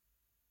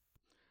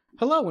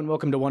Hello and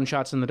welcome to One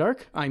Shots in the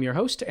Dark. I'm your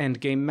host and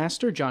game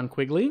master, John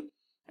Quigley,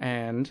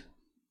 and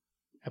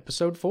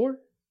episode 4.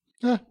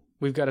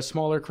 We've got a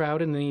smaller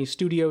crowd in the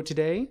studio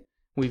today.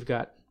 We've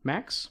got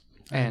Max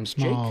and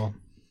small.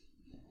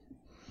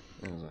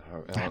 Jake.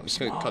 I'm just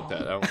gonna cut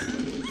that out.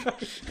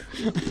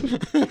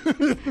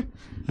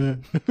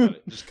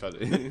 Just cut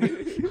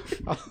it.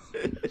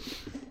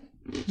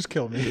 Just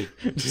kill me.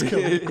 Just kill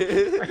me.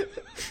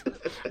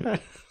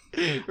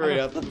 Right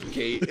out the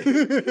gate.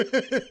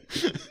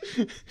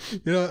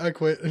 You know what? I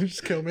quit.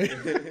 Just kill me.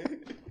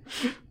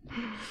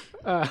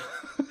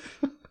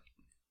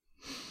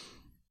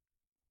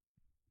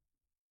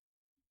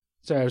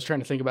 Sorry, I was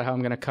trying to think about how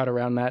I'm going to cut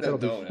around that. No,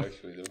 don't cut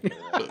it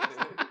out.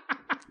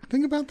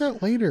 Think about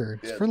that later.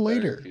 It's for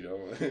later. You know,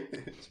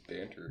 it's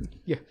banter.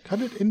 Yeah.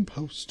 Cut it in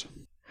post.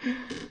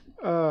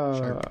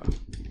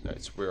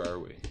 Nice. Where are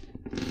we?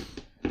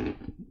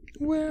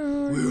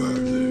 Where are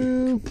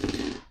you?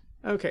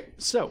 Okay,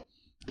 so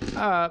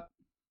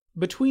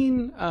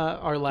between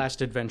our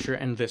last adventure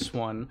and this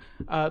one,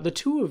 the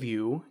two of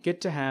you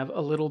get to have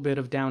a little bit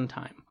of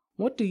downtime.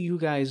 What do you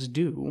guys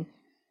do?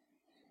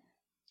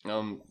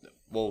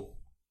 Well,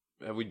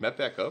 have we met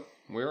back up?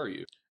 Where are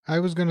you? I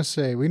was going to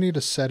say, we need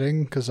a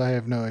setting because I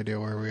have no idea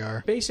where we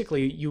are.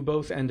 Basically, you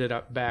both ended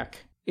up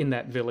back in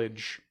that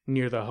village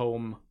near the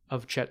home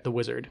of Chet the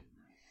Wizard.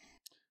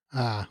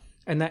 Ah.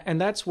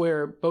 And that's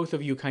where both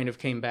of you kind of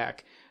came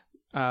back.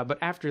 But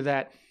after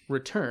that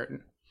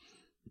return,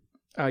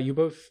 you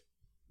both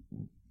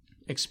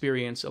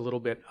experience a little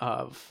bit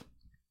of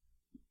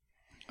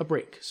a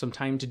break, some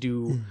time to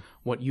do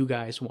what you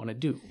guys want to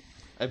do.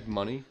 I have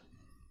money.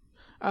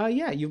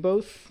 Yeah, you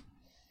both.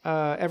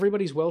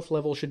 Everybody's wealth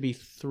level should be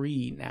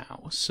 3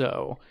 now,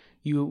 so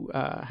you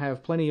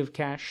have plenty of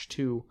cash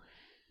to,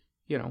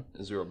 you know.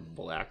 Is there a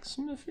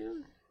blacksmith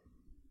here?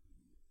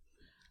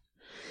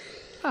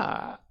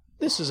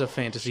 This is a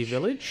fantasy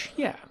village.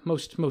 Yeah,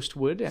 most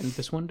would, and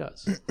this one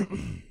does.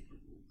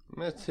 I'm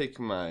gonna take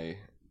my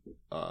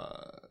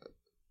a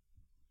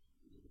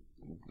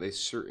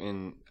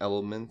certain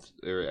element,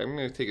 or I'm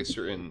gonna take a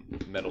certain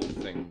metal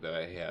thing that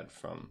I had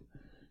from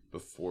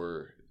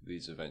before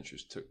these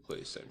adventures took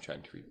place that I'm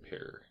trying to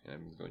repair, and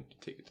I'm going to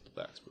take it to the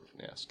blacksmith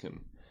and ask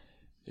him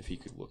if he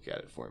could look at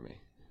it for me.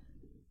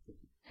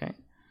 Okay.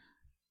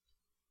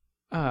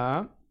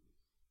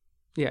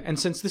 Yeah, and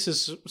since this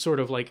is sort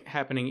of like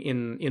happening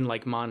in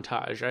like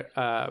montage,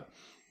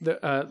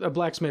 the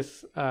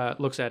blacksmith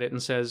looks at it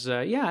and says,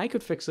 "Yeah, I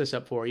could fix this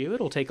up for you.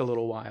 It'll take a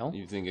little while."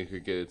 You think it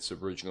could get its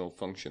original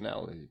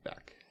functionality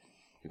back?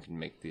 You can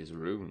make these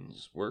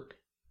runes work?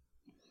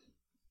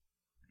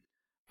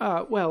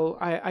 Well,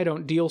 I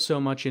don't deal so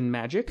much in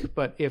magic,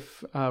 but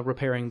if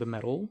repairing the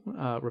metal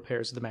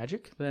repairs the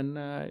magic, then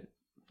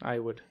I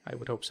would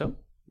hope so.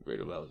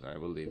 Very well, I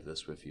will leave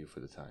this with you for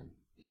the time.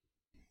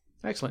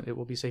 Excellent. It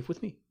will be safe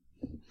with me.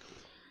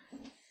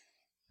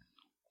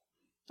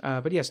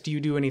 But yes, do you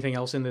do anything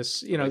else in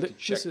this? You know, I'd like to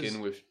check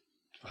in with.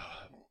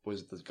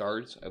 Was it the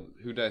guards?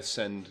 Who did I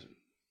send?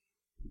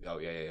 Oh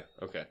yeah.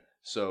 Okay.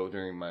 So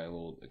during my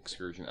little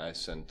excursion, I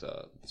sent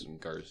some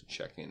guards to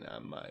check in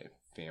on my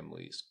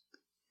family's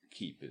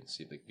keep and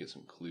see if they could get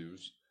some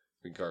clues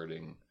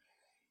regarding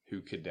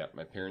who kidnapped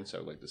my parents. I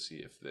would like to see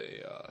if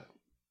they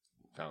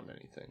found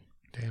anything.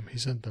 Damn, he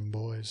sent them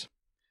boys.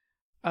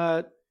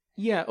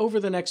 Yeah, over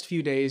the next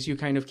few days, you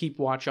kind of keep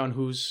watch on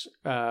who's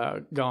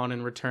gone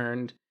and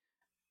returned.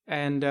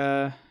 And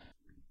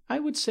I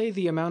would say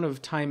the amount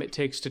of time it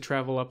takes to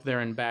travel up there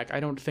and back, I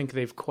don't think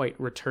they've quite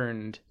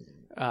returned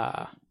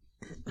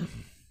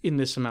in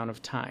this amount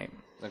of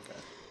time. Okay.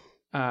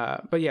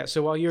 But yeah,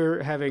 so while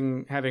you're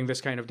having this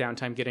kind of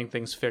downtime, getting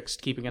things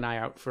fixed, keeping an eye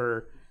out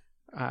for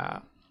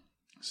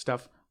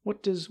stuff,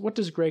 what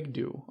does Greg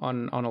do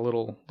on a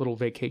little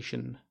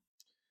vacation?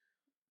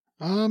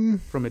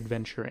 From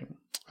adventuring.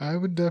 I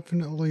would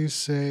definitely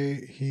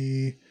say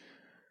he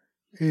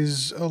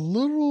is a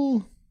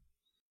little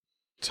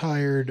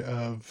tired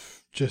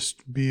of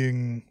just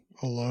being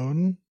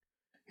alone.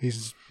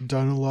 He's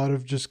done a lot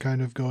of just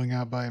kind of going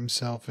out by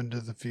himself into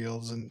the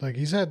fields, and like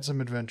he's had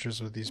some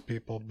adventures with these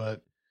people,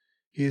 but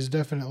he is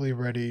definitely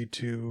ready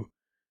to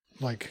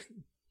like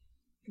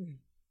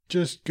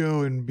just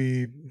go and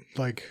be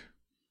like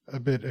a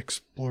bit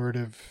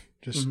explorative,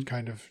 just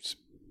kind of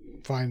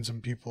find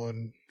some people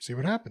and see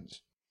what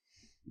happens.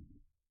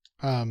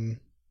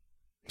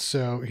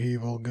 So he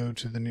will go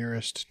to the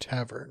nearest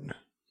tavern.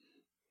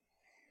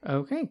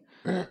 Okay.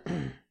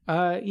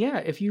 Yeah,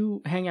 if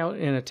you hang out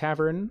in a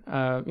tavern,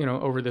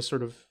 over this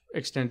sort of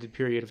extended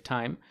period of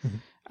time,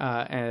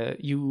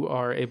 you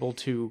are able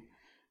to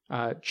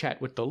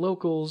chat with the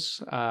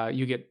locals.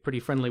 You get pretty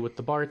friendly with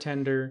the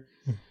bartender.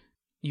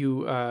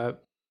 You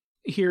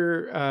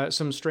hear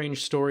some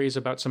strange stories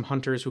about some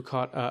hunters who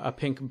caught a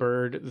pink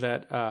bird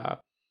that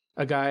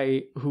a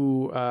guy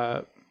who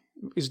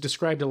is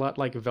described a lot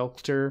like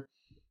Velkter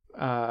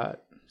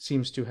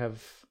seems to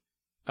have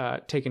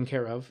taken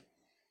care of.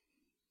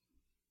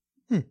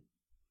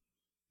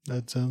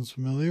 That sounds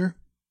familiar.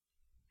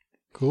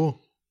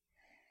 Cool.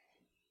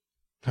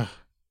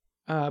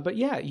 But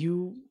yeah,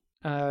 you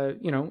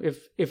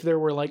if there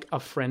were like a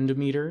friend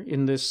meter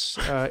in this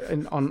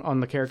on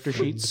the character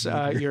sheets,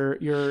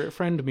 your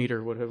friend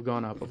meter would have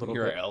gone up a little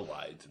You're bit.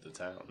 allied to the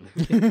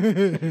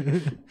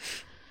town.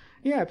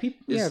 Yeah,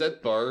 Is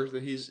that bar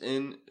that he's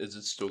in? Is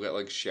it still got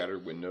like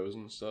shattered windows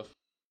and stuff?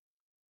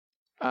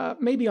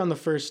 Maybe on the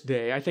first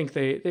day. I think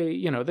they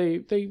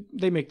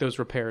make those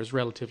repairs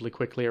relatively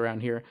quickly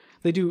around here.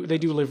 They do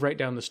live right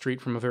down the street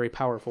from a very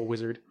powerful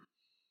wizard.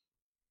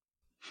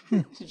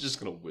 He's just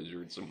gonna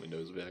wizard some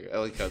windows back. I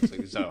like how it's like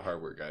he's not a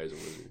hardware guy, he's a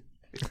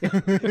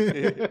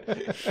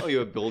wizard. Oh,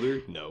 you a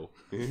builder? No.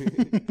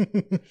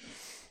 You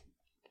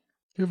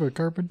have a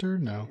carpenter?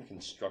 No.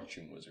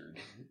 Construction wizard.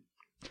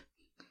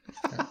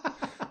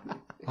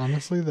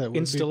 Honestly, that would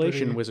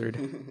Installation be wizard.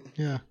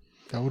 Yeah,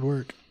 that would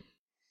work.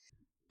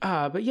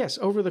 But yes,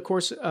 over the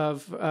course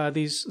of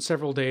these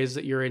several days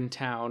that you're in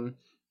town,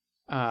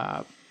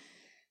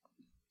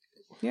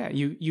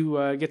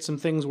 you get some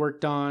things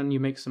worked on. You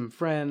make some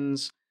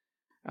friends.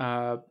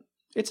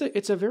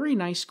 It's a very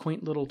nice,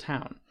 quaint little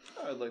town.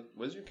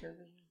 What's your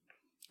character?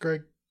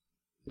 Greg.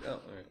 Oh,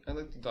 all right. I'd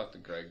like to talk to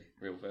Greg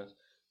real fast.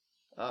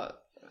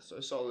 So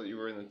I saw that you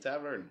were in the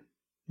tavern.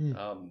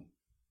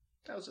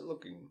 How's it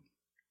looking?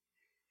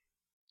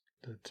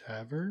 The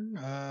tavern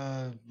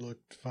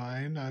looked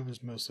fine. I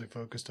was mostly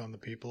focused on the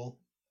people.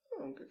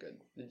 Oh,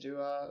 good. Did you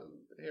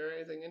hear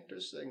anything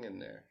interesting in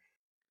there?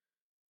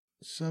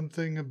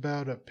 Something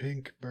about a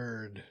pink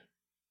bird.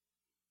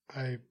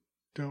 I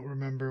don't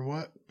remember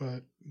what,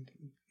 but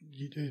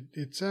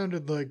it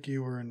sounded like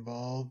you were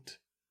involved.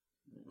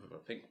 A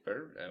pink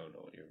bird? I don't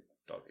know what you're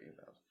talking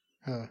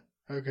about.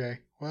 Okay.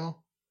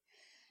 Well.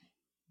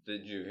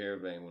 Did you hear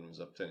if anyone was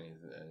up to anything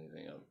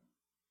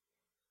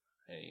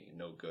any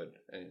no good,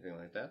 anything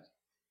like that?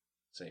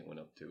 Is anyone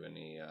up to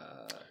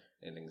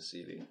anything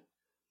seedy?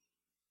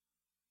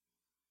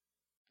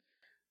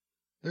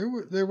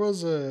 There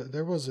was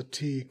a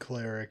tea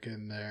cleric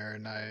in there,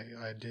 and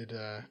I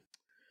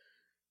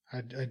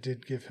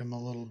did give him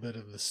a little bit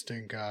of the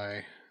stink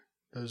eye.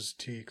 Those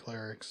tea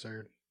clerics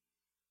are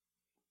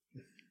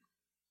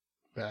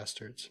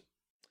bastards.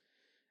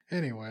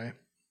 Anyway,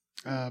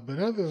 but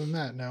other than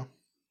that, no.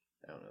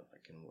 I don't know if I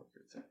can work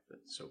with that, but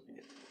so be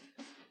it.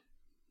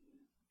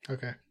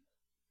 Okay.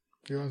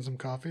 Do you want some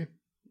coffee?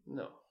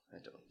 No, I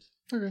don't.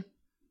 Okay.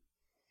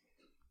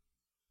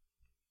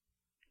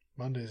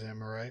 Mondays,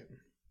 am I right?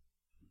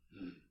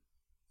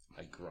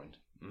 I grunt.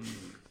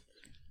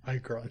 I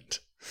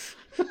grunt.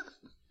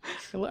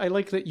 I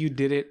like that you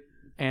did it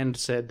and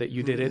said that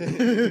you did it.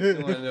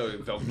 I want to know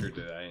if Velker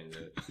did. I ain't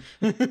did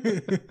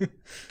it.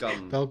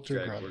 Come, Velker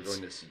Greg, grunts. we're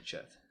going to see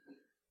Chet.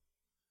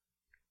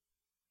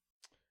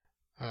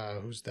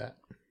 Who's that?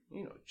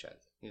 You know Chet.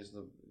 He's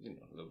the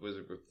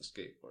wizard with the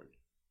skateboard.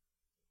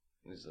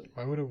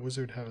 Why would a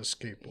wizard have a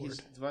skateboard?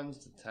 He runs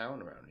the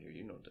town around here.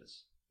 You know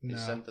this. No. He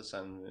sent us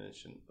on a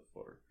mission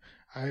before.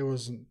 I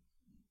wasn't.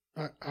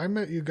 I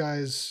met you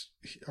guys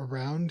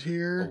around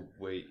here. Oh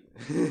wait.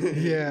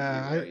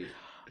 Yeah. Right.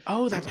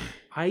 Oh,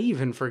 I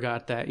even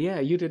forgot that. Yeah,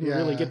 you didn't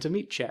really get to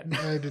meet Chet.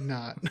 I did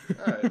not.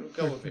 All right,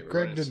 go with me.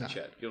 Greg did not.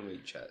 Chet. You'll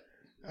meet Chet.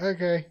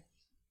 Okay.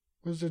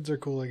 Wizards are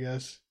cool, I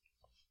guess.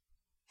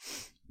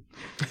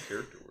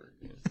 Character work.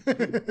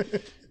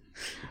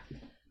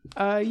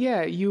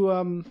 Yeah,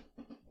 you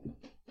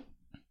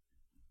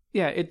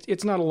yeah,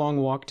 it's not a long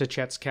walk to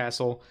Chet's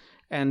castle,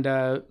 and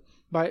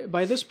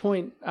by this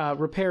point,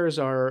 repairs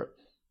are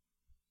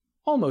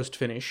almost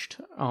finished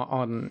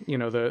on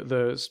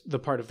the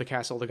part of the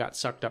castle that got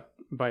sucked up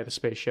by the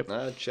spaceship.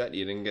 Chet,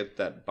 you didn't get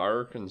that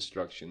bar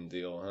construction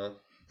deal, huh?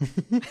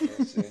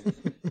 I see.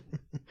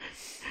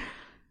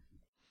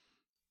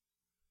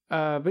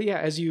 But yeah,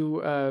 as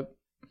you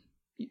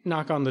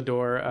knock on the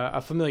door, a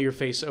familiar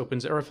face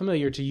opens, or a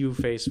familiar to you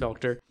face,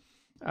 Velker,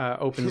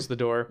 opens the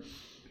door.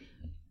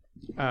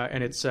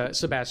 And it's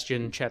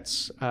Sebastian,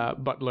 Chet's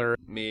butler.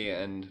 Me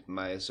and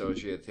my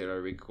associate here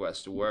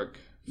request work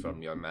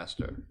from your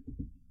master.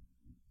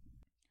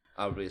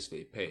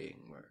 Obviously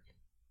paying work.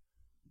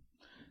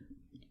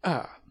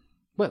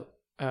 Well,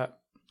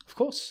 of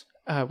course.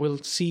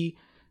 We'll see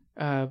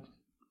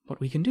what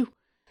we can do.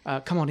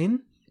 Come on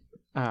in.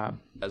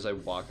 As I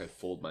walk, I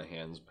fold my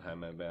hands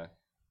behind my back.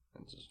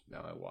 And just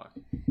now I walk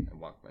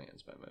my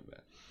hands behind my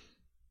back.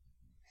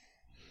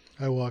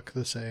 I walk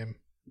the same.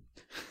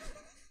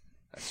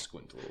 I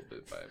squint a little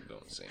bit, but I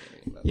don't say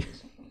anything about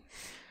this.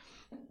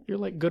 You're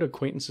like good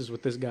acquaintances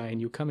with this guy, and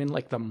you come in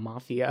like the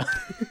mafia.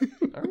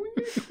 Are we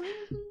good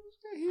acquaintances?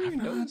 I hear you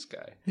know this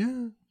guy.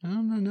 Yeah, I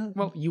don't know.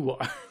 Well, you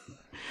are.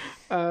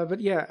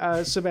 But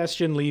yeah,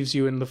 Sebastian leaves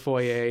you in the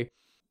foyer.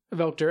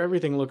 Velker,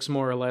 everything looks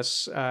more or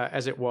less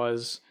as it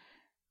was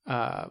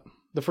the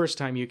first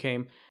time you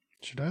came.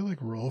 Should I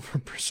roll for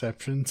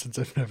perception since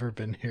I've never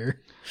been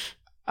here?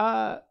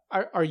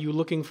 Are you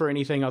looking for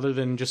anything other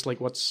than just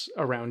what's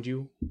around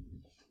you?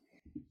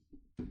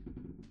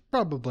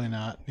 Probably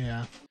not.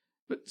 Yeah.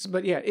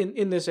 But yeah,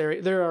 in this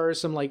area there are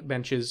some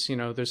benches.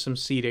 There's some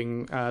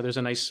seating. There's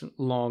a nice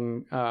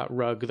long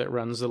rug that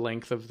runs the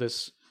length of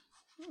this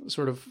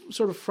sort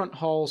of front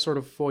hall, sort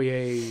of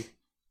foyer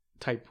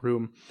type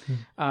room.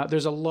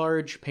 There's a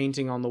large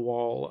painting on the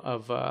wall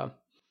of a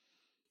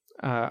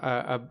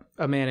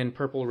man in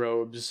purple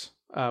robes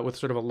with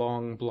sort of a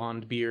long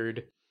blonde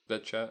beard.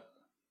 That Chet?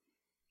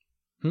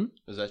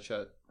 Is that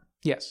Chet?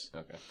 Yes.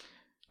 Okay.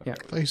 Yeah.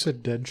 I thought you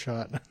said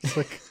Deadshot. It's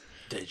like,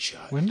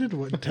 Deadshot. when did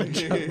what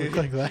Deadshot look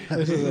like that?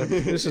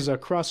 This is a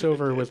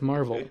crossover with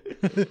Marvel.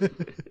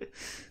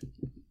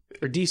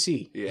 Or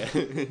DC. Yeah.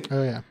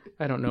 Oh, yeah.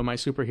 I don't know my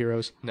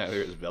superheroes.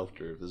 Neither is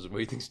Velter. This is what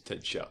he thinks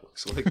Deadshot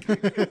looks like.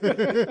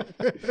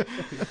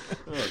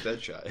 Oh,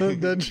 Deadshot. Oh,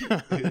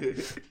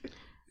 Deadshot.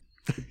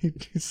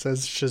 He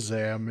says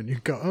Shazam, and you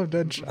go, oh,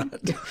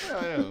 Deadshot.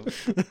 I know.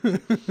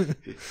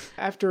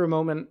 After a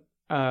moment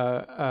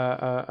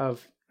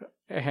of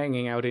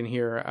hanging out in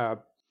here,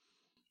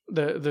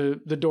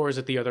 the doors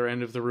at the other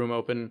end of the room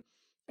open,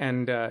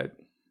 and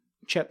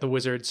Chet the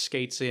Wizard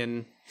skates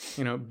in,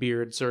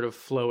 beard sort of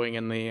flowing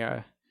in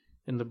the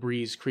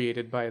breeze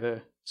created by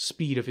the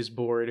speed of his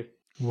board.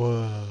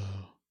 Whoa.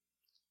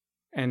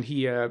 And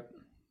he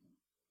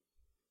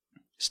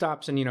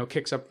stops and,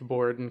 kicks up the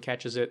board and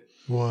catches it.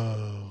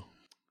 Whoa.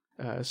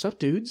 Sup,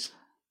 dudes?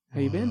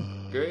 How you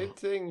been? Great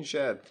thing,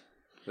 Chet.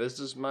 This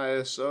is my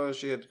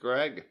associate,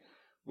 Greg.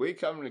 We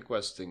come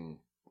requesting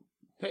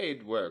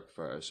paid work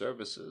for our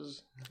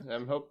services,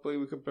 and hopefully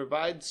we can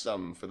provide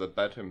some for the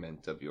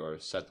betterment of your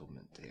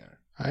settlement here.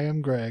 I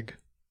am Greg.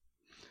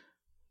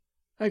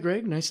 Hi,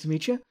 Greg. Nice to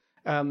meet you.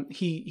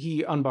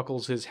 He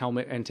unbuckles his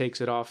helmet and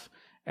takes it off,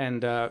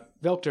 and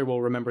Velter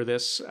will remember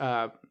this,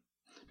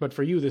 but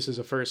for you, this is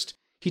a first.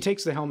 He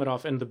takes the helmet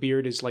off, and the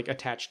beard is,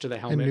 attached to the I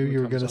helmet. knew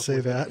you were going to say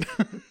that.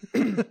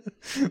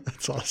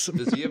 That's awesome.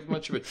 Does he have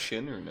much of a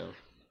chin or no?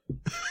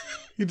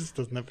 He just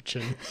doesn't have a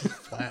chin. He's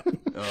flat.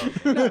 Oh.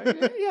 No,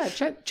 yeah,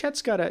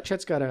 Chet's got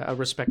a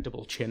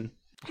respectable chin.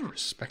 A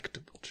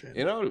respectable chin.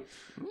 Maybe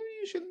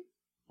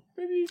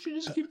you should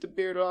just keep the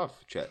beard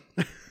off, Chet.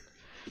 I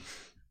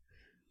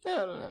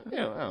don't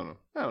know.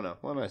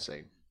 What am I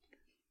saying?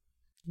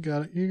 You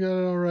got it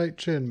all right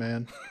chin,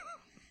 man.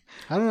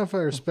 I don't know if I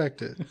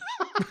respect it,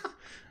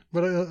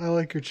 but I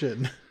like your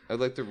chin. I'd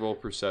like to roll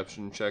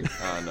perception check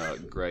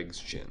on Greg's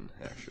chin,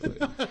 actually,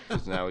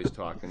 because now he's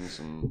talking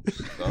some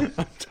stuff.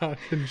 I'm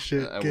talking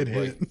shit. Get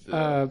hit.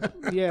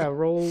 Yeah,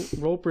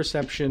 roll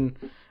perception.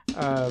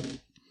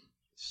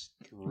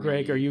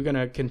 Greg, are you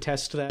gonna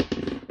contest that?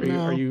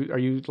 No. Are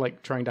you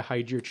trying to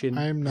hide your chin?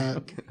 I'm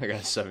not. I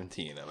got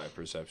 17 on my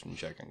perception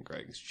check on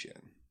Greg's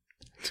chin.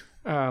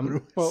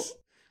 Well,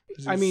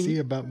 See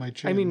about my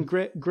chin. I mean,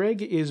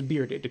 Greg is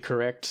bearded,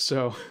 correct?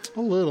 So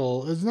a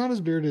little. It's not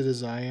as bearded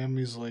as I am.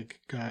 He's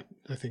got,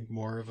 I think,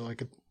 more of a.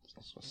 It's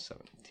also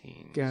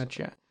 17.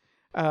 Gotcha.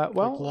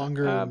 Well,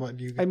 longer than what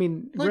you. I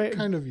mean, Greg,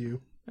 kind of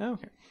you.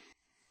 Okay.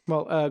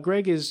 Well,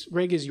 Greg is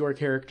your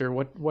character.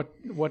 What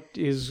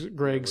is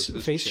Greg's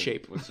face chin?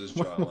 shape? What's his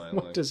jawline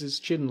What like? does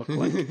his chin look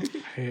like?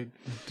 I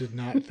did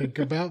not think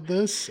about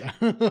this.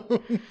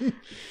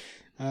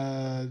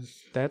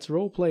 That's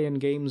role playing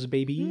games,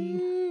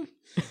 baby.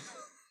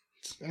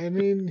 I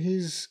mean,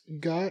 he's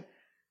got.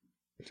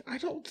 I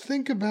don't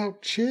think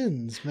about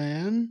chins,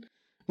 man.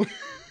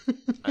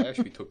 I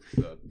actually took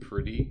the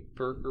pretty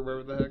perk or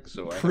whatever the heck,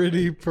 so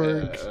Pretty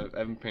perk.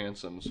 I'm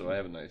handsome, so I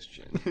have a nice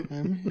chin.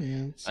 I'm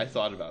handsome. I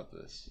thought about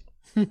this.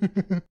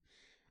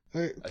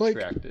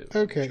 Attractive.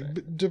 Okay,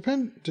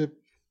 attractive.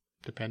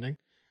 Depending.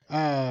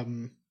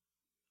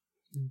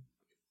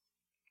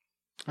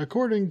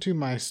 According to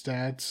my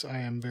stats, I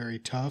am very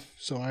tough,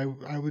 so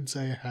I would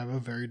say I have a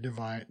very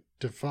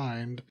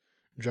defined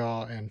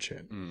jaw and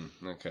chin.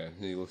 Okay,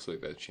 he looks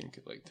like that chin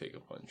could take a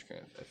punch,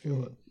 kind of. I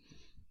feel it.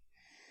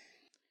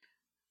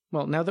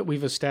 Well, now that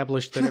we've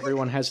established that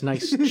everyone has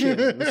nice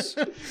chins.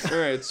 All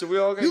right, so we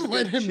all got You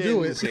let him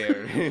do it.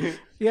 here.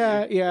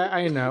 Yeah,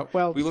 I know.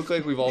 Well, We look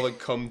like we've all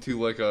come to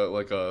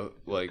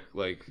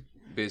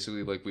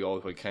basically we all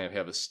kind of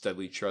have a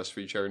steadily trust for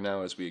each other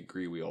now, as we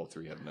agree we all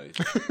three have nice.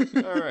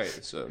 All right,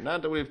 so now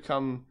that we've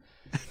come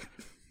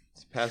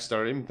past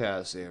our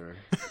impasse here,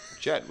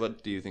 Chet,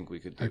 what do you think we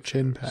could do Our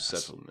chin for pass.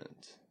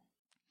 settlement?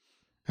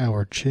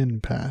 Our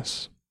chin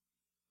pass.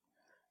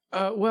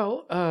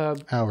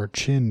 Our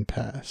chin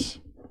pass.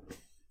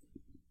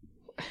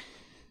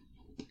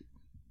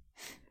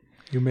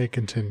 You may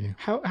continue.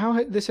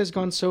 how this has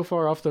gone so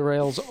far off the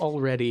rails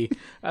already?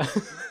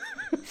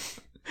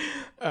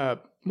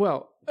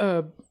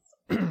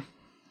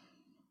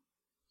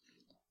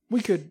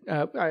 We could.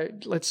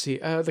 Let's see.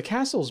 The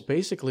castle's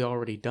basically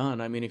already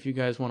done. I mean, if you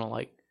guys want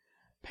to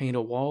paint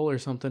a wall or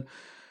something.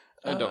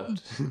 I don't.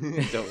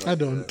 I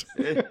don't.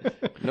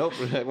 Nope.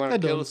 I want to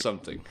kill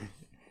something.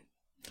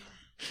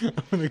 I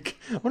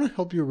want to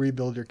help you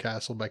rebuild your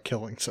castle by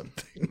killing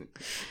something.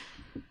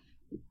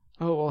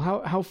 Oh well,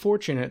 how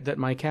fortunate that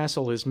my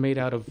castle is made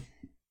out of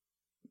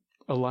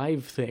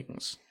alive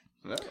things.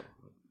 No.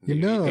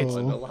 It's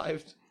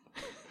alive.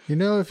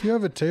 If you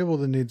have a table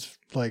that needs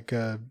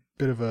a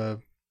bit of a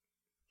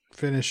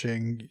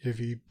finishing, if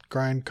you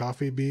grind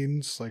coffee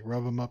beans,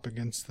 rub them up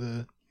against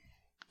the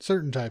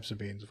certain types of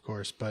beans, of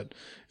course, but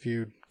if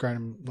you grind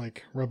them,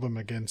 like rub them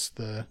against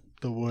the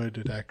wood,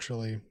 it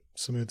actually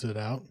smooths it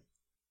out.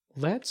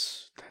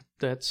 That's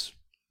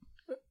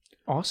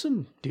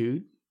awesome,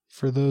 dude.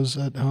 For those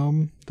at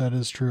home, that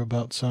is true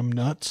about some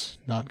nuts,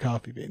 not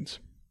coffee beans.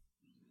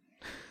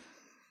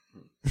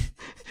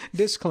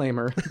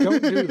 Disclaimer,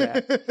 don't do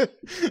that.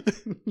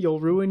 You'll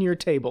ruin your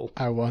table.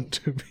 I want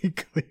to be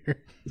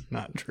clear.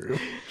 Not true.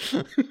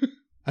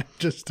 I'm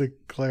just a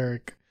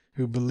cleric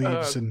who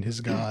believes in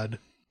his god.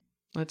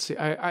 Let's see.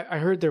 I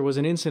heard there was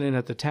an incident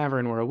at the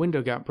tavern where a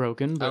window got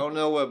broken. But... I don't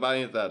know about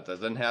any of that.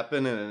 That didn't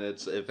happen, and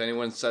it's if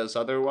anyone says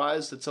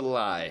otherwise, it's a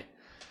lie.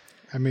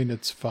 I mean,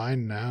 it's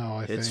fine now,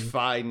 I think. It's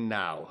fine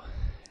now.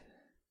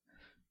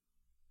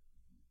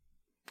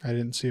 I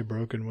didn't see a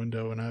broken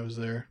window when I was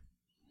there.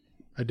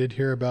 I did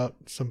hear about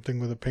something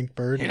with a pink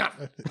bird. Enough.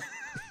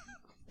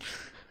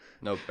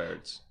 No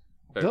birds.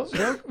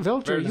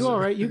 Velter, you all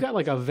right? You got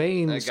like a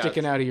vein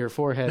sticking out of your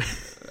forehead.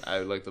 I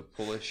would like to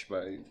polish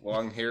my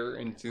long hair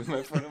into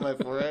my front of my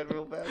forehead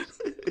real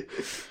fast.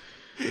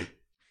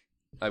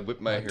 I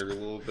whip my hair a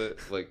little bit,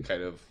 like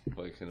kind of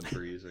like in a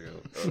breeze. I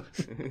go. Oh.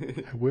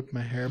 I whip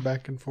my hair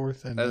back and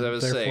forth and As I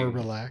was therefore saying,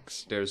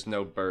 relax. There's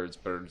no birds.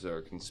 Birds are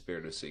a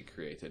conspiracy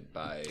created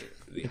by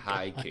the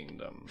High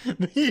Kingdom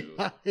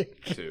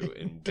to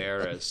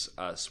embarrass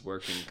us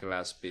working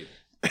class people.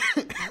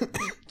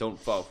 Don't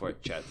fall for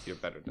it, Chet. You're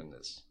better than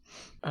this.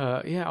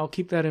 Yeah, I'll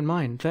keep that in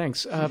mind.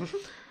 Thanks. Well,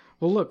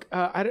 look,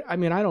 I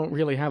mean, I don't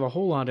really have a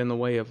whole lot in the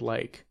way of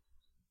like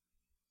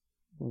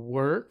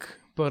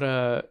work,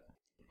 but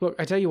look,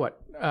 I tell you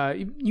what.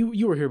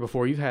 You were here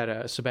before. You've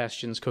had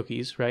Sebastian's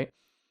cookies, right?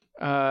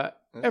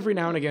 Every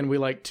now and again, we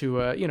like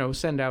to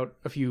send out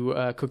a few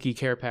cookie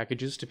care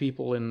packages to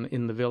people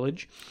in the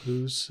village.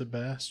 Who's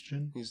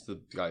Sebastian? He's the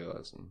guy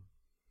lesson.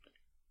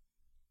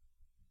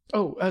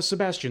 Oh,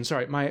 Sebastian.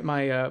 Sorry,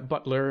 my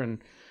butler and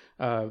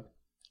all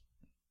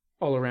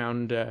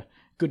around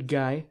good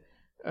guy.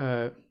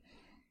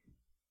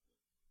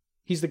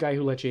 He's the guy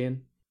who let you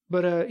in.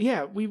 But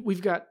yeah,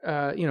 we've got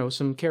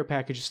some care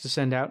packages to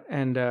send out,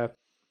 and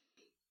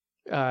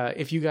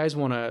if you guys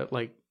want to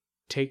like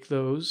take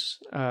those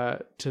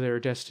to their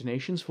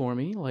destinations for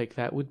me, like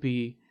that would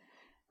be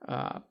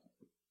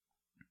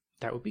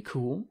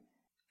cool,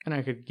 and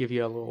I could give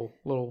you a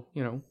little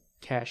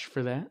cash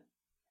for that.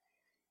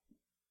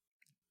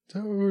 Is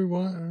that what we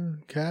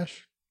want?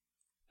 Cash?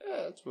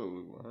 Yeah, that's what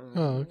we want.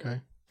 Oh, okay.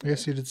 I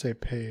guess you did say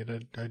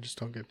paid. I just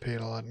don't get paid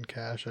a lot in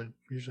cash. I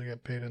usually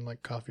get paid in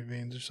like coffee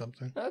beans or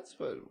something. That's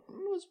what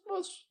was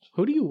most.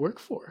 Who do you work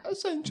for?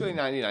 Essentially,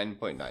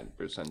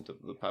 99.9% of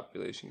the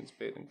population is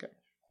paid in cash.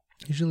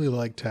 Usually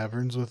like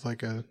taverns with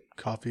like a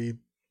coffee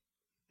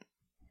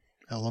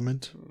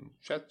element.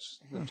 Chet's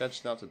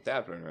not a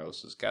tavern, or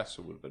else his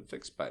castle would have been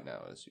fixed by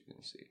now, as you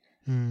can see.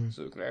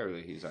 So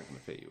clearly, he's not going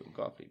to pay you in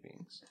coffee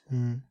beans.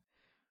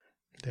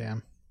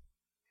 Damn.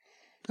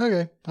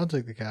 Okay, I'll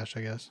take the cash,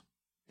 I guess.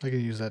 I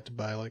can use that to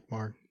buy like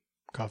more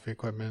coffee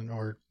equipment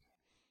or,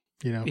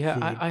 Yeah,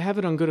 food. I have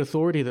it on good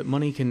authority that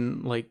money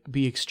can like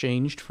be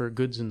exchanged for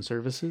goods and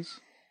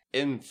services.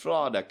 In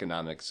flawed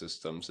economic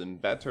systems, in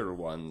better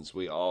ones,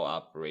 we all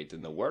operate,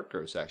 and the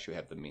workers actually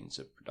have the means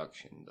of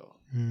production, though.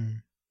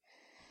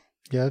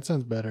 Yeah, that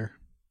sounds better.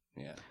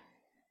 Yeah.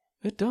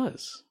 It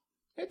does.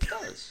 It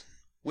does.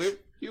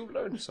 You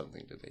learned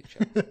something today,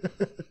 Chet.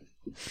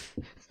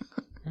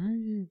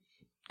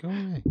 Go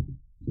away.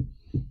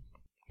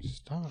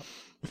 Stop.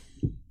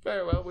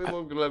 Very well, we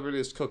will deliver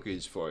these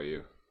cookies for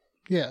you.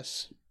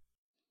 Yes.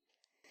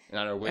 And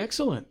on our way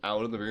Excellent.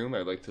 out of the room,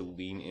 I'd like to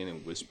lean in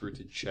and whisper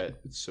to Chet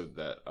so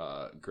that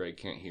Greg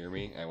can't hear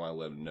me. I want to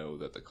let him know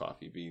that the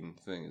coffee bean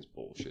thing is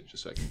bullshit,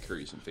 just so I can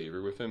curry some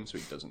favor with him so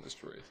he doesn't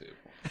destroy the table.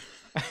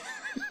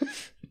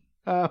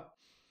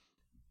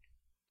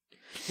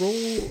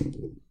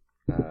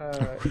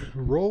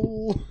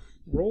 Roll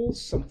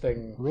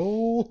something.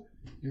 Roll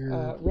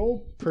out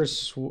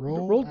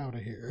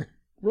of here.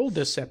 Roll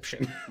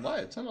deception. Why?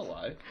 It's not a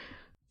lie.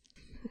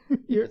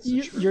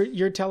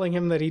 You're telling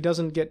him that he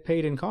doesn't get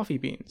paid in coffee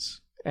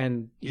beans,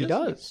 and he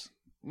does.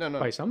 No.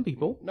 By some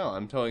people. No,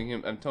 I'm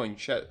telling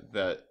Chet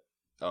that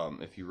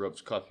if he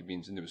rubs coffee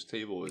beans into his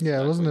table, it's Yeah, it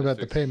not wasn't going to about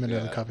the fix payment it.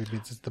 of the coffee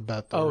beans. It's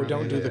about the Oh, running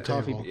don't of do the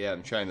coffee table. Yeah,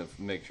 I'm trying to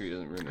make sure he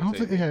doesn't ruin I the don't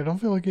table. think. Yeah, I don't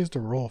feel like he has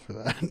to roll for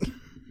that.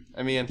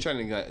 I mean, I'm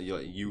trying to let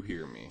you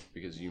hear me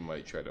because you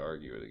might try to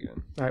argue it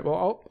again. All right.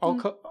 Well, I'll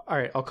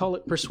call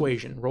it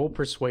persuasion. Roll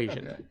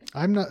persuasion. Okay.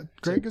 I'm not.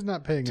 Greg is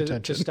not paying To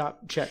attention.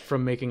 stop Chet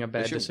from making a I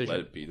bad should decision.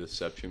 let it be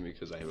deception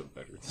because I have a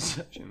better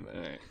deception.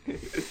 All right.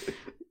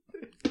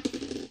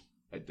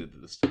 I did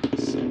this to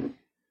myself.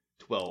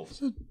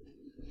 12.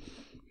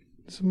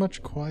 It's a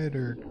much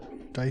quieter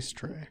dice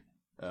tray.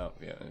 Oh,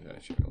 yeah, I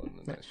should have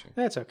let the dice tray.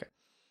 That's okay.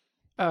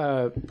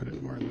 Put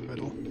it more in the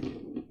middle.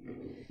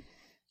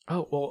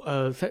 Oh,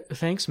 well,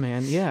 thanks,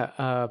 man.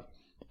 Yeah,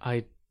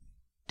 I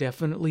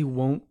definitely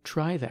won't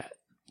try that.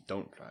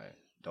 Don't try it.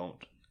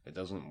 Don't. It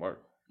doesn't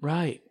work.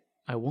 Right.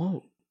 I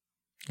won't.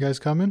 You guys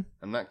coming?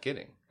 I'm not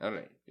kidding. All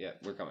right. Yeah,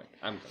 we're coming.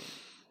 I'm coming.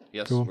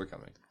 Yes, Cool. we're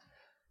coming.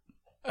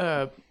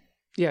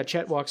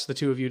 Chet walks the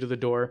two of you to the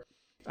door,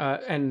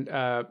 and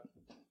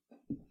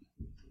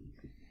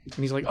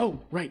he's like, "Oh,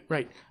 right.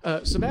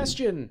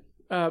 Sebastian,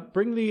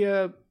 bring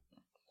the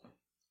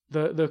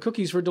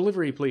cookies for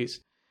delivery,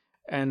 please."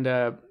 And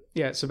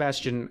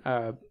Sebastian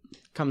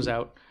comes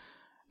out.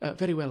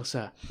 Very well,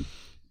 sir.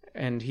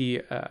 And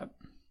he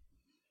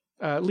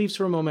leaves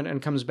for a moment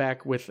and comes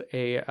back with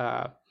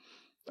a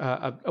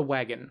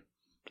wagon,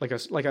 like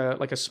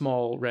a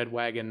small red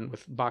wagon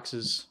with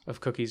boxes of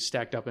cookies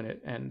stacked up in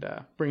it, and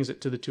brings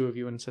it to the two of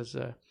you and says,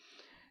 "Here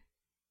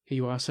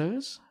you are,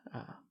 sirs.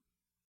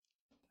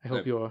 I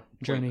hope your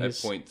journey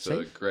is I point to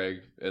safe."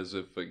 Greg as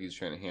if like he's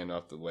trying to hand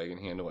off the wagon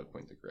handle. I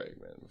point to Greg,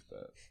 man, with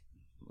that.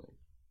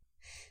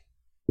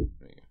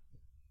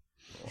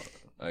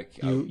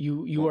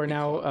 You are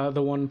now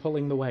the one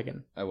pulling the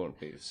wagon. I won't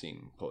be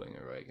seen pulling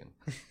a wagon.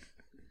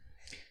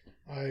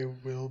 I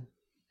will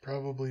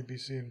probably be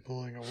seen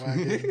pulling a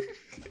wagon,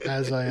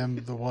 as I am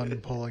the one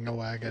pulling a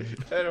wagon.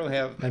 I don't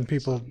have that. And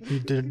people, you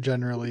didn't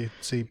generally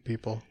see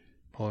people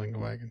pulling a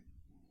wagon.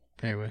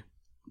 Anyway,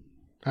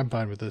 I'm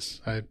fine with this.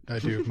 I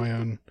do my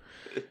own.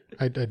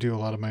 I do a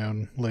lot of my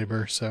own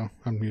labor, so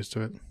I'm used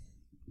to it.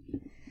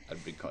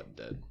 I'd be caught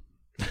dead.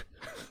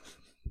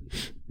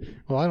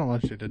 Well, I don't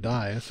want you to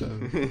die, so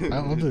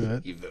I'll do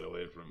it. Keep that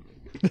away from me.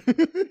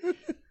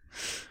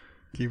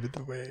 Keep it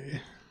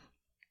away.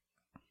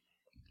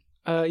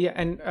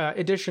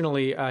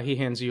 Additionally, he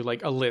hands you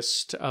like a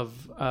list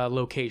of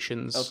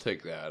locations. I'll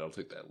take that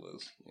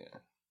list. Yeah.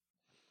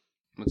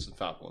 What's the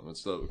top one?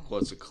 What's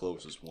the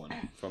closest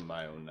one from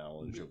my own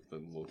knowledge of the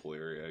local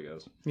area, I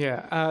guess?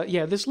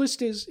 Yeah. This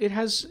list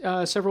has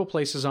several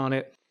places on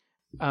it.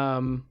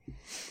 And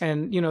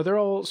they're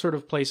all sort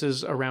of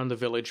places around the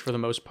village for the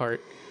most part.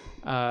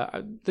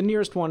 The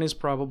nearest one is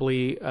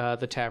probably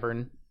the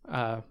tavern.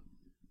 All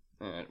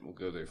right, we'll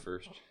go there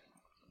first.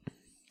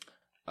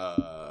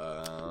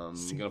 I'm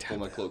gonna pull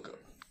my cloak up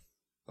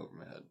over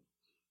my head.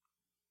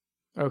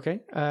 Okay.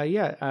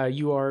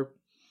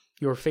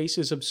 Your face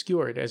is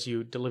obscured as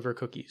you deliver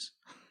cookies.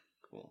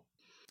 Cool.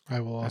 I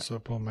will also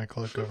pull my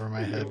cloak over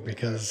my head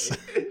because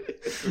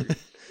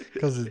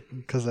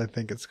I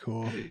think it's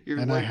cool.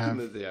 And I have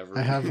a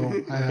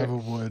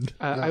wood.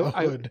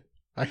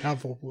 I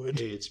have a wood.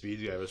 Hey, it's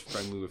me. I was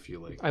friendly with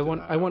you. I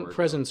want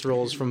presence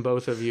rolls from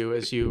both of you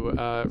as you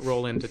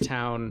roll into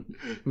town.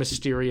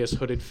 Mysterious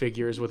hooded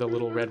figures with a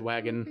little red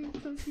wagon.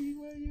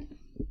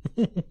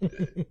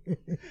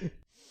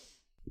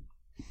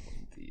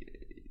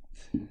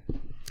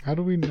 How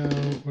do we know?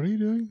 What are you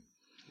doing?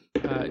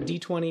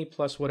 D20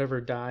 plus whatever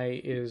die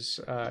is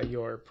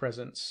your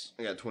presence.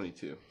 I got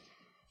 22.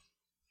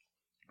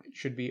 It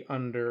should be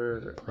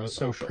under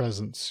social.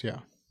 Presence, yeah.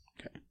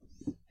 Okay.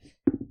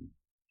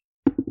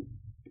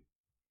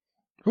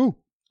 Ooh.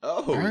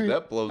 Oh, right.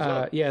 That blows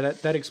up. Yeah,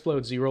 that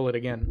explodes. You roll it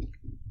again.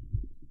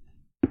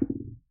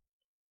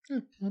 Yeah,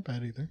 not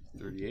bad either.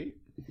 38?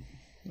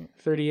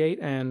 38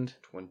 and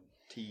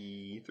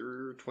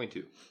 22.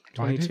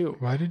 22.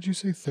 Why did you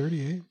say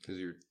 38? Because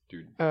your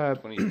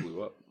 20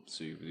 blew up.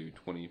 So you do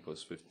 20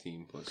 plus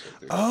 15 plus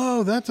 30.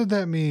 Oh, that's what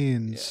that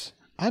means.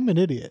 Yeah. I'm an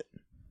idiot.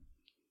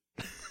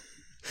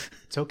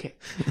 It's okay.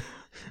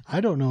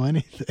 I don't know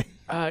anything.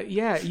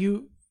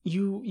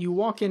 You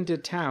walk into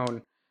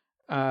town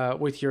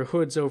with your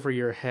hoods over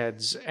your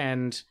heads,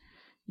 and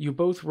you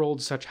both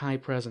rolled such high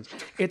presence.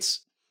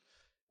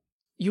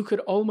 You could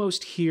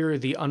almost hear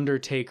the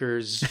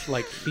Undertaker's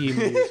like theme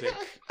music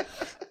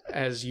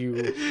as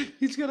you.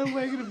 He's got a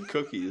wagon of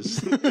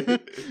cookies.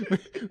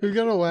 We've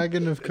got a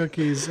wagon of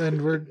cookies,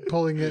 and we're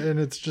pulling it, and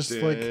it's just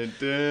like,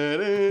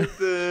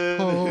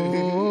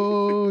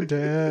 oh,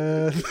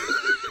 death.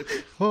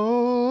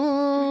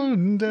 Oh,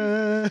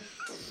 death.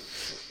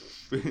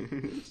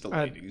 The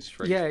lightning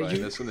strikes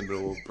behind us in the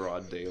middle of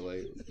broad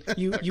daylight.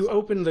 You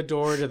open the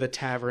door to the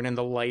tavern, and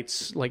the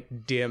lights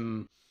like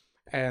dim,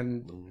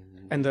 and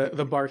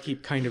the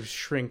barkeep kind of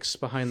shrinks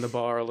behind the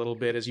bar a little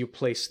bit as you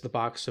place the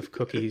box of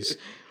cookies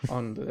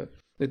on the.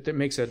 It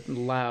makes a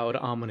loud,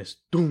 ominous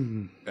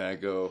doom. And I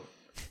go,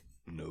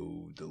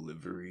 no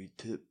delivery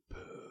tip.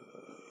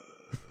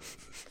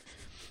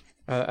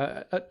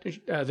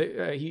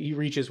 He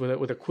reaches with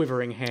a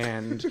quivering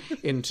hand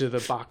into the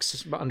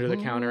box under the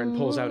counter and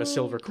pulls out a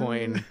silver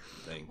coin.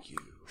 Thank you.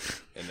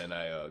 And then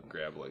I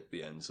grab like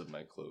the ends of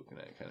my cloak and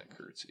I kind of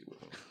curtsy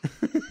with him.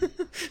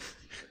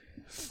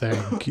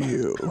 Thank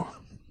you.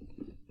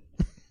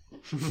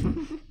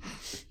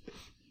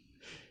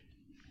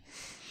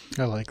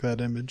 I like that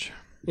image.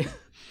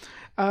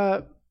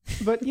 But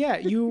yeah,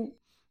 you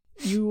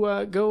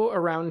go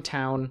around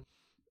town,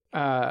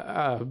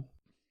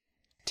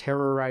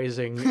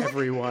 terrorizing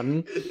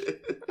everyone,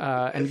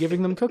 and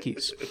giving them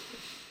cookies.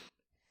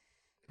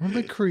 We're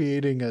like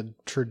creating a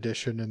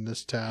tradition in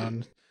this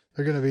town.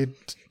 They're gonna be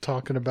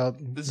talking about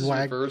This is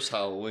reverse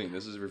Halloween.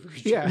 This is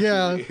reverse. Yeah.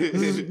 Yeah,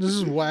 this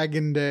is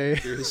wagon day.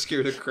 They're gonna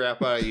scare the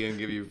crap out of you and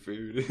give you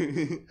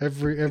food.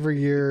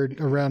 Every year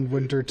around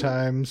winter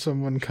time,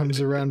 someone comes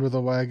around with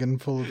a wagon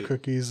full of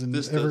cookies, and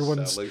This does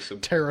everyone's sound like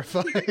some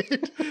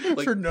terrified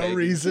like for no pagan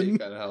reason.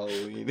 take on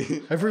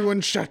Halloween.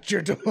 Everyone, shut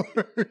your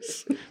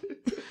doors.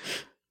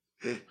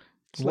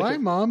 Why,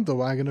 Mom? The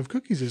wagon of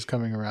cookies is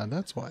coming around.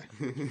 That's why.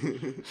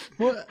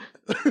 What?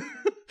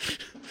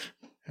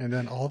 And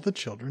then all the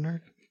children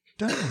are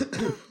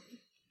done.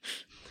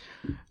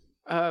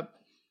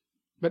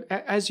 But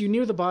as you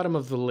near the bottom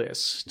of the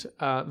list,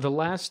 the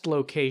last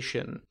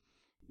location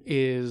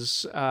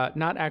is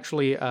not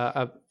actually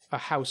a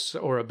house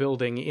or a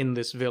building in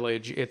this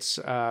village. It's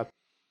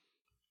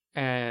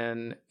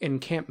an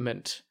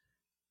encampment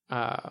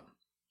a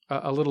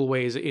little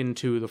ways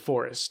into the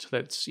forest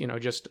that's,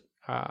 just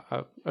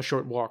a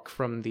short walk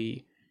from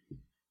the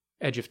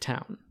edge of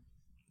town.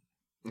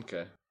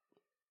 Okay.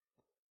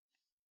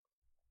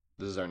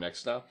 This is our next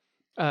stop?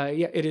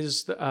 Yeah, it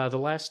is the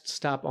last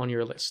stop on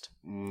your list.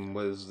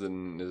 What is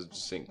is it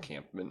just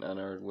encampment on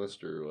our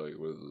list, or like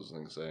what does this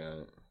thing say on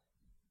it?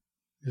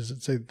 Does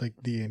it say like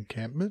the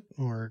encampment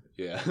or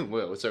Yeah,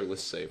 what's our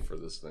list say for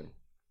this thing?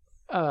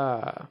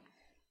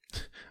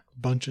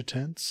 bunch of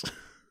tents?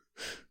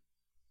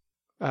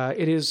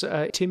 It is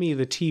Timmy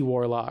the Tea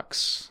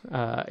Warlock's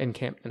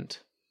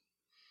encampment.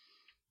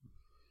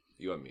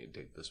 You want me to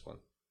take this one?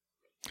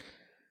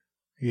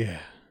 Yeah.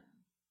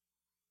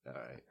 All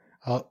right.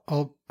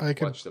 I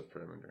can Watch the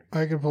perimeter.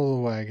 I can pull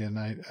the wagon.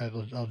 I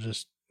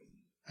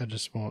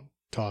just won't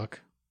talk.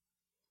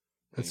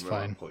 That's You might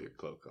wanna fine. Pull your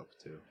cloak up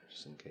too,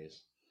 just in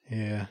case.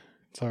 Yeah,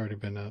 it's already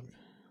been up.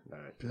 All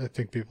right. I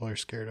think people are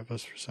scared of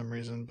us for some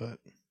reason, but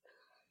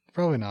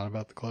probably not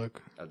about the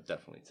cloak. I'll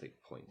definitely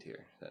take point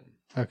here then,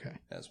 Okay.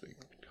 as we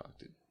talk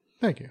to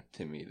Thank you.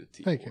 Timmy the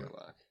Tea Thank you.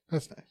 Warlock.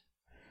 That's nice.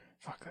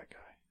 Fuck that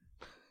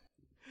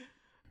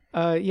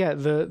guy. Yeah,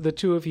 the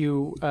two of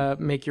you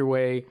make your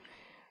way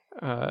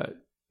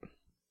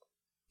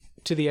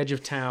to the edge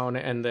of town,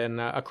 and then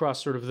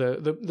across sort of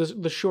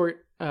the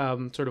short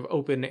sort of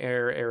open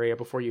air area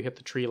before you hit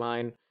the tree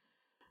line,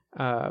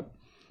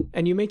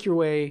 and you make your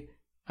way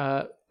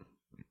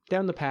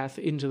down the path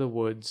into the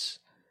woods.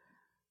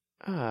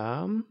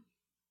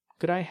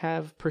 Could I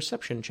have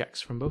perception checks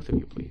from both of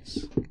you,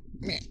 please?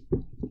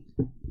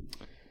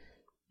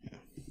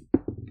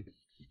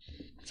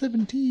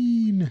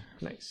 17.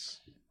 Nice.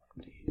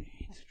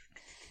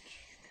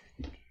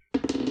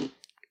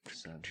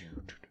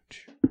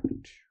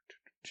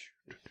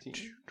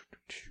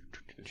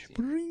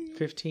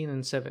 15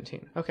 and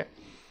 17. Okay.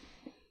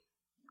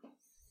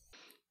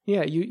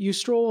 Yeah, you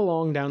stroll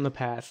along down the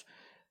path,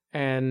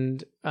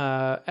 and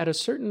at a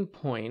certain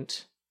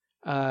point,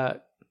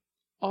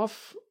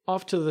 off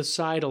to the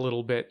side a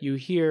little bit, you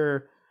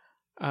hear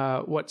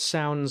what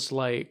sounds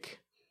like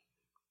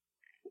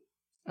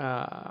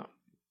sort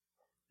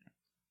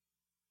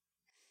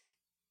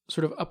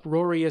of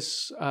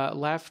uproarious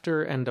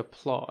laughter and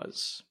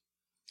applause.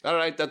 All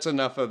right, that's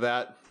enough of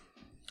that.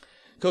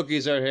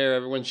 Cookies are here.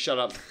 Everyone, shut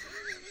up.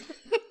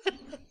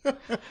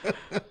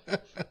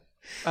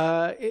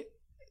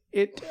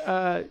 It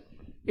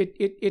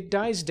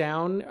dies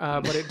down,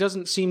 but it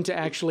doesn't seem to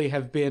actually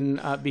have been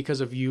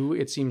because of you.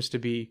 It seems to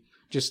be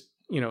just,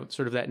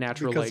 sort of that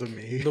natural, Because like, of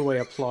me. the way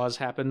applause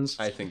happens.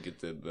 I think it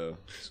did though.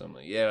 So I'm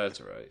like, yeah,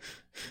 that's right.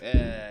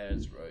 Yeah,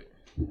 that's right.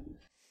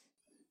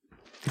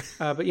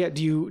 But yeah,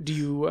 do you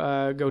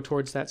go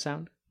towards that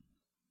sound?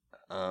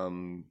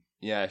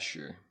 Yeah,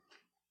 sure.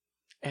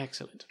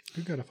 Excellent.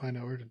 We gotta find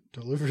out where to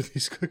deliver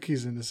these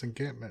cookies in this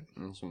encampment.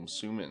 So I'm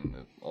assuming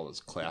that all this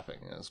clapping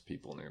has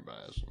people nearby,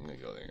 so I'm gonna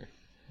go there.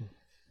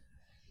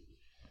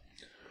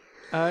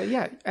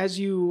 Yeah, as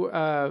you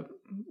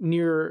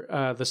near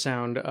the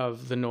sound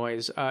of the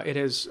noise, it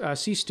has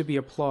ceased to be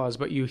applause,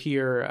 but you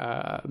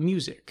hear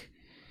music,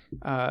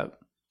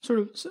 sort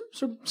of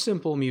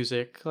simple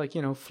music, like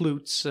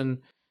flutes and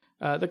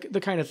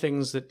the kind of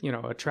things that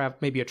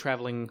maybe a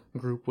traveling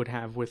group would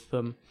have with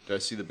them. Do I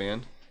see the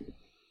band?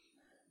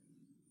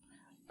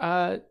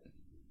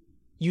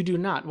 You do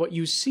not. What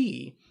you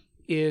see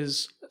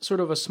is sort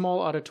of a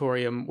small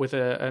auditorium with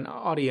an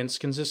audience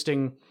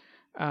consisting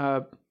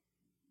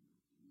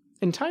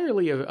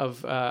entirely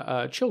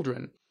of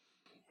children,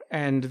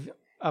 and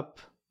up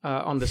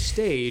on the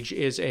stage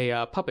is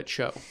a puppet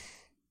show.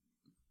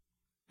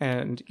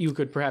 And you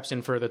could perhaps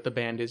infer that the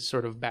band is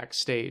sort of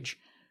backstage,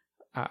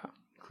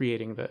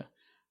 creating the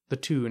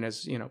tune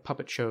as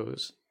puppet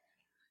shows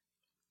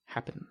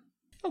happen.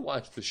 I'll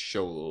watch the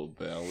show a little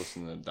bit. I'll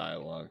listen to the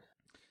dialogue.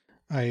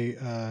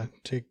 I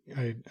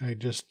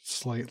just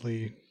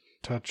slightly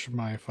touch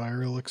my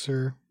fire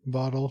elixir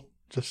bottle,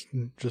 just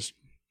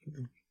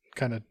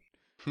kind of.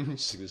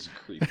 This is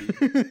creepy.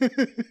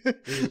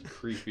 This is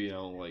creepy. I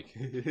don't like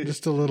it.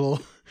 just a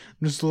little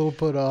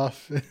put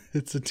off.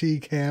 It's a tea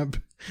camp.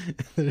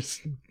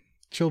 There's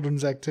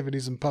children's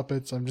activities and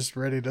puppets. I'm just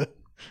ready to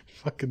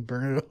fucking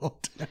burn it all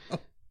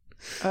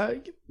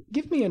down.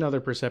 Give me another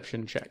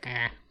perception check.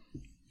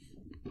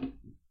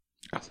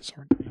 Oh,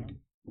 sorry.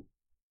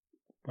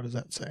 What does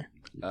that say?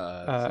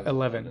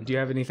 11. Do you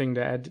have anything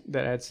to add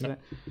that adds to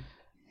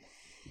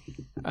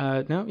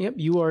that? No. Yep.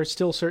 You are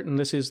still certain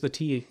this is the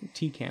T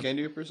camp. Can I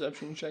do a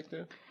perception check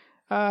too?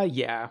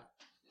 Yeah.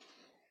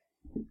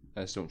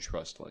 I just don't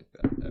trust like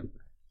that ever.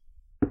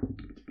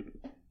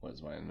 What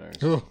is my nurse?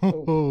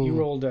 Oh, You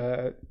rolled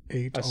 8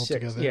 a 6.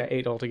 altogether. Yeah,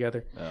 8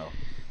 altogether. Oh.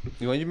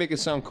 Why don't you make it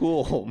sound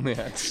cool,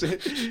 Max?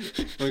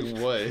 Like,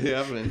 what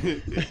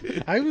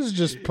happened? I was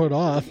just put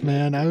off,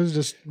 man. I was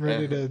just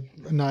ready to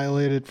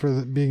annihilate it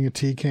for being a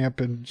T camp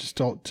and just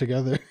all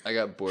together. I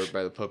got bored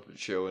by the puppet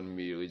show and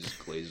immediately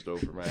just glazed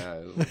over my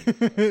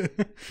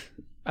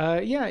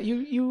eyes. Yeah,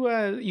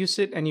 you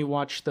sit and you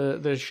watch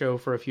the show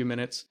for a few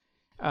minutes.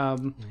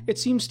 It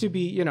seems to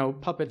be,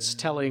 puppets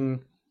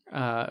telling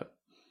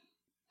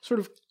sort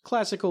of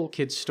classical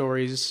kids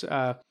stories.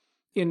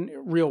 In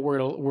real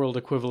world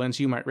equivalents,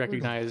 you might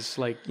recognize,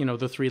 like,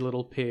 the Three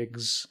Little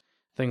Pigs,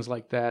 things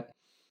like that.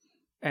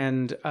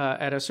 And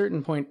at a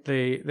certain point,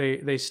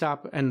 they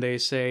stop and they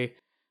say,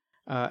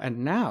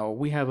 and now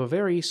we have a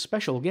very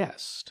special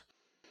guest.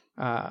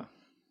 To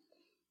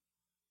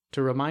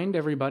remind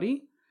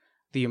everybody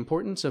the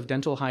importance of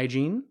dental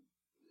hygiene,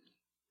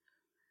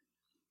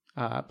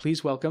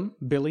 please welcome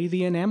Billy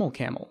the Enamel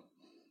Camel.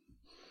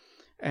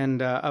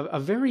 And a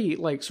very,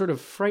 like, sort of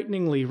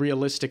frighteningly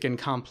realistic and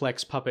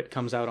complex puppet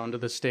comes out onto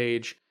the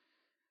stage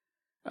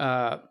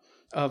of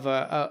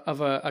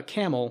a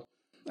camel,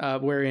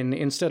 wherein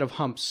instead of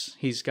humps,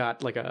 he's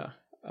got like a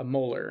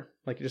molar,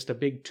 like just a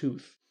big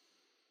tooth.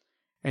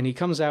 And he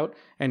comes out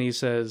and he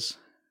says,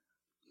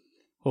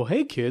 "Oh,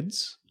 hey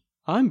kids,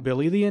 I'm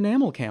Billy the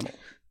Enamel Camel."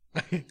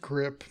 I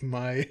grip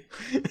my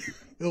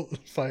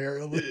fire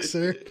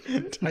elixir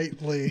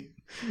tightly.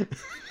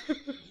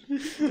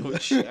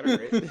 Don't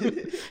shatter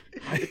it.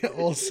 I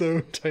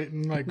also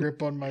tighten my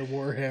grip on my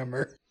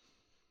warhammer.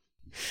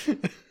 I'm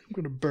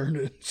gonna burn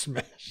it and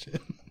smash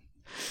it.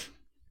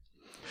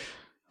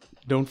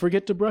 "Don't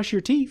forget to brush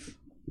your teeth,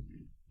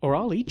 or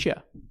I'll eat you."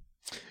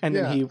 And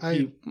then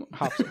he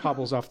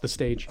hobbles off the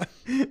stage.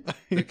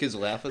 The kids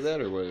laugh at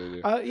that, or what do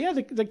they do? Yeah,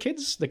 the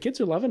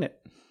kids are loving it.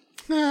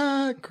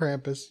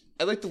 Krampus.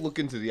 I like to look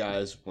into the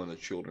eyes of one of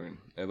the children.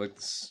 I like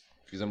this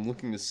because I'm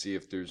looking to see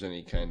if there's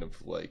any kind of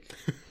like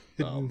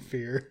hidden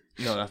fear.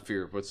 No, not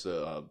fear. What's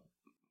the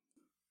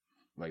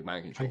like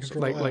mind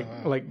control?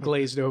 Like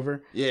glazed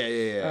over. Yeah.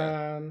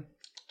 They're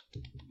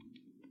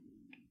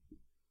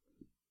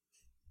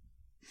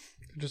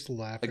just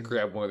laughing. I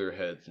grab one of their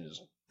heads and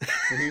just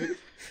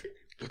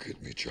Look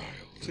at me, child.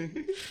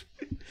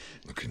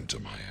 Look into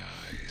my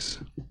eyes.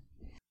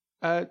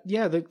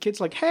 Yeah, the kid's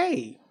like,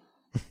 "Hey,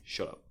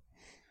 shut up."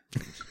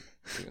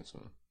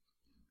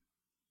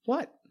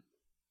 what?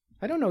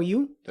 I don't know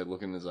you." That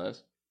look in his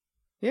eyes?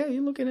 Yeah,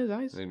 you look in his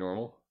eyes. Are they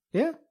normal?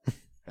 Yeah.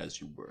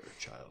 As you were,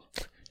 child.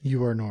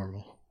 You are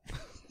normal.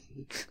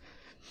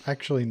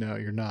 Actually, no,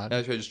 you're not.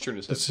 Actually, I just turned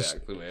his head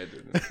back the way I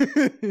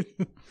did.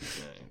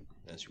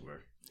 Yeah, as you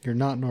were. You're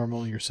not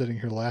normal. You're sitting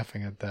here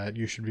laughing at that.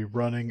 You should be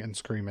running and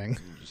screaming.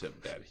 You just have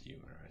bad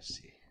humor, I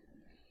see.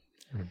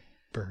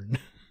 Burn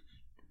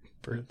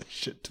the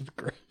shit to the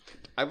ground.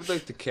 I would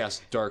like to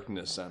cast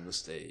darkness on the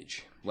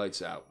stage.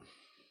 Lights out.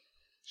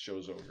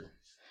 Show's over.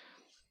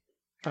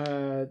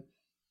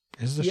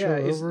 Is the show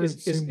over?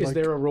 Is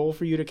there a role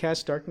for you to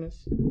cast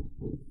darkness,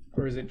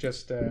 or is it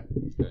just?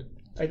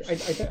 I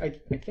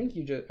think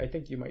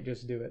you might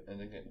just do it. I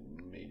think I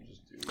may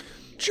just do it.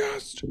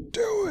 Just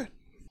do it.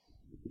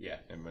 Yeah,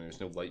 and when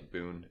there's no light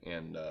boon,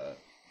 and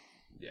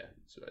yeah,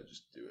 so I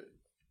just do it.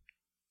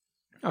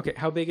 Okay,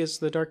 how big is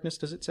the darkness?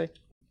 Does it say?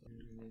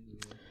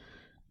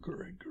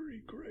 Greg,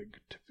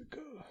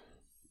 Typica.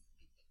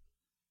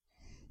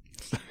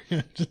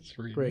 Sorry, just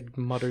reading. Greg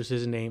mutters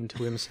his name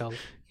to himself.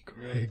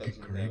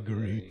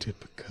 Gregory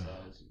Typica.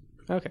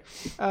 Okay.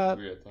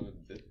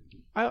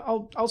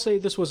 I'll say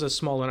this was a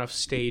small enough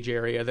stage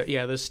area that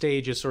the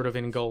stage is sort of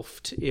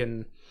engulfed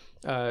in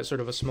sort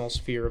of a small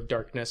sphere of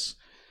darkness.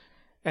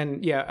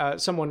 And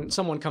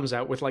someone comes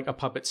out with like a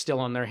puppet still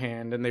on their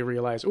hand, and they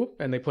realize,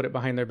 and they put it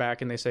behind their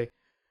back, and they say,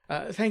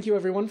 "Thank you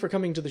everyone for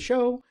coming to the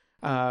show.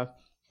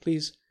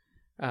 Please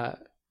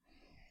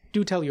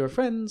do tell your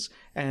friends,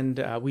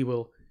 and we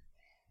will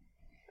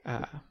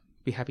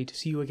be happy to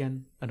see you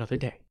again another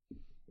day."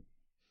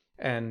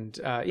 And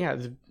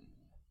the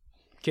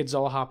kids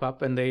all hop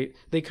up, and they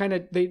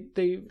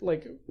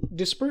like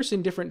disperse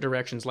in different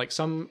directions. Like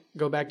some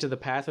go back to the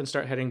path and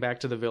start heading back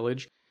to the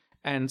village,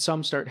 and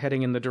some start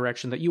heading in the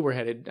direction that you were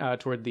headed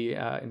toward the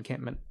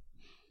encampment.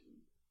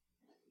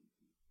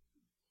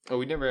 Oh,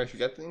 we never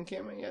actually got the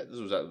encampment yet. This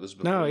was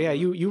No, yeah,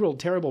 you rolled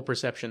terrible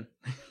perception.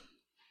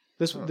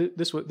 This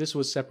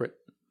was separate.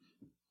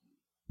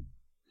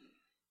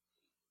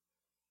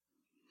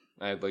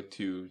 I'd like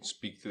to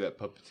speak to that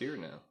puppeteer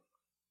now.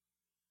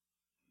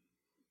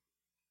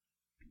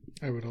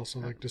 I would also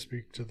like to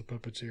speak to the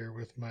puppeteer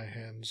with my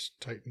hands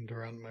tightened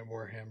around my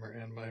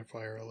warhammer and my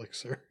fire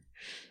elixir.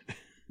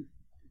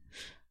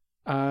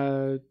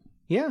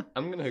 Yeah.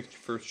 I'm gonna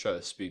first try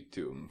to speak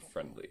to him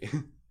friendly.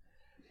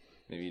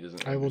 Maybe he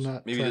doesn't. I will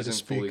not Maybe he try to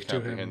doesn't fully speak to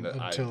him comprehend that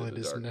until I it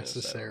is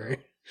necessary.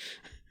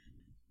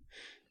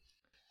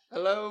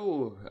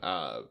 Hello,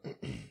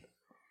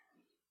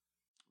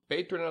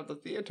 patron of the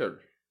theater.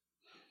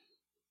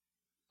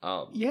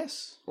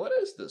 Yes. What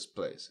is this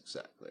place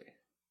exactly?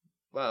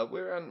 Well,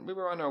 we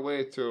were on our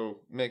way to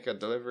make a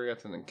delivery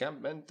at an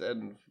encampment,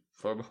 and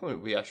for a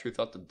moment we actually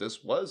thought that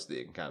this was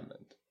the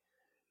encampment.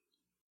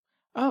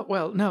 Oh,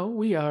 well, no,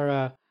 we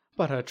are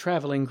but a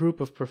traveling group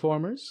of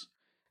performers.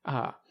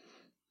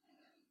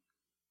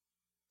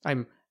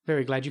 I'm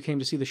very glad you came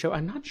to see the show.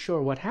 I'm not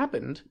sure what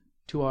happened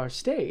to our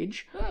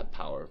stage.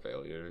 Power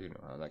failure, you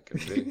know how that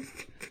could be.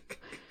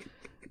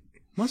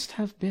 Must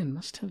have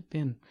been.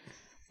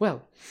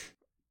 Well,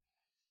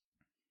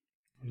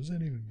 What does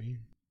that even mean?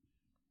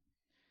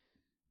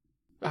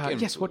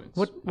 yes, what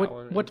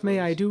Influence. may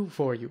I do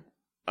for you?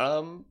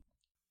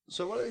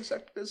 So what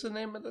exactly is the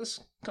name of this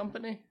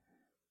company?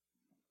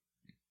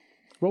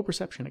 Roll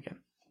perception again.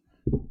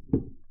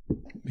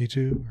 Me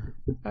too?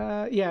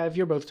 Yeah, if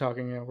you're both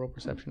talking, roll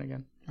perception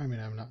again. I mean,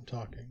 I'm not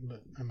talking,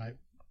 but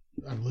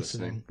I'm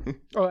listening.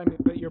 Oh, I mean,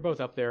 but you're both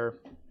up there.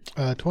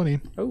 20.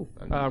 Oh,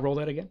 roll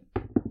that again.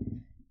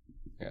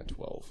 Yeah,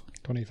 12.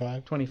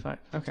 25. 25.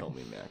 Okay. Tell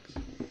me, Max.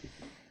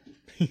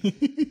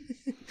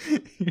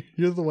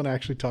 You're the one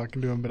actually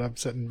talking to him, but I'm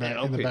sitting back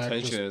I in don't the pay back.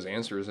 attention to his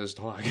answers as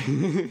talk.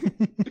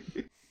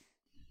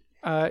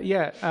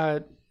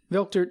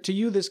 Vilter, to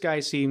you, this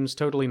guy seems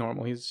totally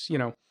normal. He's, he's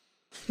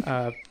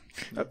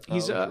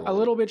a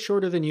little bit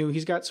shorter than you.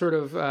 He's got sort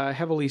of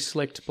heavily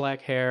slicked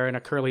black hair and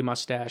a curly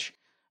mustache.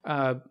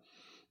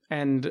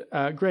 And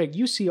Greg,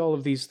 you see all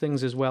of these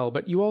things as well,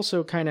 but you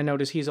also kind of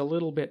notice he's a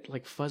little bit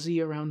like fuzzy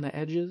around the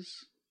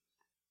edges.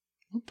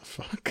 What the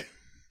fuck?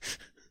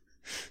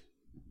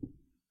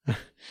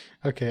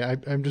 Okay,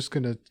 I'm just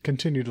gonna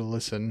continue to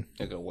listen.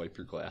 I gotta wipe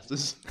your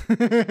glasses.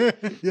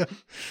 Yeah.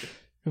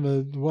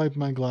 Gonna wipe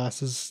my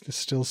glasses to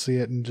still see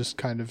it and just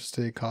kind of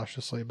stay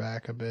cautiously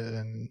back a bit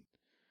and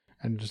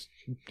just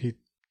he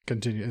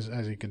continues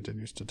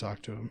to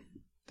talk to him.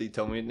 Did he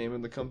tell me the name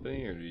of the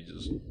company, or did he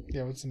just...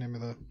 Yeah, what's the name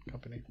of the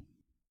company?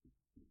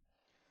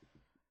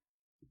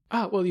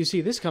 Well, you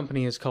see, this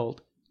company is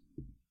called...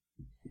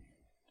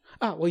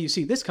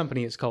 this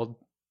company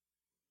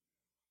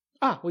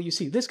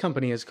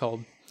is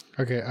called...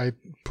 Okay, I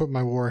put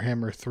my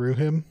warhammer through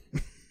him.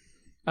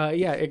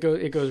 Yeah, it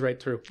goes right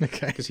through.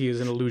 Okay. Because he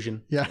is an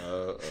illusion. Yeah.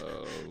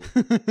 Uh-oh.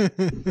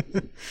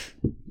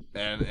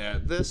 And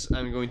at this,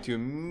 I'm going to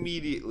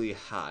immediately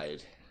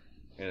hide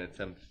and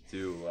attempt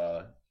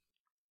to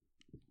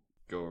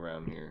go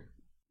around here.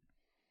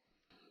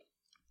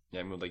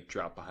 Yeah, I'm gonna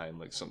drop behind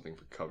something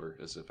for cover,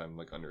 as if I'm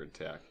under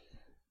attack.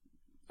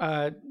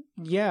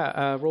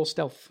 Roll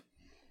stealth.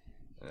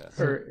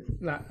 Yeah. Or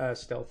not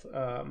stealth.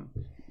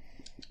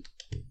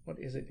 What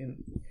is it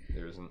in?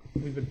 There isn't.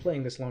 We've been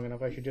playing this long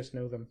enough. I should just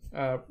know them.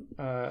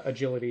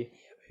 Agility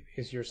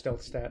is your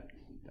stealth stat.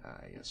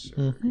 Yes, sir.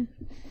 Mm-hmm.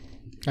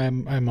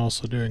 I'm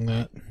also doing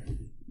that.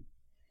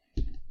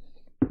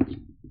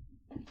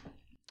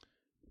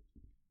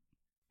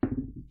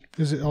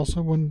 Is it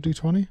also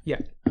 1d20? Yeah.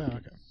 Oh,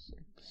 okay.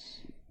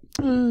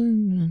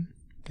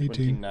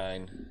 18.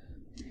 29.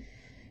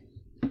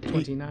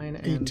 29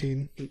 and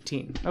 18.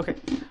 18. Okay.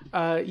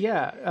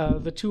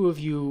 The two of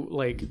you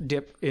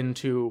dip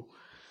into,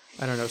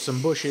 I don't know,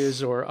 some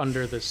bushes or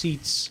under the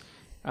seats,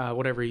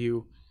 whatever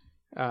your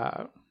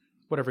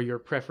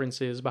preference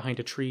is, behind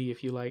a tree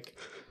if you like.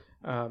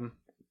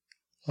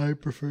 I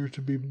prefer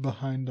to be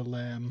behind a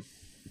lamb.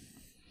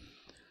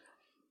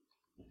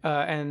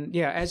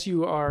 As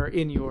you are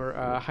in your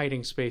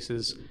hiding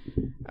spaces,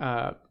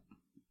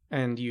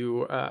 and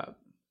you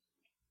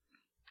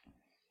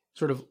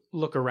sort of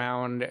look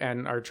around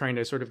and are trying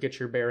to sort of get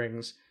your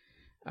bearings,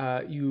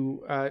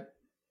 you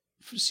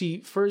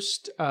see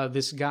first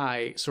this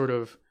guy sort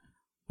of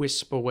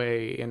wisp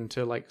away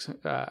into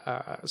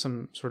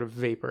some sort of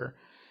vapor,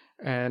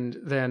 and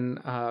then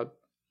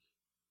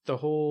the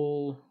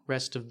whole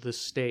rest of the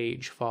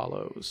stage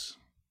follows.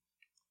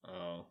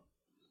 Oh.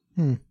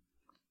 Hmm.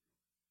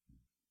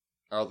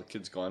 Are all the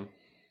kids gone?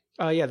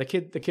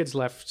 The kids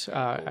left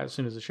as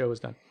soon as the show was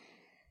done.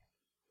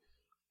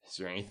 Is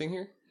there anything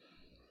here?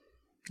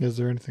 Is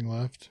there anything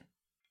left?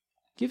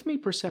 Give me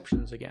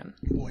perceptions again.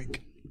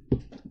 Boink.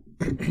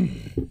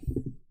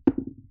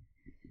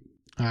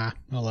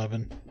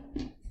 11.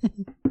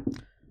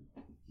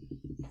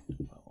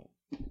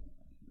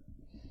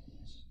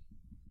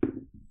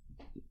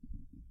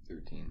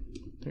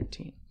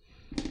 13.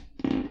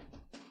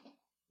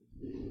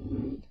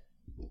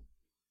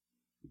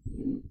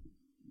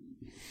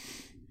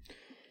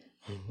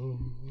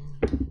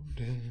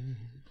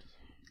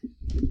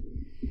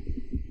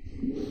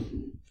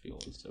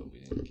 Feeling so we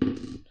didn't get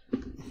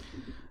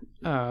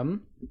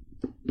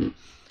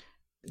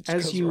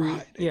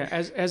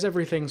it. As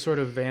everything sort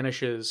of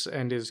vanishes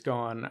and is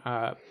gone,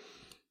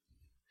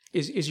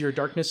 is your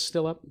darkness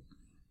still up?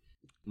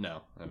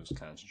 No, I was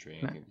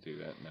concentrating. I can do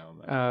that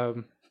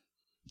now.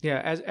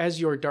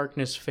 As your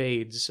darkness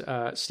fades,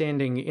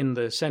 standing in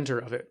the center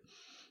of it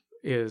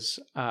is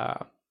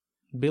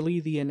Billy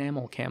the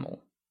Enamel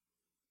Camel,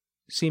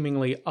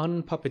 seemingly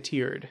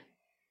unpuppeteered.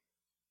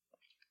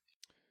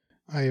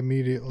 I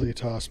immediately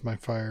toss my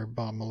fire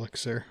bomb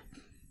elixir.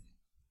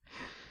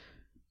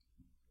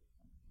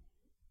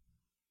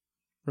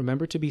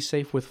 Remember to be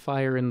safe with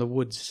fire in the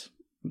woods,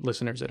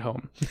 listeners at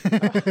home.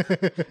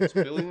 Is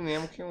Billy the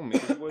Enamel Camel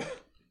made of wood?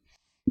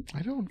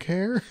 I don't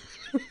care.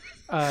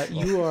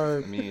 You are...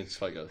 I mean,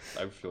 it's like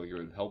I feel like it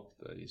would help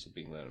that he's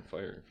being lit on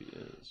fire if he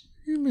is.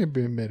 You may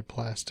be made of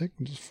plastic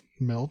and just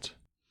melt.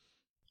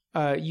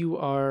 You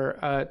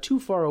are too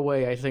far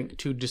away, I think,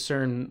 to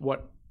discern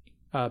what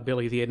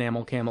Billy the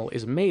Enamel Camel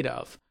is made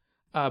of.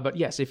 But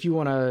yes, if you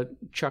want to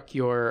chuck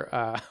your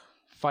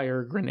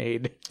fire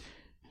grenade...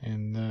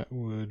 And that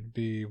would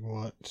be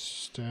what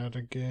stat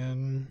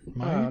again?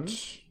 Might?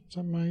 Is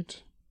that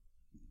might?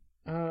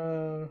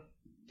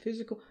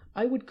 Physical.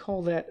 I would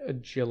call that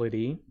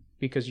agility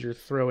because you're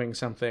throwing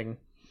something,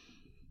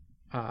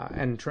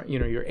 and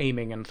you're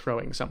aiming and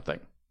throwing something.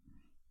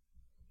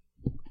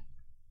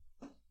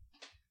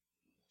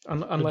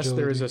 Unless Agility.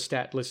 there is a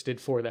stat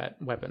listed for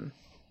that weapon.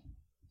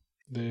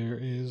 There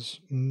is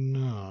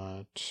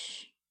not.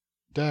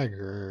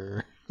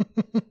 Dagger.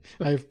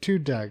 I have 2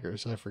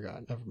 daggers. I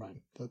forgot. Never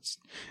mind. That's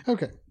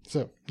okay.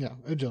 So yeah,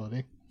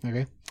 agility.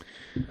 Okay.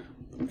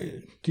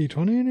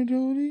 D20 in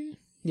agility.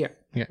 Yeah.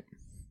 Yeah.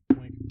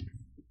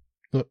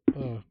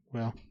 Oh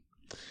well.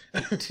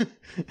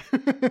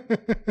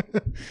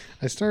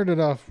 I started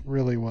off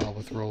really well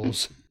with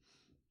rolls.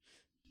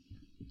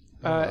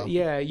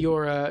 Yeah.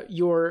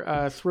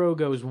 Your throw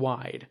goes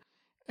wide,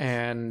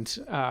 and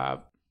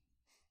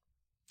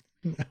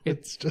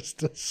It's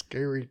just a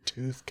scary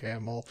tooth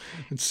camel.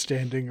 It's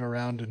standing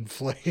around in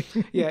flames.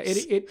 yeah.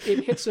 It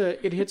hits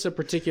a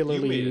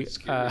particularly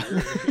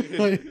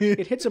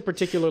it hits a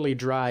particularly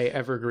dry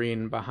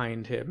evergreen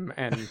behind him,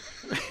 and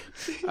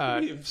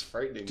It's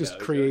frightening. just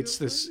now. creates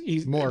this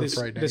More this,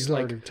 frightening. This It's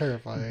like already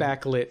terrifying.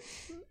 backlit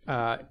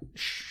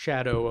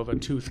shadow of a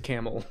tooth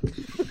camel.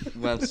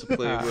 Wants to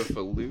play with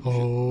illusions.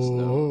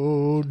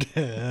 Oh,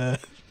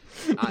 death.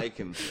 No, I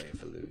can play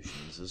with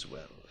illusions as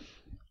well.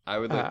 I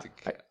would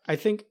like to. I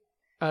think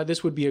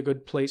this would be a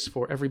good place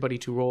for everybody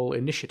to roll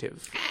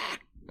initiative.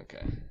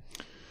 Okay.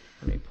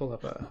 Let me pull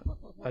up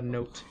a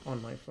note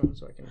on my phone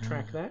so I can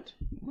track that.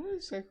 What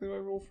exactly do I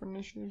roll for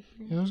initiative?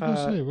 Yeah, I was going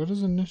to say, what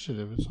is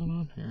initiative? It's not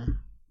on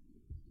here.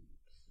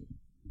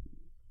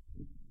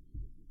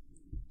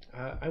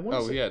 I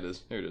want to say, Yeah, it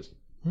is. Here it is.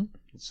 Hmm?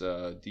 It's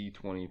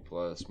D20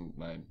 plus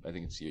I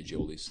think it's the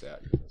agility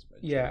stat. That's my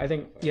yeah, I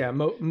think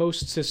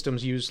most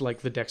systems use like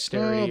the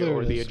dexterity there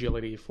or it the is.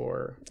 agility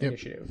for Yep.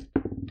 initiative.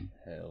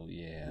 Hell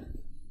yeah.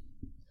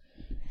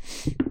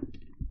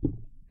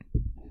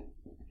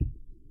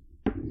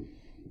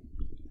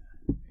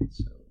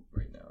 So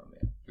right now I'm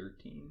at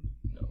 13.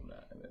 No, I'm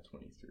not. I'm at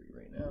 23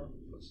 right now.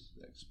 Plus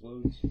that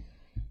explodes.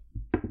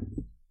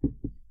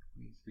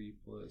 23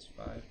 plus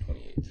 5,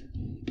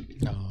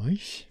 28.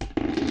 Nice.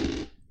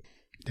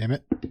 Damn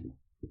it.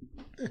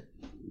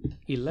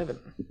 11.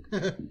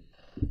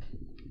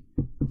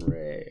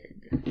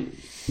 Greg.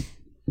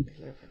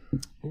 11.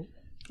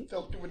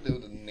 Felt you would know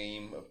the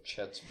name of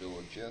Chet's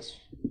village, yes?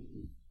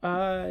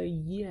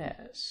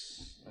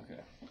 Yes.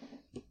 Okay.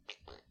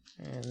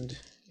 And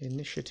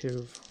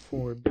initiative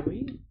for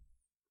Billy,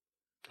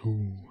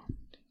 Ooh.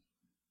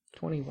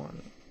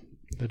 21.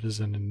 That is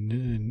an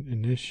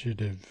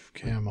initiative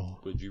camel.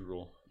 What'd you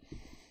roll?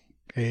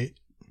 8.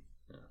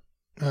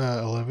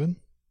 11.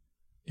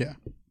 Yeah.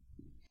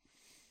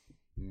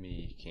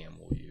 Me,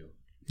 camel, you.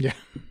 Yeah.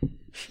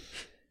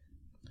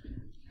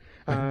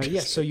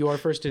 Yes, so you are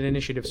first in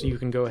initiative, so you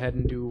can go ahead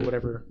and do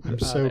whatever. I'm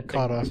so that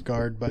caught thing off was.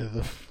 guard by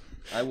the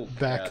I will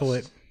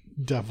backlit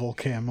devil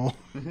camel.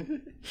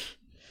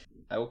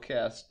 I will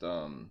cast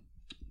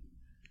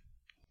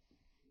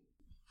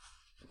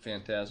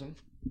Phantasm.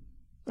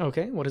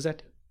 Okay, what does that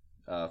do?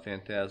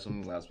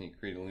 Phantasm allows me to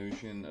create an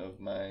illusion of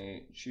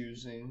my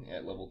choosing.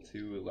 At level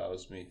 2, it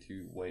allows me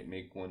to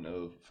make one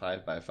of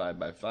 5 by 5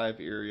 by 5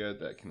 area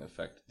that can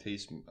affect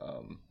taste.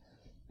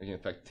 It can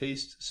affect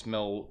taste,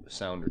 smell,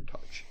 sound, or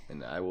touch,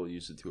 and I will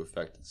use it to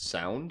affect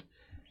sound.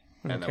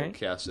 And I will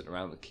cast it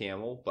around the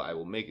camel, but I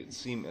will make it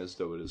seem as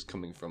though it is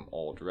coming from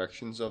all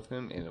directions of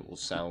him, and it will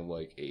sound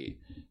like a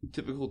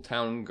typical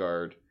town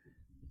guard,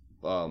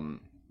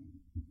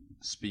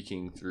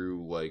 speaking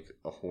through like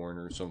a horn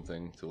or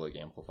something to like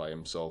amplify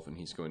himself, and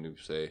he's going to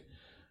say,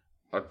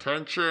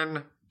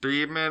 "Attention,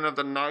 demon of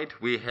the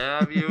night, we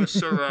have you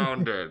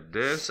surrounded.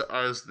 This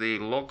is the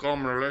local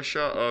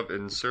militia of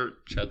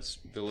insert Chet's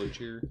village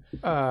here.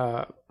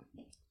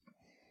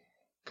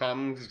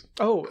 Come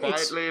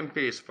quietly and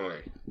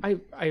peacefully." I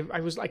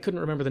couldn't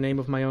remember the name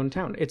of my own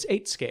town. It's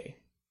Eightske.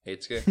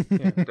 Eitske?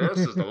 This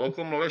is the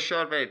local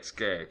militia of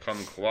Eitske.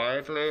 Come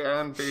quietly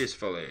and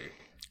peacefully.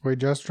 We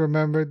just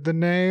remembered the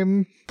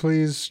name.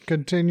 Please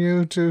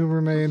continue to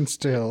remain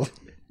still.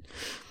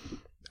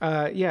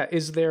 Yeah,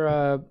 is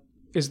there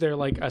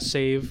like a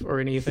save or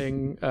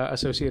anything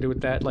associated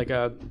with that, like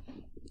to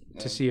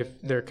see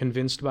if they're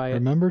convinced by it?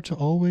 Remember to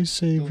always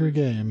save your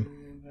game.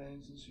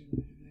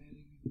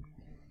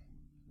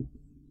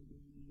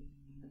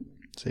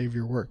 save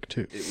your work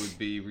too. It would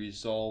be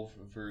resolve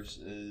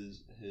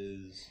versus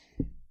his.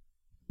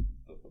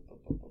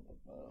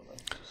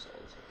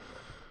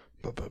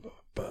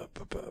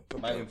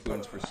 My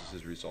influence versus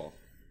his resolve.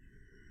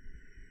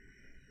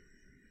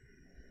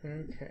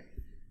 Okay.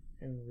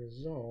 And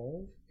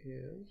resolve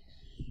is...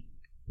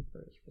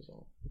 Where is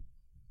resolve?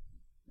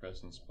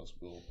 Presence plus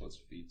will plus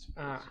feats.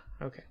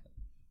 Okay.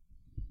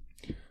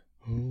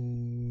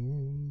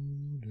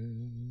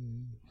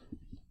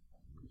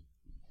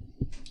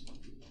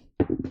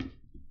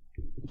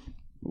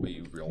 Wait,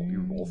 you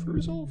roll for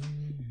resolve?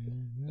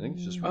 I think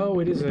it's just. Oh,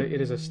 it is a.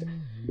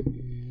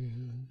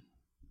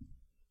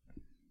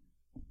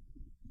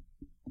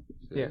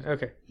 Yeah.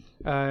 Okay.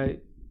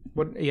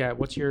 What? Yeah.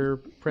 What's your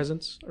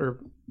presence or?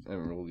 I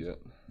haven't rolled yet.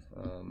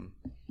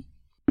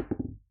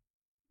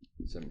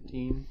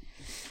 17.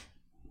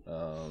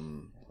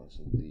 Plus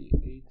the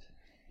 8.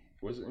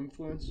 Was it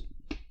influence?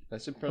 I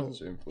said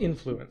presence or influence?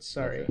 Influence.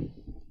 Sorry. Okay.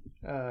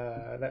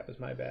 That was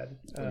my bad.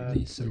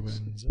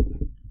 D6.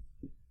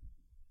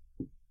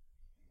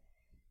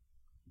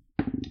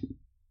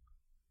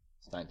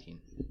 It's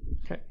 19.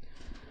 Okay.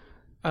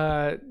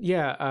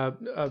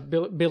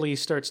 Billy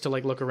starts to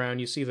like look around.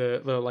 You see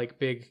the like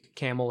big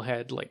camel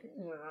head like.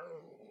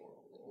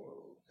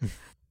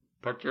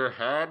 Put your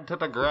head to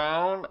the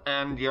ground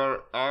and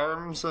your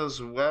arms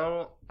as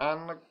well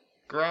on the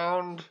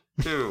ground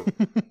too.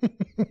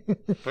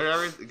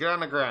 Get on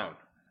the ground.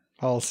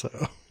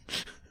 Also.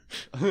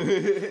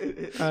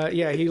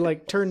 He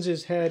like turns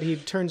his head. He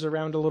turns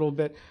around a little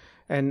bit,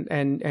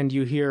 and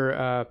you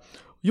hear,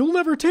 "You'll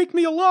never take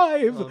me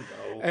alive." Oh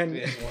no! And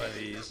it's one of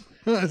these.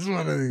 That's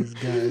one of these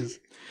guys.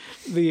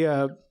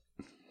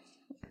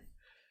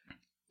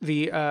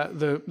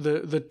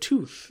 The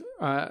tooth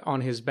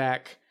on his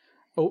back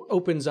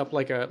opens up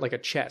like a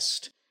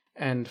chest,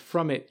 and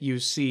from it you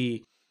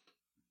see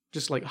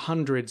just like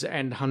hundreds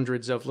and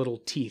hundreds of little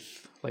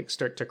teeth like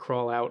start to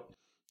crawl out.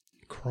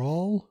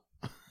 Crawl?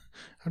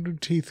 How do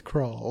teeth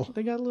crawl?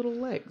 They got little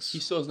legs. He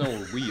still doesn't know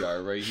where we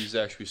are, right? He's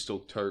actually still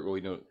target.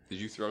 Well, did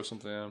you throw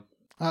something at him?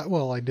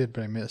 Well, I did,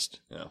 but I missed.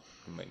 Yeah,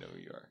 he might know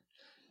who you are.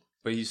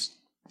 But he's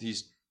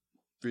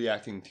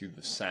reacting to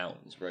the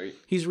sounds, right?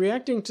 He's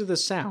reacting to the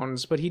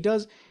sounds, but he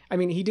did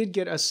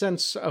get a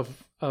sense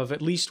of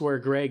at least where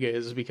Greg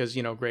is, because,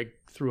 Greg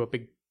threw a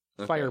big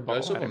fireball Do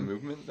I still at have him.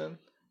 movement then?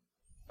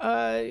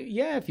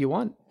 Yeah, if you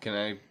want. Can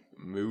I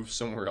move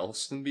somewhere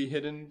else and be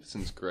hidden,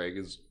 since Greg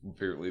has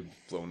apparently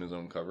blown his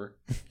own cover?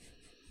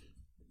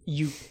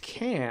 You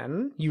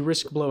can. You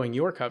risk blowing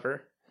your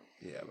cover.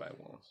 Yeah, but I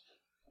won't.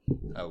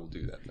 I will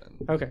do that then.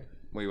 Okay.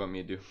 What do you want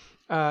me to do?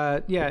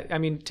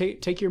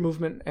 Take your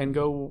movement and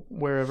go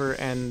wherever,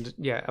 and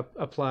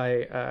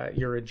apply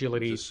your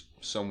agility. Just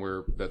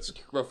somewhere that's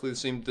roughly the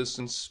same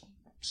distance.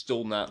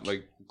 Still not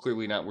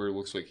clearly not where it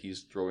looks like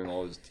he's throwing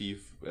all his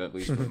teeth, at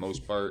least for the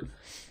most part,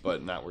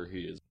 but not where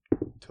he is.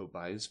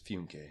 Tobias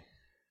Funke.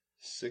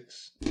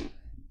 6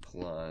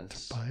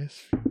 plus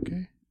Tobias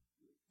Funke?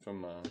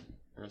 from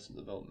Arrested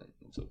Development.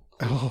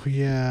 Oh,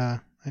 yeah.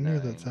 I knew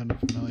 9. that sounded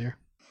familiar.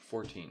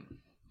 14.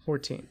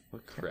 14.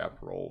 What crap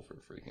roll for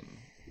freaking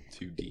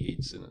 2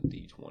 D8s and a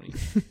D20.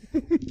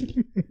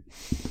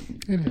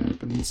 It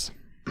happens.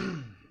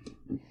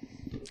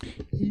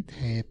 It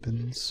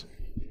happens.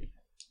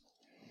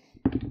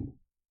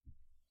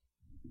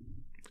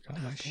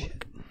 Forgot my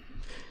shit.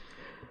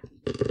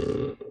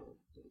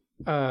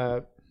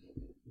 I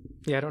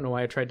don't know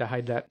why I tried to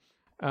hide that.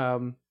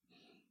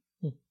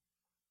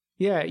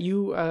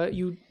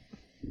 You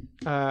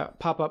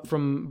pop up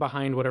from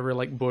behind whatever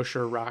like bush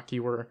or rock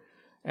you were,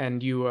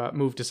 and you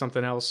move to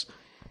something else,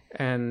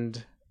 and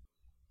as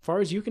far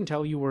as you can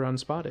tell, you were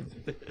unspotted.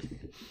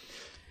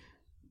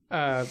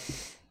 As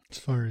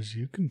far as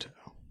you can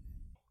tell.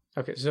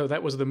 Okay, so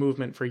that was the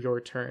movement for your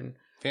turn.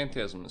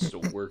 Phantasm is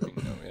still working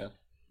though, yeah?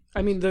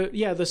 I mean,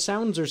 the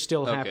sounds are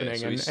still happening. Okay,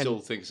 so he still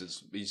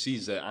thinks he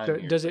sees that I'm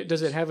here. Does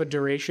it have a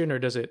duration, or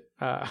does it?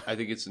 I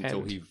think it's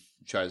until end? he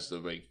tries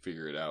to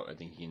figure it out. I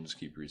think he can just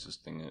keep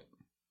resisting it.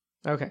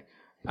 Okay.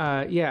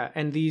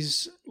 And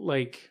these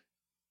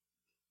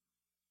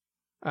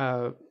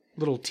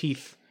little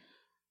teeth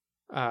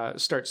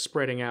start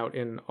spreading out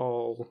in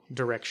all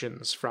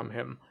directions from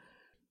him.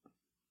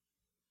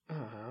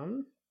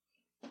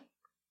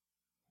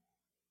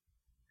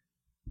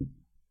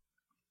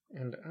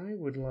 And I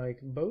would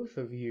like both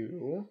of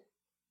you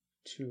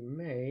to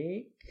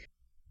make.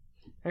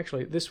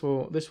 Actually, this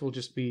will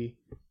just be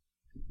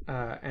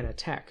an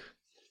attack.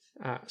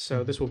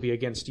 So this will be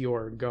against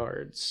your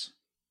guards.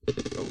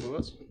 Both of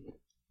us?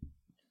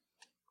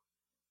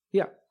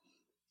 Yeah.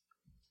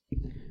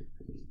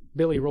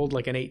 Billy rolled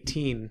like an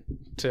 18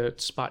 to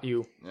spot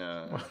you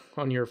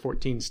on your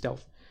 14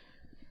 stealth.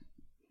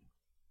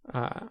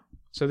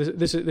 So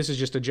this is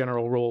just a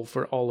general roll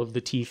for all of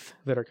the teeth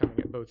that are coming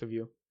at both of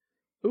you.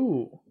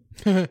 Ooh.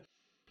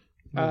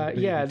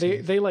 Yeah,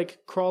 they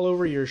like crawl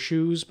over your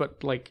shoes,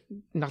 but like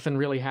nothing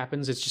really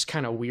happens. It's just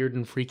kind of weird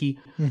and freaky.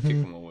 Kick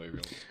them away,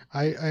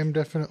 really. I'm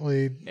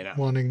definitely Yeah.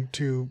 wanting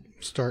to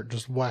start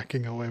just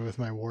whacking away with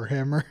my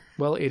warhammer.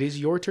 Well, it is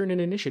your turn in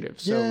initiative,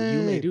 so you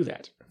may Yay. do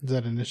that. Is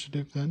that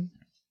initiative then?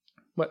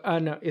 But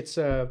no, it's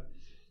to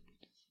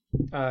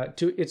would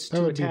be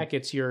attack.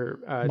 It's your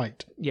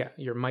Might. Yeah,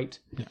 your might.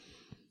 Yeah.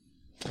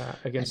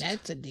 Against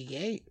That's a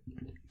D8.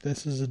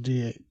 This is a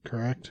D8,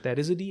 correct? that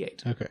is a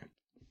D8. Okay.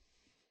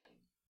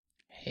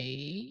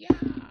 Hey,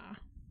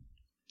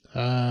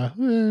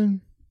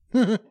 11.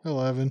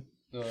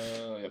 Yep.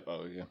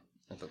 Oh, yeah.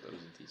 I thought that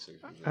was a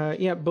D6.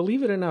 Yeah,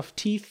 believe it enough,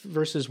 Teeth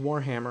versus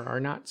Warhammer are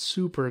not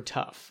super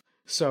tough.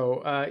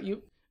 So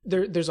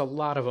there's a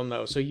lot of them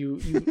though. So you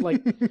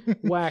like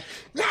whack.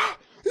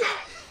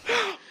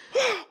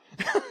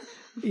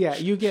 Yeah,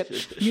 you get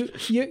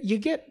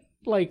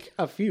like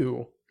a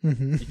few.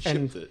 Mm-hmm.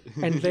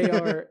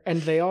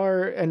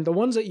 And the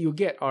ones that you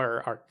get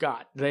are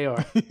God. They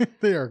are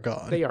They are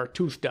gone. they are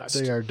tooth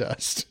dust. They are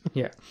dust.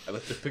 Yeah. I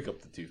like to pick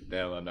up the tooth.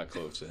 Now I'm not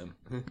close to him.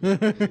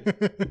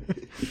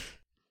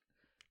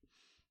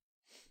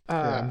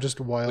 Yeah, I'm just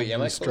wildly Wait,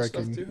 am I close enough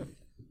striking. to him?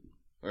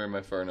 Or am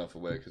I far enough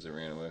away because I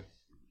ran away?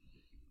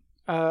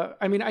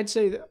 I mean, I'd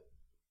say that.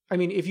 I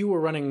mean, if you were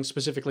running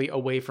specifically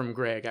away from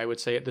Greg, I would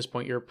say at this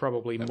point you're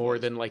probably more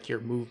than like your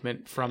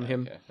movement from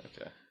him.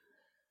 Okay.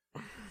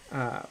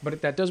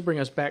 But that does bring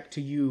us back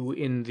to you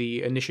in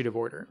the initiative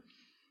order.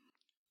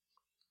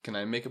 Can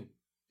I make a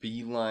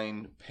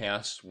beeline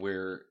past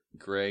where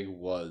Greg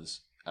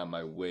was on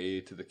my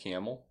way to the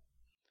camel?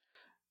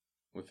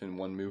 Within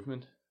one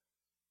movement?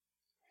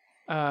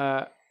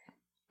 I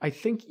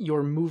think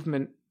your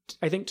movement.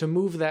 I think to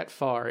move that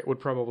far, it would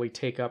probably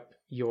take up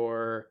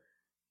your.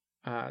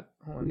 Hold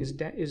on. Is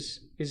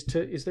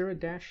there a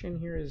dash in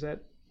here? Is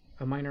that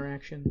a minor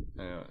action?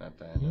 I know, not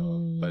that I know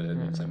of, but it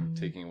means I'm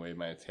taking away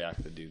my attack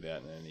to do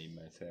that, and I need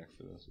my attack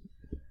for this.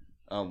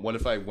 What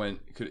if I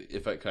went? Could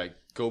I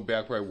go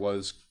back where I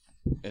was,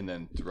 and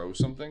then throw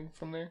something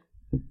from there?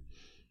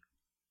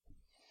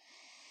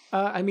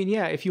 I mean,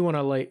 yeah. If you want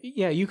to, like,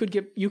 yeah, you could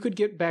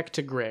get back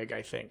to Greg.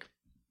 I think.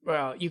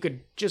 Well, you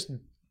could just.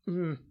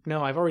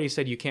 No, I've already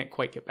said you can't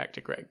quite get back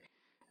to Greg.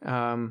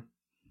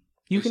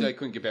 You said can. I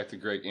couldn't get back to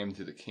Greg and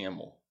to the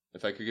camel.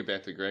 If I could get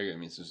back to Greg, it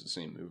means it's the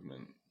same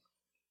movement.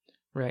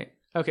 Right.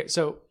 Okay,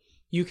 so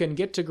you can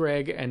get to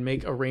Greg and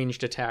make a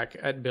ranged attack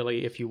at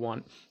Billy if you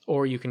want,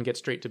 or you can get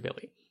straight to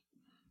Billy.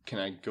 Can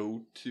I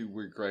go to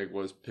where Greg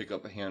was, pick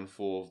up a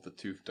handful of the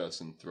tooth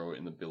dust, and throw it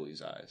into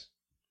Billy's eyes?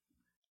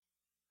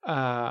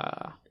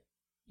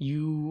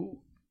 You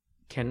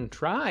can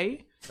try.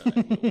 I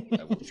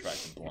will try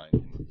to blind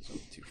him with some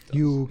tooth dust.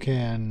 You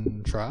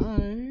can try.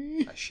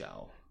 I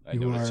shall. I You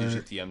know that's are-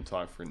 usually DM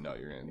talk for no,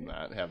 you're going to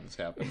not have this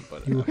happen,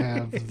 but... You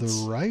have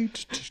the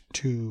right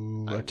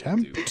to I will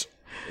attempt. do it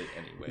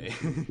anyway.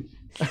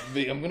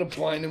 I'm going to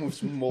blind him with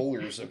some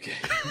molars, okay?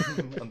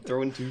 I'm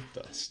throwing tooth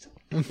dust.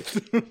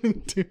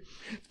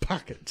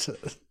 Pockets.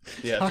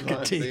 Yeah, Pocket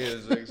that's teeth.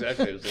 is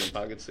exactly the same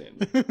pocket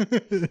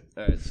sand.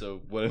 Alright, so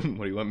what do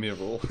you want me to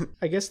roll?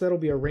 I guess that'll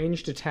be a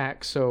ranged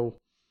attack, so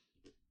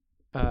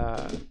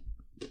Stop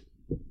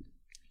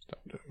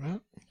doing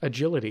that.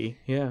 agility,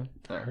 yeah.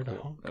 Heard a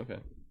cool. honk. Okay.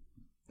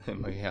 That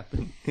might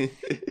happen.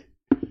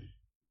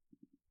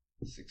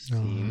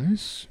 16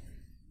 Nice.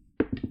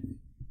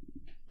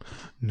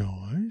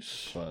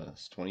 Nice.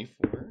 plus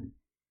 24,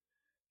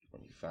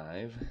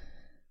 25,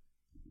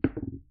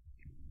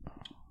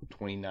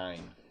 29.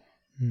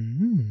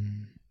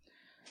 Mm.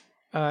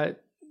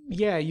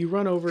 Yeah, you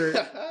run over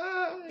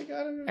I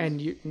got it.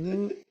 and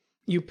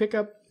you pick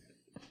up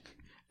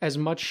as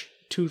much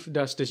tooth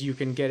dust as you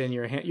can get in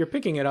your hand. You're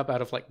picking it up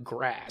out of like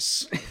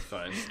grass.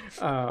 Fine.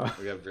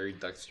 We got very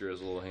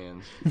dexterous little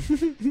hands.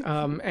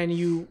 And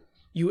you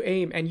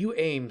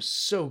aim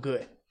so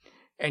good,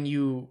 and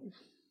you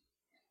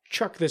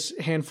chuck this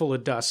handful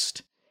of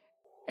dust,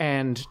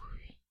 and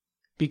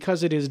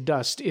because it is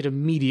dust, it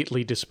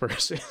immediately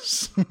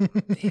disperses.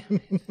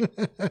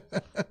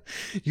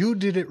 You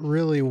did it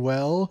really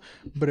well,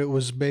 but it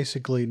was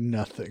basically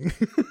nothing.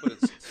 But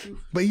it's too...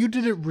 But you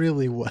did it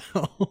really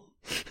well.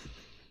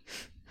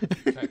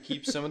 Can I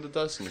keep some of the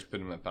dust and just put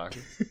it in my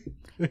pocket?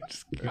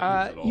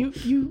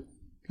 You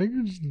I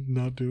could just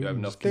not do You it. have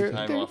enough there,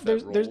 time there- off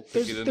there's that there's roll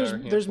to get in our there's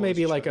handfuls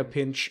maybe of like a shit?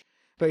 pinch,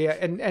 but yeah,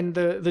 and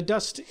the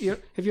dust. You know,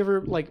 have you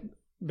ever like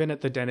been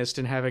at the dentist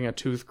and having a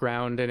tooth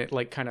ground and it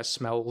like kind of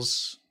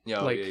smells?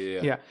 Yeah, like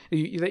yeah.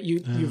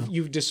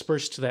 You've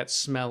dispersed that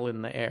smell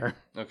in the air.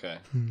 Okay,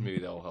 maybe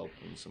that'll help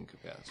in some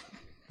capacity.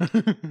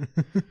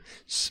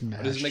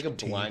 Smash. Does it make a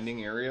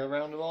blinding area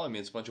around it all? I mean,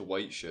 it's a bunch of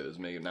white shit. Does it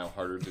make it now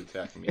harder to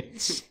attack me?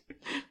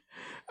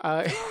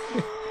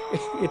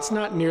 It's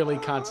not nearly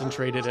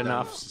concentrated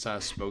enough. It's not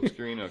a smoke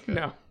screen? Okay.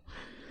 No.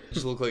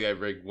 Just looked like I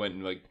went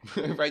and like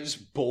I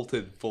just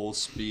bolted full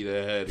speed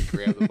ahead,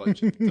 grabbed a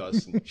bunch of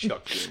dust and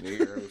chucked it in the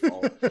air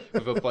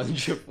with a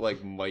bunch of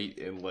like might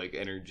and like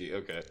energy.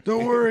 Okay.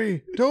 Don't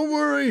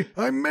worry.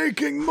 I'm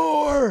making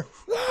more.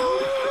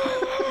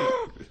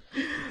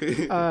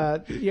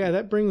 Yeah,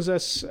 that brings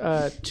us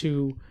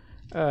to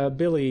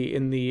Billy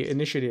in the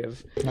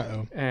initiative.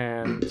 Uh-oh.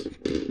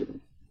 And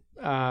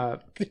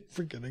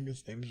Forgetting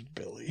his name's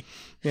Billy.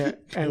 yeah,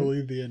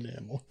 Billy the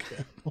enamel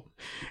camel.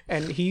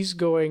 and he's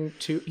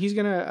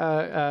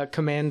gonna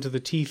command the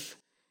teeth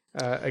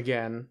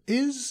again.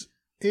 Is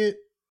it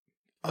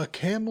a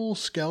camel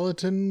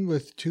skeleton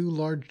with 2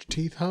 large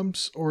teeth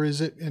humps, or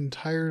is it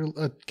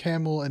a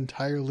camel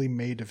entirely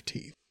made of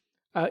teeth?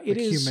 It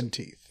is human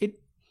teeth. It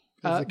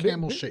It's a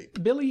camel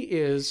shape. Billy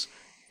is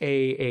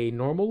a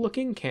normal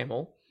looking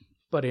camel,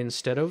 but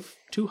instead of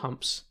 2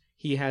 humps,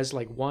 he has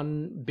like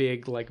 1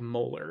 big like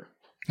molar.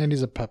 And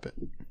he's a puppet.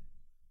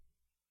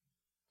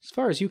 As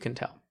far as you can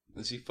tell.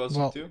 Is he fuzzy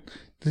Well, too?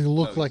 Does he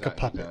look No, like a he's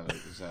puppet?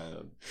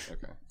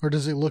 Okay. Or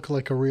does he look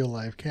like a real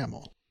live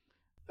camel?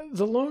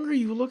 The longer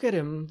you look at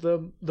him,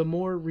 the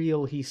more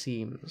real he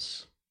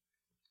seems.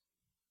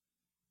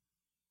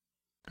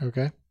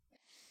 Okay.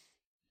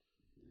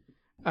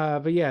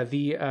 But yeah,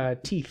 the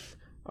teeth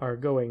are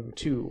going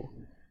to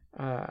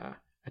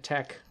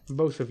attack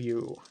both of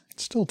you.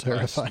 It's still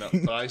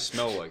terrifying. But I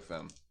smell like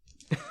them.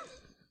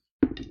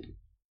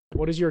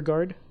 What is your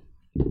guard?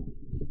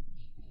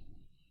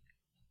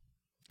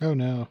 Oh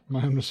no,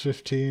 mine was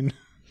 15.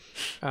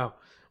 Oh,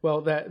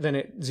 well, then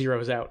it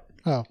zeroes out.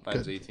 Oh,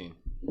 Mine's good. 18.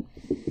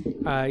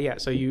 Yeah,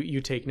 so you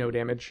take no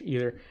damage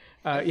either.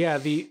 Yeah,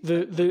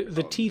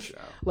 the teeth,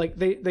 like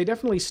they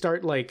definitely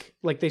start like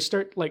they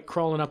start like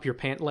crawling up your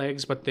pant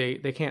legs, but they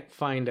can't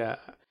find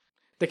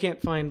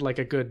like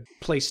a good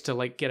place to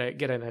like get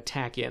an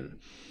attack in.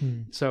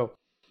 So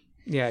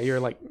yeah,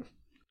 you're like,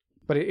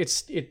 but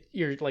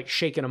you're like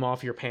shaking them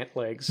off your pant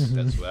legs.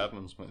 That's what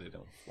happens when they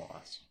don't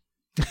floss.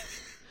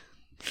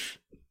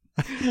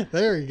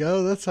 There you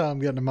go. That's how I'm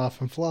getting them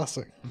off and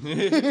flossing.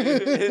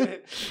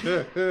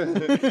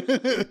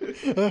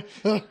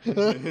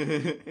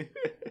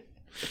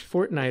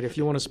 Fortnite, if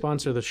you want to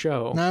sponsor the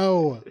show.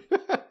 No.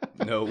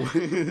 No.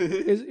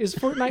 Is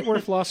Fortnite where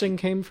flossing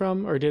came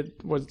from, or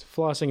was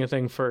flossing a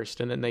thing first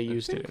and then they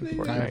used it in I have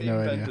Fortnite? no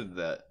idea. invented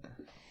that.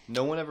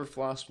 No one ever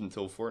flossed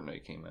until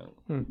Fortnite came out.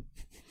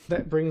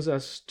 That brings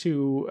us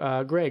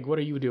to Greg. What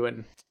are you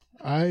doing?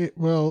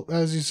 Well,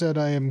 as you said,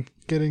 I am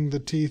getting the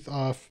teeth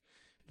off,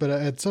 but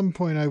at some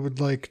point I would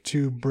like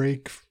to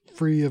break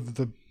free of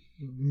the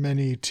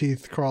many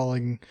teeth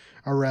crawling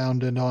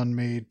around and on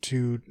me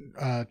to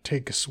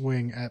take a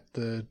swing at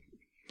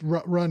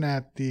run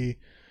at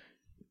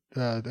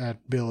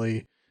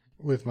Billy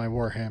with my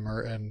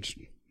warhammer and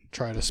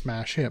try to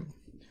smash him.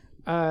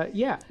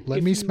 Yeah.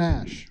 Let me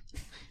smash.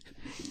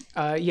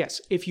 Yes.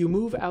 If you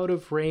move out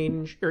of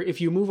range, or if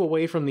you move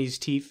away from these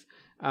teeth,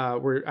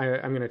 I'm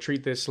going to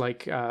treat this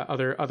like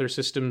other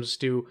systems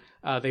do.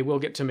 They will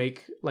get to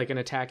make like an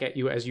attack at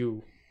you as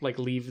you like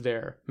leave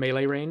their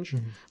melee range.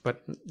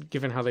 But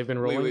given how they've been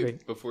rolling,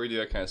 Wait. Before you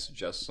do, I kind of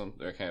suggest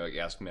something. I kind of like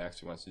ask Max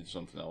if he wants to do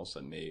something else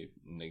that may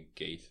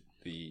negate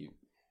the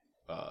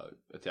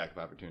attack of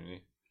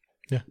opportunity.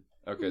 Yeah.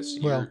 Okay,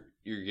 so Well,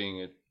 you're getting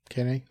it.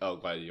 Can he? Oh,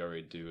 glad you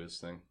already do his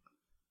thing.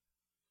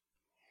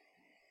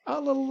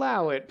 I'll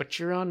allow it, but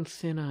you're on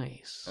thin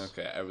ice.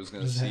 Okay, I was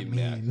going What to does see, that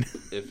Mac, mean?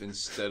 if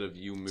instead of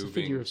you a moving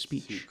figure of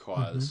speech. to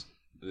cause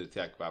the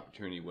attack of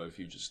opportunity, what if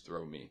you just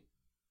throw me?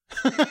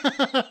 You're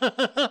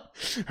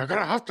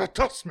gonna have to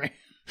toss me.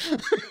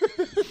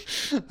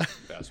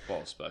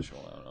 Fastball special,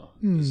 I don't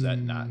know. Does that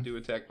not do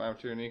attack of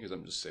opportunity? Because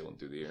I'm just sailing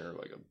through the air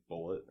like a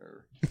bullet?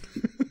 Or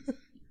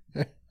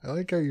I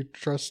like how you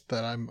trust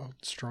that I'm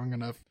strong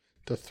enough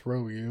to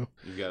throw you.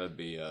 you got to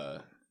be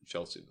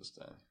Chelsea this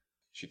time.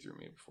 She threw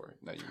me before.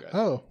 Not you guys.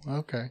 Oh,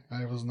 okay.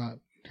 I was not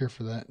here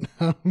for that.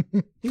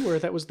 You were.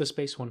 That was the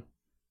space one.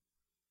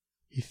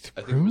 He threw?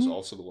 I think it was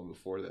also the one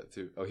before that,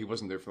 too. Oh, he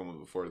wasn't there for the one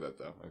before that,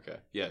 though. Okay.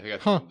 Yeah, I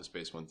got thrown in the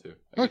space one, too.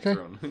 I get Okay.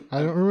 thrown. I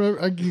don't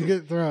remember. You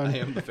get thrown. I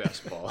am the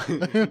fastball.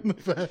 I am the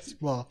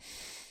fastball.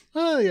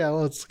 Oh yeah,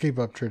 let's keep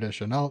up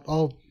tradition.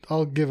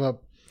 I'll give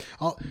up.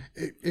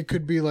 It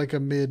could be like a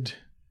mid,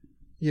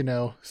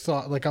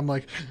 thought. Like I'm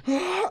like,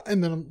 ah,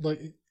 and then I'm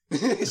like,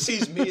 He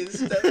sees me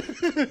instead.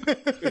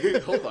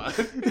 Hold on.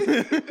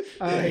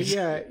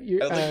 Yeah.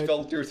 You, I'd like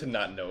Felter to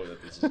not know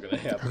that this is going to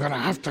happen. you're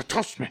gonna have to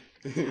toss me.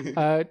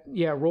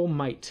 yeah. Roll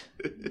might.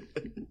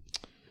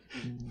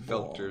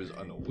 Felter is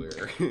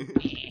unaware.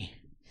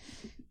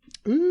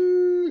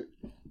 Ooh.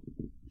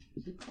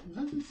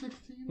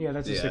 Yeah,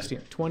 that's a Yeah. 16.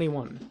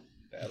 21.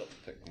 That'll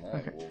pick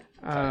my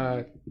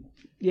wolf.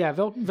 Yeah,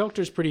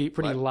 Velter's pretty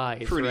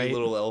lithe, Pretty right?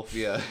 little elf,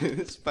 yeah.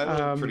 It's my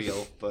little pretty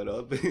elf, but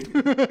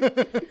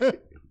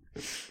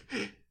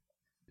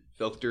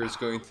Felter is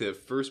going to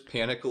first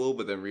panic a little,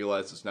 but then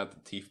realize it's not the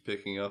teeth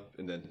picking up,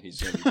 and then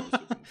he's going to be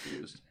mostly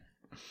confused.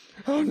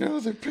 Oh no,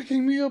 they're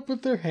picking me up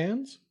with their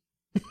hands.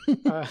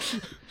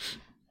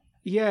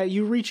 Yeah,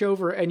 you reach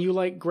over and you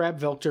like grab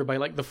Velter by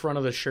like the front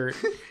of the shirt,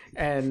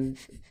 and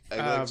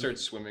I start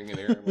swimming in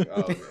air. I'm like,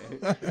 oh,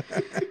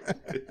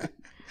 okay.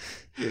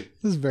 This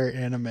is very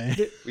anime.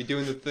 We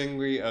doing the thing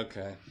we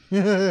okay.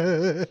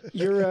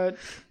 you're.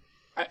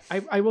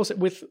 I will say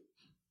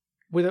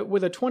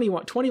with a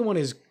 21, 21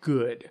 is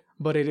good,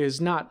 but it is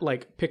not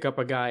like pick up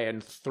a guy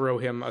and throw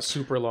him a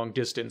super long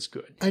distance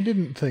good. I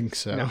didn't think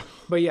so. No.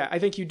 But yeah, I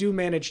think you do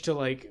manage to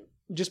like,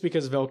 just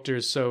because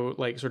Velkter's so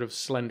like sort of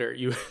slender,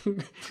 you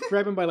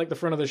grab him by like the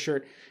front of the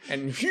shirt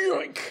and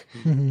yoink,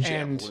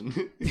 and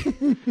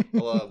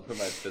I'll put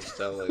my fist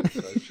out like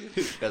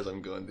as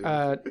I'm going through.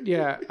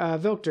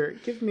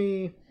 Velkter, give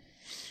me.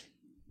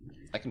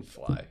 I can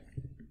fly.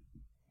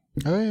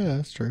 Oh yeah,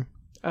 that's true.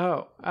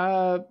 Oh,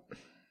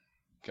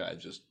 Can I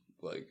just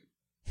like?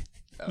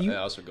 I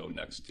also go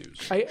next too.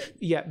 So.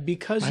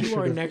 Because you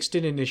are next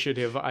in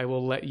initiative, I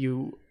will let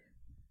you.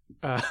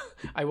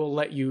 I will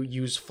let you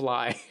use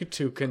fly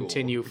to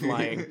continue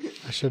flying.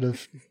 I should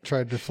have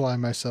tried to fly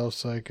myself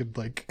so I could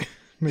like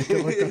make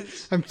it like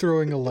I'm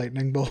throwing a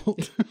lightning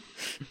bolt.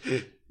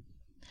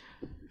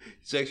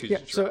 It's actually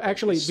so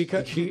actually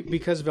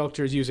because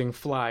Velkter is using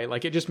fly,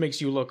 like it just makes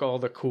you look all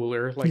the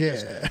cooler. Like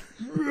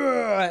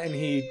and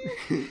he.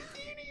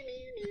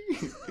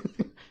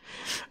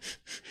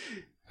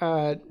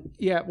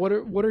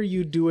 What are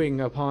you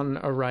doing upon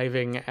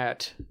arriving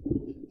at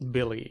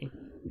Billy?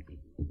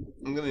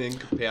 I'm gonna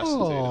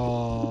incapacitate him.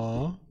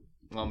 Aww.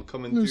 I'm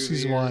coming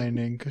Lucy's through the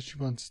whining because she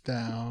wants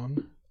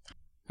down.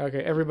 Okay,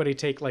 everybody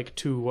take like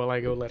 2 while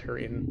I go let her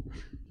in.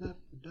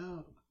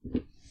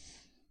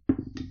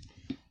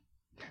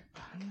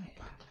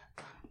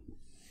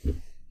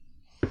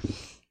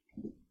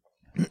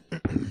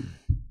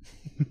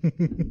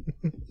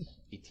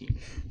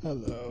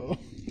 Hello.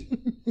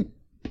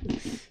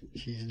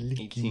 She's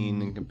licking.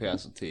 18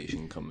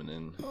 incapacitation coming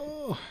in.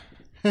 Oh.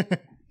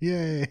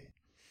 Yay.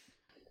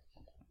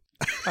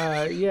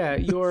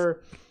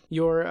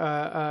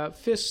 Your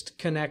fist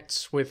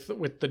connects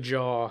with the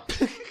jaw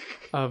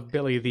of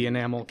Billy the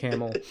enamel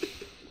camel.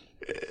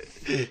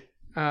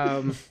 KO.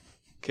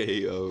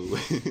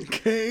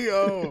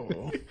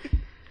 KO.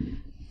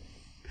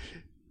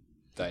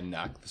 Did I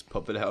knock this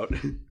puppet out?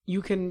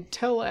 You can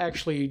tell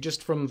actually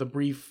just from the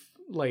brief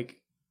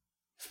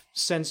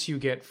sense you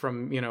get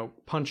from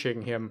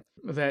punching him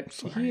that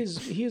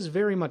he is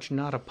very much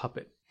not a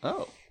puppet.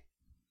 Oh.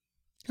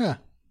 Huh.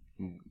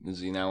 Is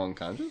he now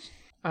unconscious?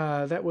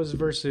 That was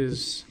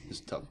versus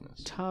his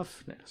toughness.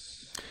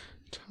 Toughness.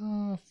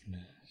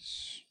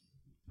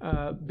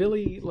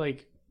 Billy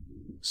like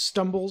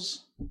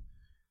stumbles,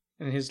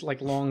 and his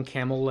like long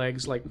camel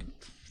legs like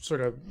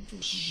sort of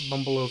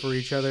bumble over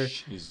each other.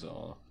 He's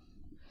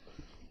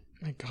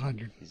my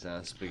God, he's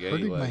on spaghetti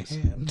hurting legs.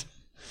 my hand.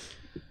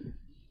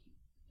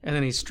 And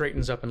then he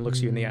straightens up and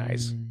looks you in the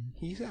eyes.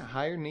 He's got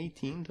higher than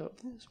 18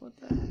 toughness? What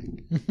the heck?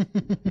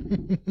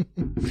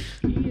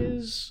 He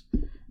is...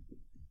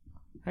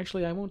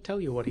 Actually, I won't tell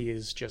you what he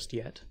is just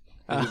yet.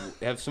 Does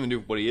it have something to do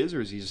with what he is, or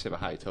does he just have a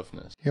high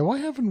toughness? Yeah, why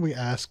haven't we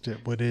asked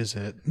it? What is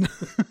it?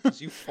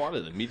 Because you fought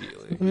it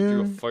immediately. You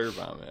threw a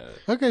firebomb at it.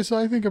 Okay, so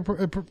I think I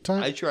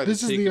tried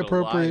this to is take the it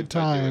appropriate alive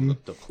by doing time.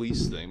 the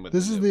police thing, but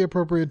This is the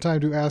appropriate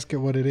time to ask it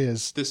what it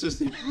is. This is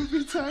the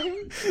appropriate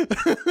time.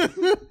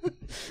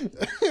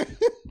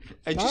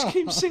 I just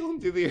came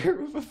sailing through the air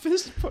with a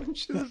fist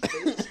punch in the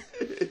face.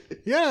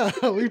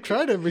 Yeah, we've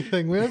tried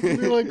everything. We have to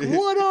be like,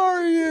 what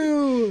are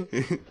you?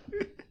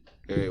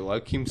 Okay, well, I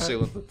came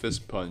sailing with a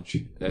fist punch.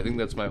 I think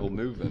that's my whole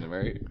movement,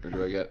 right? Or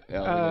do I get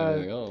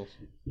anything else?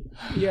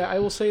 Yeah, I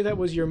will say that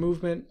was your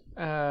movement.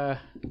 And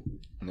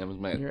that was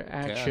my your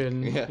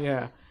action.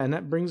 Yeah. And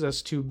that brings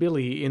us to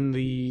Billy in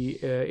the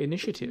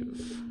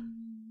initiative.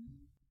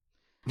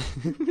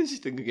 He's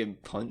still getting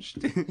punched.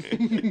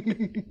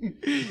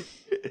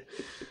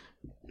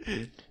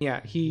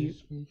 Yeah,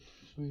 he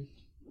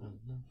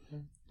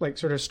like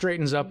sort of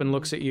straightens up and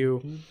looks at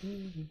you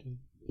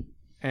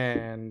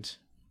and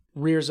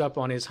rears up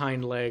on his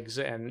hind legs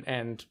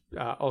and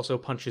also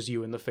punches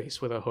you in the face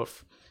with a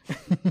hoof.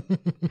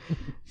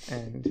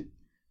 And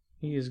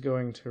he is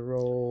going to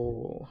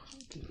roll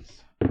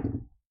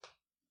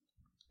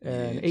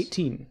an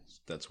 18.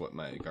 That's what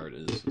my guard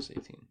is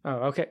 18. Oh,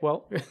 okay.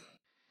 Well,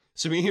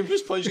 so me and him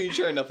just punching each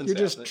other, nothing's you're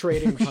just happening.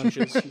 trading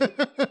punches.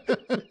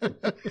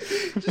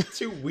 Just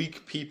two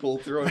weak people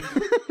throwing.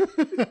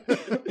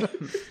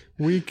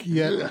 Weak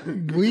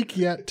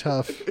yet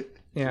tough.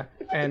 Yeah,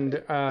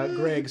 and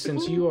Greg,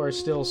 since you are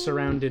still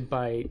surrounded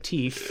by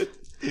teeth,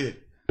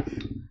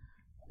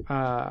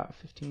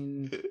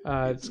 15,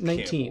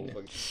 19.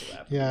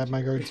 Yeah,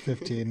 my guard's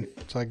 15,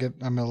 so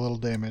I'm a little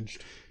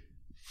damaged.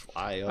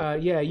 Fly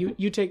up. Yeah,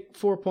 you take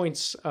 4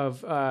 points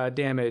of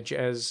damage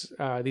as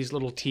these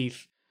little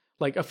teeth,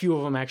 like a few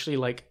of them actually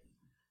like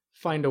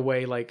find a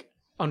way like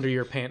under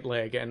your pant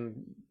leg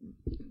and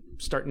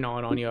start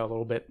gnawing on you a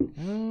little bit.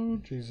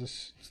 Oh,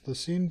 Jesus. It's the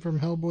scene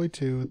from Hellboy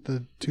 2 with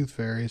the tooth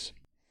fairies.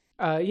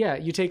 Yeah,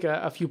 you take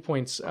a few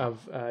points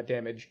of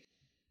damage.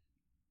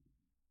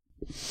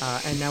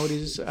 And now it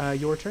is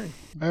your turn.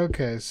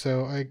 Okay,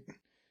 so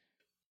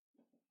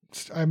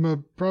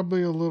I'm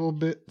probably a little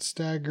bit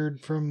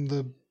staggered from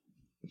the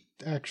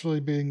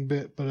actually being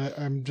bit, but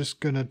I'm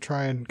just going to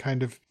try and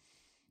kind of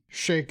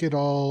shake it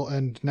all,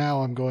 and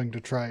now I'm going to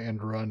try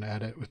and run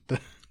at it with the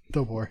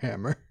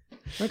warhammer.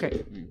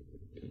 Okay.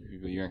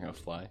 You aren't going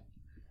to fly?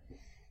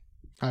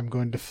 I'm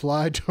going to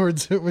fly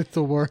towards it with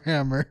the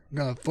warhammer. I'm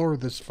gonna Thor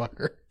this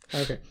fucker.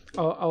 Okay.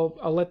 I'll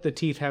let the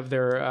teeth have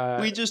their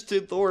We just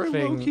did Thor and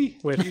thing Loki.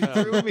 with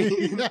Threw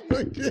me.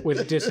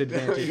 with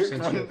disadvantage You're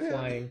since you're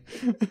flying.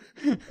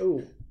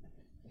 Oh,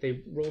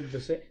 they rolled the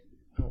same.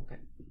 Okay.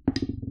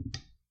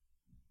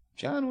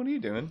 John, what are you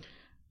doing?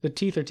 The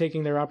teeth are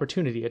taking their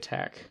opportunity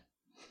attack.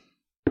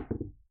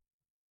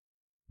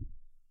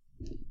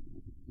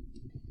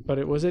 But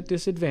it was at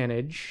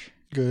disadvantage.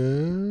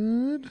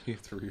 Good. You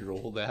have to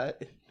re-roll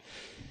that.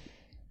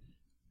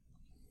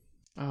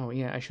 Oh,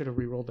 yeah, I should have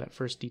re-rolled that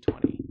first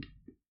d20.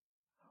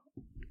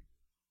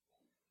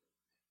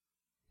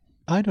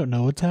 I don't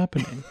know what's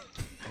happening.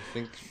 I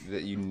think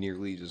that you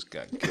nearly just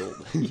got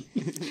killed.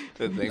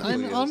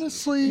 I'm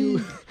honestly,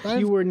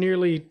 You were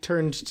nearly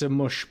turned to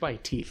mush by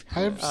teeth.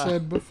 I've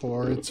said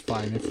before, it's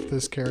fine if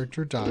this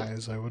character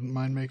dies. I wouldn't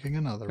mind making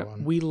another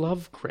one. We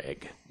love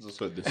Craig. It's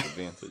also a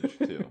disadvantage,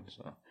 too.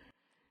 So.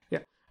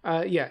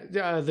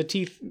 The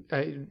teeth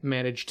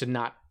managed to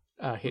not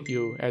hit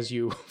you as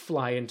you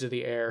fly into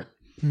the air.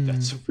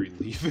 That's a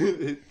relief.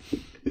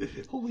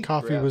 Holy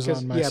Coffee crap. was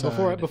on my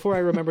side. Before I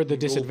remembered the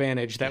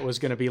disadvantage, that was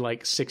going to be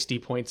like 60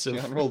 points of...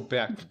 John rolled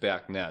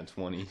back-to-back nat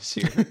 20s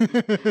here.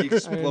 He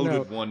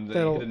exploded one,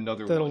 then he hit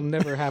another that'll one.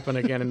 never happen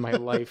again in my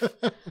life.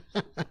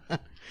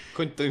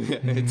 Couldn't do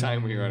that at a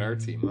time when you were on our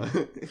team.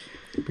 Huh?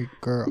 Big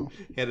girl.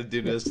 Had to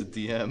do this to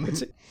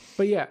DM.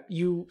 But yeah,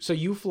 you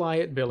fly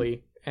at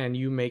Billy, and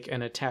you make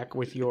an attack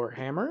with your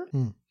hammer.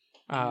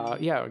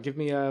 Give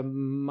me a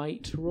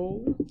might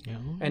roll. Yeah.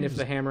 And if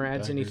the hammer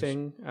adds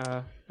anything,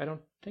 I don't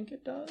think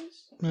it does.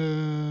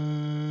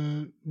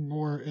 It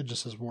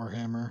just says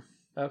Warhammer.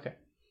 Okay.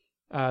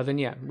 Then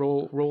yeah,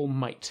 roll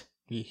might.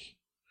 Eek.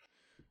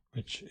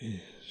 Which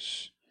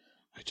is,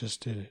 I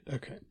just did it.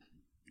 Okay.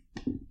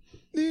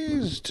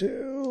 These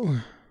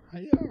two.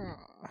 Yeah.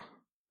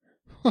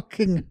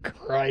 Fucking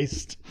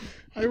Christ.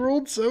 I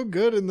rolled so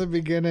good in the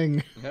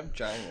beginning. Have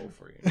John roll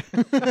for you.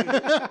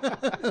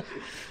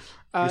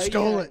 You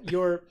stole it.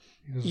 Your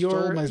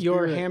stole my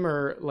spirit.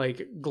 hammer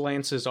like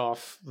glances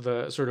off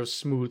the sort of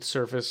smooth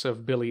surface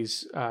of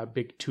Billy's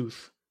big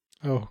tooth.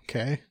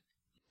 Okay.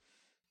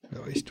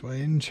 Very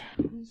strange.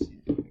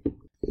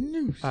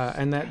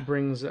 And that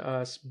brings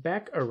us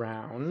back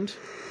around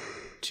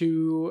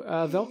to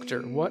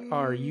Velkter. What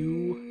are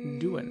you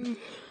doing?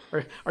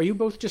 Are you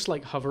both just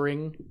like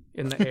hovering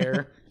in the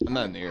air? I'm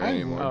not in the air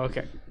anymore. Oh,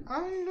 okay.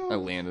 I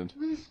landed.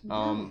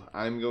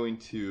 I'm going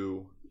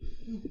to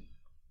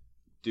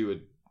do a...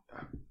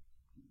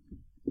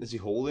 Is he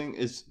holding?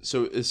 Is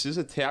his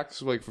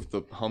attacks like with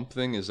the hump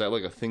thing? Is that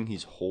like a thing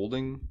he's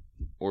holding,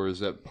 or is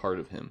that part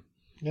of him?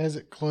 Yeah, is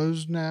it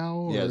closed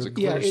now? Yeah, or is it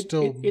Yeah, there's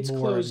still it's more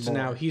closed and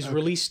more? now. He's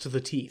released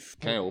the teeth.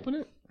 Can I open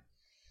it?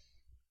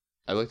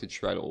 I'd like to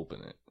try to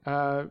open it.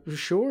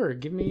 Sure.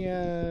 Give me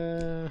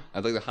a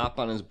I'd like to hop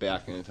on his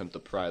back and attempt to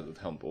pry the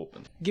hump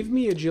open.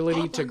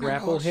 agility to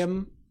grapple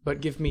him,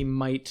 but give me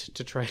might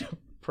to try to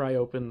pry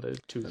open the That's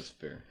tooth.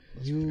 fair.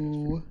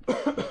 You.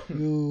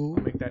 I'll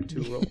make that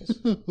 2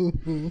 rolls.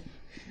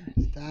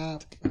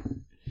 Stop.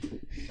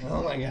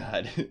 Oh my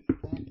god.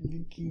 Stop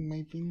licking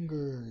my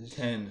fingers.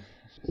 10.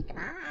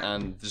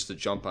 And just to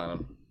jump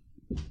on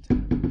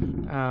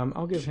him.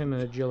 I'll give him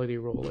an agility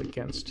roll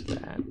against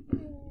that.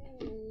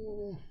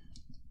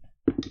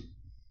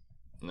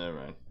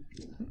 Never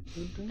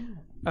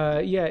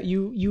mind.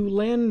 You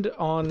land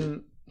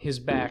on his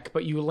back,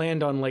 but you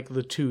land on like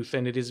the tooth,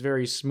 and it is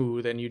very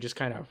smooth, and you just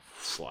kind of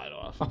Slide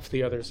off.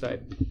 the other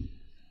side.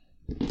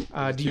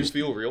 Do you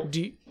feel real?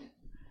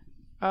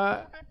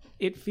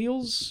 It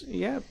feels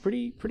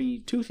pretty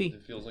toothy.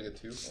 It feels like a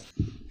tooth.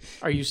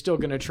 Are you still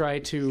gonna try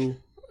to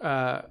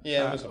Yeah,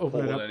 I'm just open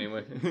pull it it up?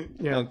 anyway.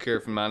 Yeah. I don't care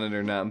if I'm on it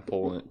or not. I'm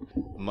pulling it.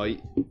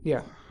 Might.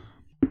 Yeah.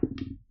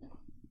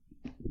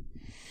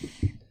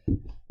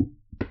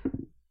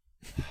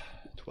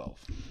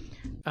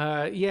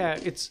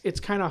 It's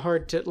kind of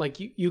hard to like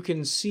you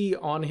can see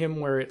on him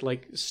where it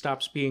like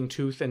stops being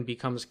tooth and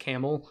becomes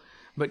camel,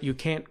 but you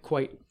can't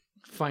quite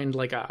find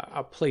like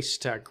a place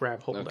to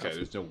grab hold Okay, of.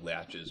 there's no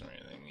latches or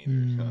anything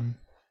either. So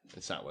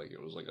it's not like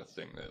it was like a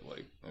thing that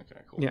like,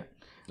 okay, cool. Yeah.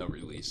 No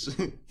release.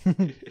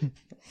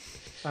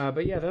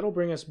 But yeah, that'll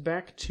bring us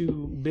back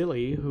to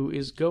Billy, who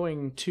is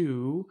going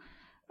to,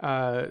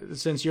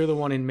 since you're the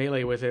one in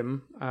melee with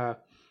him,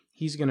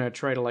 he's gonna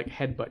try to like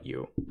headbutt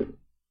you.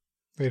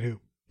 Wait, who?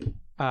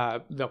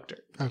 Velkter.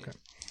 Okay.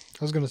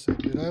 I was gonna say,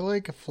 did I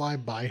like fly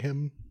by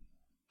him?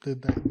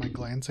 Did that my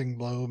glancing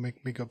blow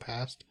make me go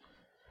past?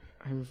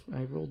 I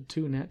rolled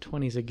 2 nat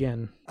 20s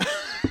again.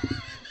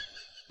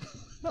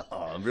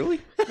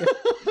 Really?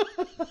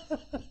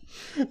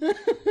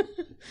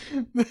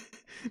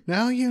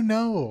 Now you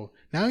know.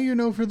 Now you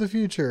know for the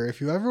future.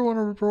 If you ever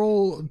want to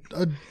roll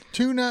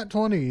 2 nat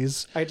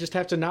 20s, I just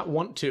have to not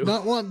want to.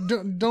 don't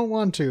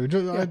want to.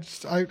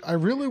 I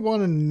really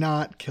want to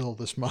not kill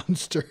this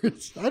monster.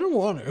 I don't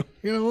want to.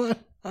 You know what?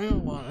 I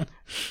don't want to.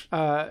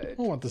 I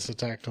don't want this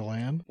attack to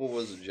land. What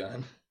was it,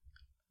 John?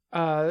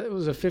 It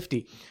was a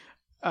 50.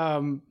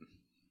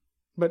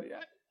 But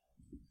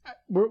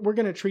we're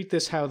going to treat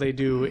this how they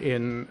do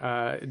in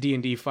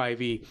D&D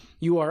 5e.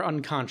 You are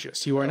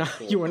unconscious. You are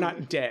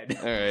not dead.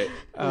 All right.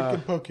 Like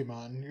in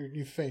Pokemon,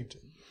 you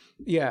fainted.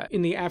 Yeah,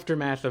 in the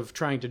aftermath of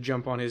trying to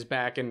jump on his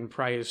back and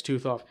pry his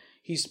tooth off,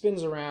 he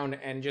spins around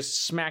and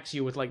just smacks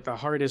you with like the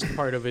hardest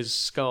part of his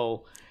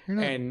skull,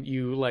 and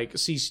you like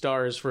see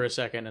stars for a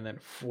second, and then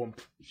whoomp.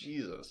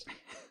 Jesus.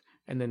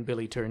 And then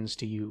Billy turns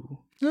to you,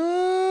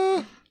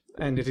 Ah!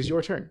 and it is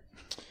your turn.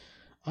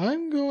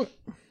 I'm going.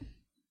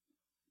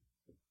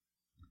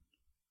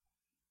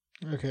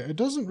 Okay, it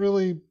doesn't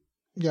really.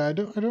 Yeah, I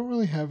don't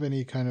really have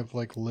any kind of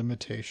like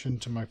limitation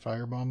to my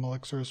firebomb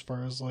elixir as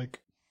far as like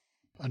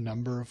a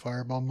number of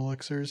firebomb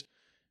elixirs,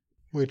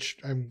 which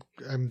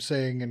I'm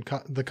saying in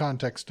the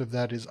context of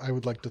that is I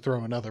would like to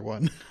throw another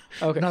one.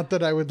 Okay. Not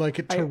that I would like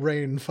it to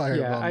rain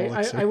firebomb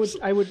elixirs.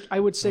 I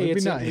would say That would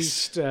it's be at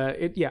nice. least.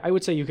 I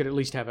would say you could at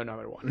least have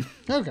another one.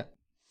 Okay.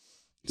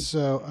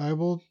 So I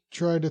will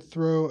try to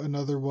throw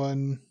another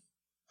one.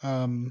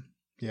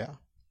 Yeah.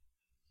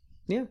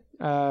 Yeah.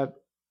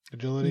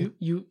 Agility.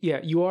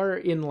 You are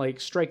in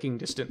like striking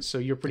distance, so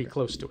you're pretty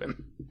close to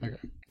him. Okay.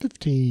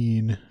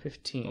 15.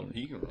 15 Oh,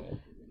 he can roll.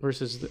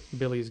 versus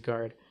Billy's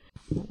guard.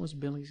 What was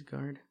Billy's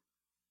guard?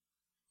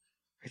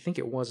 I think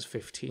it was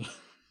 15.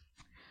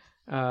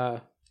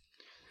 There's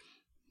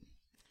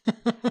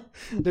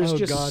Oh,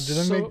 God, did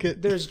I make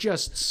it? There's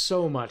just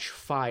so much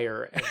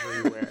fire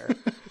everywhere.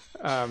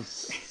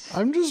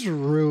 I'm just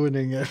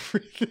ruining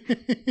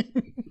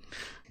everything.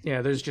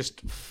 Yeah, there's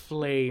just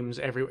flames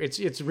everywhere.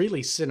 It's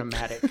really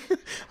cinematic.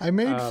 I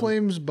made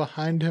flames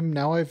behind him.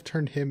 Now I've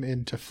turned him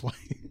into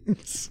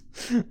flames.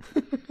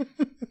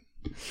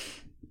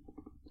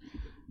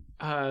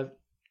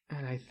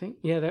 And I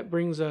think, that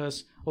brings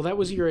us... Well, that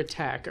was your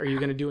attack. Are you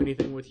going to do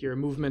anything with your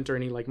movement or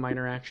any, like,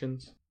 minor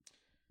actions?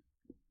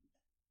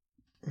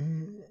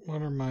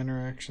 What are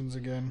minor actions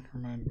again?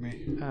 Remind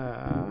me.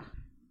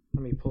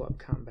 Let me pull up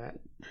combat.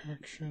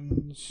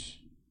 Actions.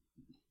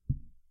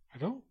 I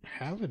don't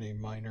have any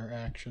minor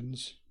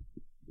actions.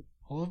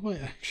 All of my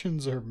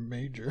actions are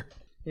major.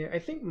 Yeah, I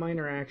think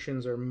minor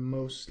actions are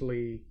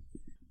mostly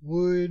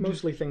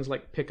things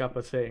like pick up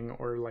a thing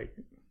or, like,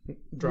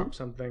 drop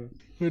something.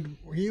 Would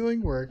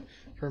healing work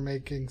for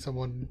making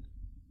someone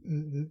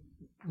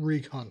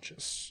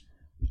reconscious?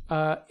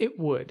 It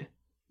would.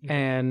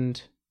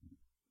 And...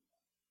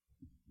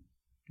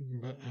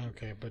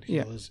 But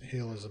heal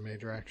is a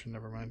major action.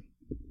 Never mind.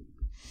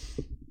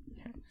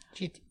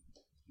 Cheat.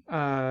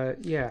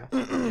 Yeah.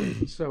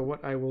 So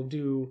what I will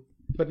do,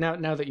 but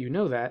now that you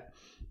know that,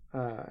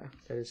 that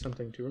is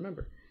something to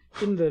remember.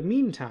 In the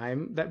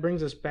meantime, that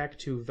brings us back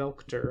to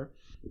Velkter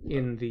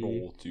in the...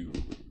 Roll 2.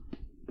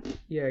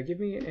 Yeah, give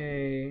me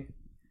a...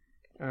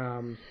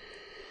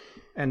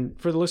 and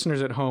for the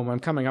listeners at home, I'm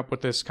coming up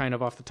with this kind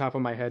of off the top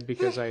of my head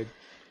because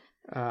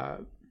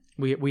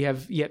we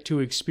have yet to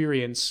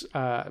experience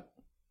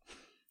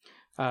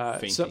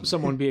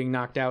someone being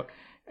knocked out,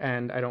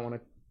 and I don't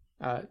want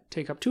to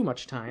take up too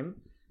much time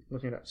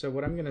looking it up. So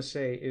what I'm going to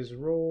say is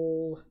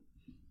roll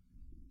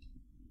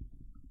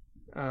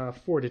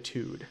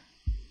Fortitude.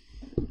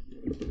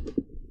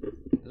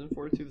 Isn't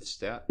Fortitude the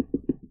stat?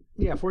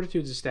 Yeah,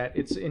 Fortitude's a stat.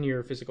 It's in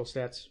your physical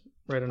stats,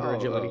 right under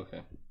Agility. Oh,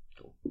 okay.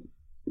 Cool.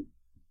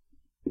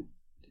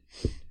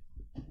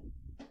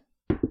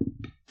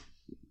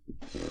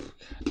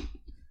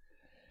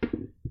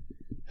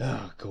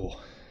 Oh, cool.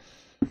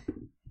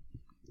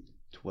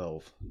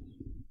 12.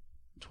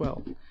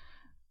 12.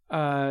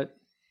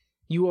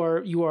 You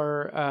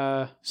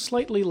are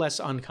slightly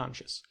less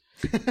unconscious.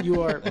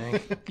 You are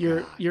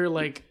you're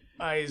like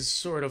eyes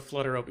sort of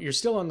flutter open. You're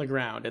still on the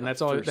ground, and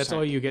that's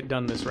all you get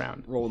done this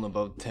round. Rolling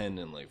above 10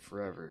 in like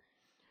forever.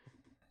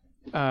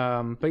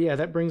 But yeah,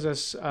 that brings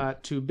us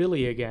to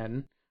Billy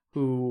again,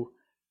 who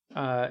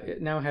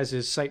now has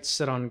his sights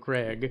set on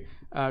Greg.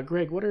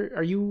 Greg, what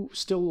are you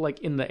still like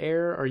in the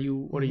air?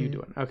 What are you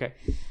doing? Okay.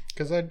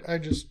 Because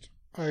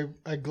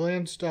I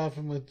glanced off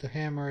him with the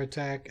hammer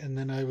attack, and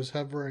then I was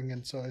hovering,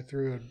 and so I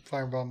threw a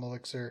firebomb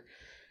elixir,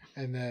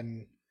 and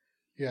then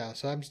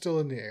so I'm still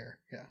in the air.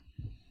 Yeah.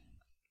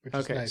 Which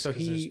is nice, so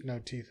there's no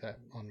teeth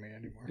on me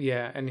anymore.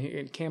 Yeah,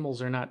 and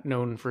camels are not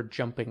known for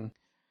jumping.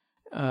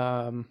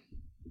 I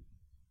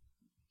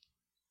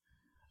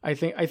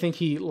think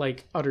he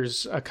like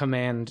utters a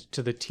command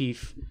to the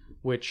teeth,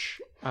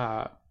 which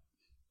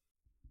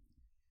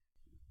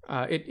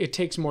it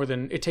takes more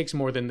than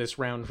this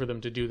round for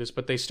them to do this,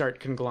 but they start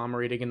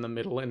conglomerating in the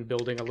middle and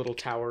building a little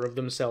tower of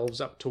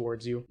themselves up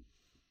towards you.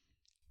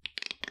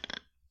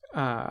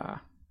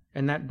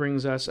 And that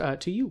brings us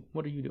to you.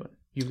 What are you doing?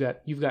 You've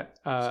got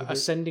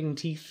ascending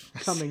teeth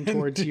coming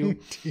towards you,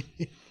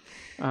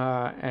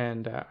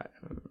 and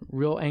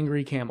real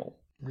angry camel.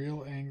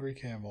 Real angry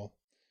camel.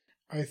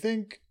 I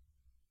think.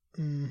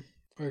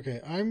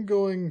 Okay, I'm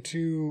going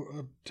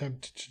to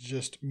attempt to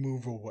just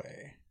move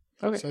away.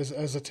 Okay. So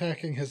as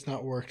attacking has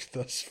not worked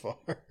thus far,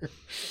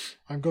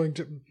 I'm going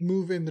to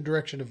move in the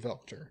direction of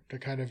Velkter to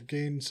kind of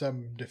gain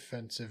some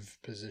defensive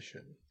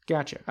position.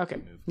 Gotcha. Okay.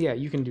 Yeah,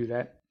 you can do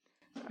that.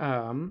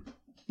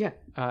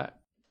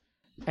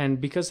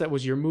 And because that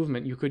was your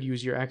movement, you could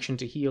use your action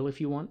to heal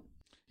if you want.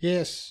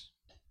 Yes.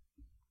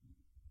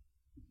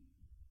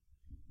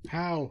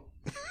 How?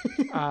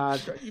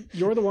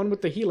 You're the one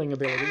with the healing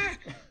ability.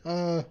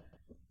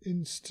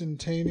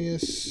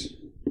 Instantaneous.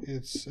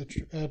 Its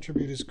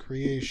attribute is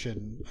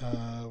creation,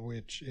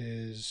 which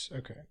is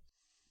okay.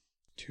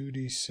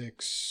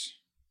 2d6.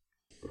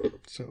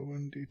 So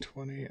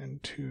 1d20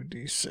 and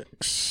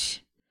 2d6.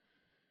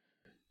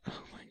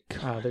 Oh my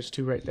god! There's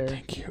 2 right there.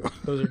 Thank you.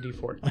 Those are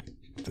d4.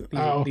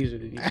 These are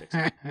the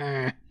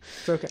d6.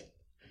 It's okay.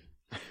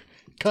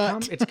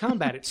 Cut. It's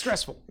combat. It's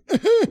stressful.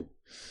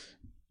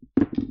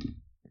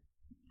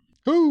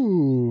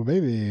 Ooh,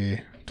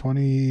 baby.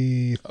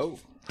 23.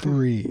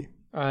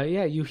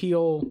 Yeah, you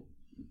heal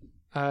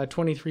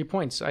 23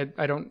 points. I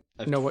don't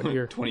know what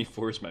your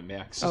 24 is my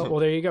max. Oh, well,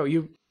 there you go.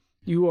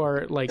 You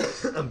are like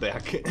I'm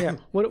back. Yeah.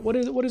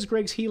 What is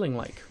Greg's healing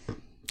like?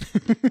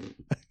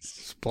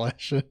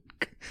 Splash a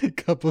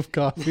cup of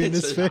coffee in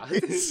his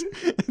face.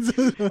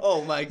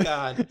 Oh my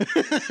god.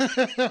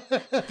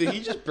 Did he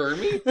just burn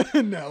me?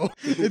 No,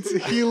 it's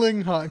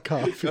healing hot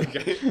coffee.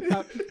 Okay.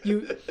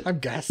 I'm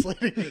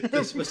gaslighting.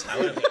 This was how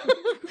it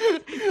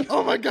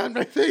Oh my god,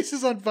 my face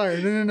is on fire.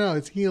 No,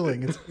 it's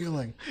healing. It's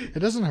healing. It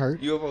doesn't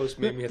hurt. You almost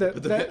made me have to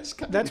put the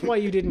mask on. That's why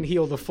you didn't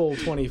heal the full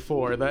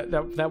 24.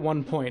 That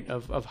 1 point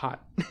of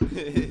hot.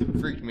 It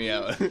freaked me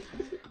out.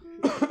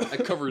 I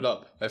covered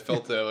up. I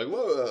felt like,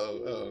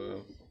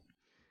 whoa.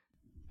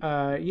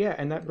 Yeah,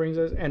 and that brings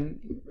us,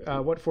 and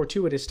what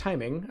fortuitous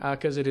timing,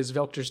 because it is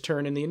Velkter's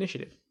turn in the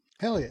initiative.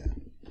 Hell yeah.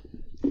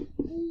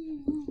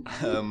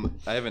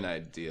 I have an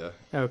idea.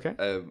 Okay.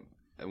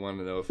 I want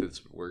to know if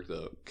it's worked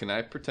out. Can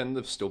I pretend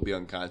to still be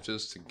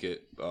unconscious to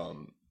get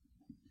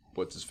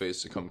what's his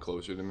face to come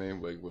closer to me,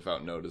 like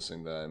without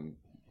noticing that I'm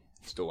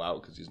still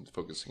out because he's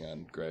focusing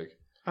on Greg?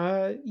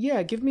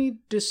 Yeah. Give me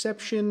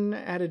deception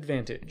at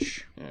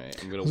advantage. All right,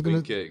 I'm gonna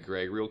wink at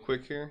Greg real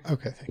quick here.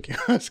 Okay, thank you.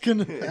 I was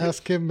gonna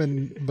ask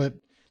him, but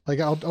like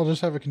I'll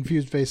just have a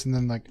confused face and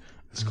then like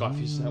This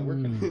coffee's not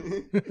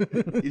working.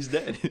 He's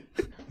dead.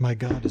 My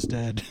god is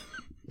dead.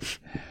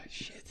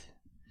 Shit.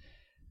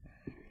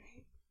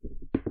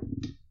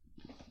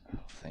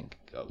 Thank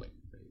God. Wait.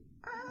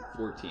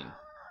 14.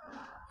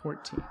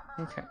 14.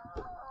 Okay.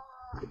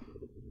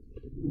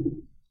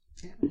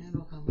 Can't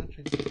handle how much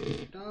I get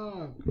this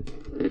dog.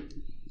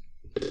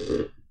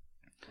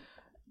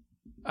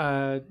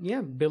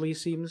 Yeah, Billy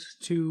seems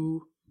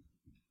to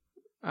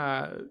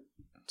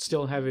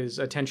still have his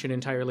attention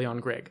entirely on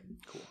Greg.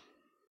 Cool.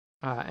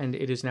 And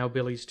it is now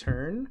Billy's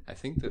turn. I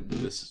think that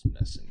this is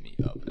messing me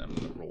up, and I'm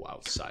gonna roll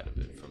outside of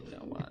it from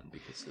now on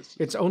because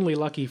it's only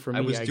lucky for me.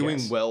 I was doing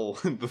guess. well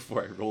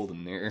before I rolled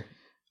in there.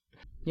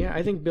 Yeah,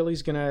 I think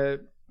Billy's gonna.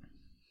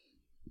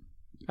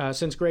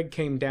 Since Greg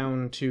came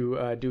down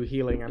to do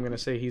healing, I'm gonna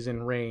say he's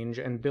in range,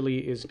 and Billy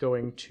is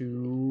going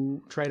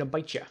to try to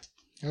bite you.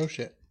 Oh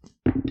shit.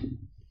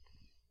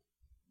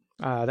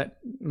 That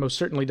most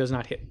certainly does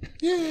not hit.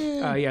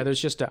 Yeah. Yeah, there's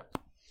just a.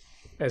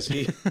 As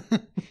he.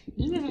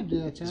 You never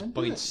do that, His John.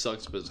 bite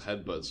sucks, but his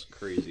headbutt's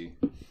crazy.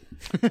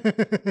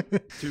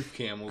 Tooth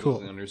camel Cool.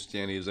 doesn't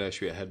understand he was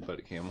actually a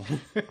headbutt camel.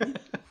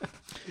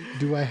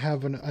 Do I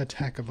have an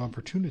attack of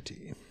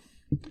opportunity?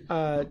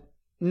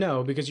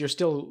 No, because you're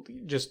still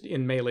just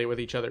in melee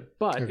with each other.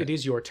 But Okay. it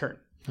is your turn,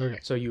 Okay.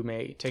 so you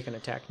may take an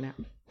attack now.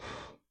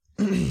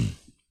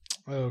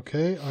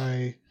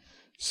 Okay,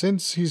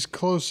 since he's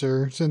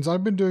closer, since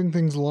I've been doing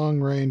things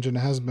long range and it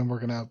hasn't been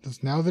working out,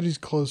 now that he's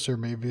closer,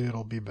 maybe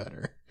it'll be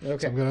better.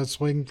 Okay. So I'm gonna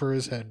swing for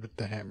his head with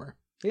the hammer.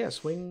 Yeah,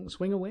 swing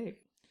away.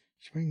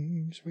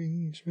 Swing,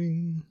 swing,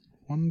 swing.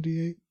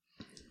 1d8.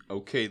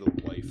 Okay, the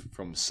wife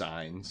from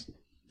Signs.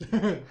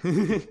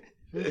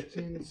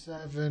 15,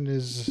 7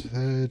 is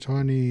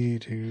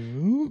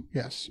 22.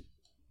 Yes.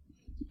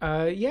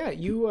 Yeah,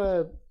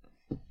 you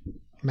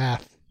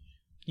Math.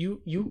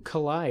 you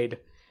collide.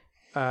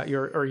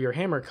 Your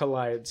hammer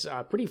collides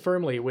pretty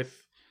firmly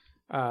with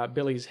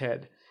Billy's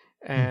head,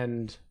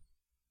 and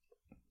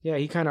yeah,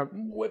 he kind of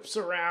whips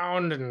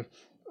around and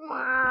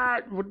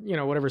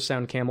whatever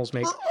sound camels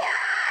make.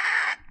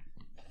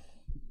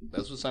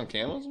 That's what sound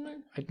camels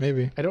make?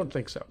 Maybe. I don't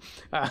think so.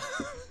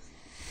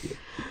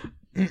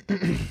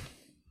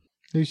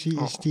 Lucy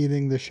is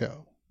stealing the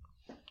show.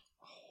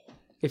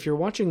 If you're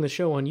watching the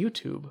show on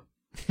YouTube,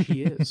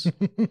 she is.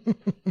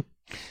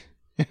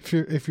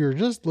 If you're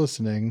just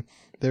listening,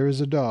 there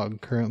is a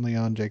dog currently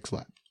on Jake's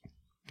lap.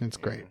 It's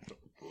great.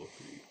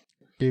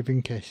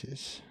 Giving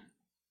kisses.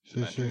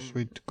 She's a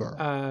sweet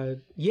girl.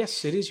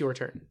 Yes, it is your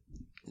turn.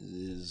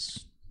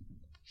 Is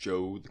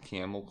Joe the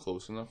camel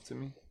close enough to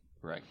me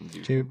where I can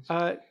do Dude,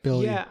 things?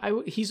 Billy. Yeah,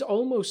 he's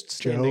almost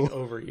standing Joe.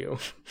 over you.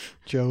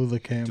 Joe the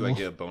camel. Do I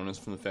get a bonus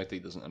from the fact that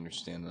he doesn't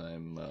understand that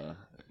I'm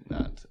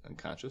not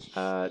unconscious?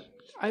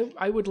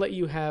 I would let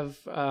you have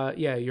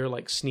your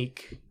like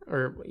sneak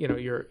or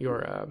your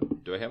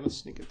Do I have a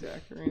sneak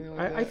attack or anything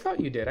like that? I thought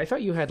you did. I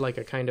thought you had like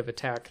a kind of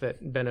attack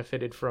that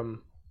benefited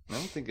from. I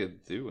don't think I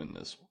do in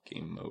this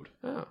game mode.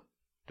 Oh,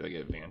 Do I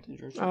get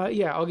advantage or something?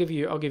 Yeah, I'll give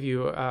you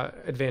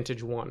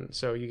advantage 1,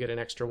 so you get an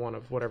extra 1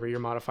 of whatever your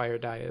modifier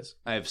die is.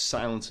 I have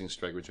silencing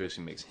strike, which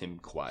basically makes him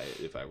quiet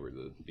if I were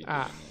to be doing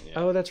it. Yeah.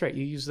 Oh, that's right.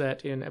 You used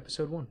that in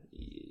episode 1.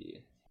 Yeah.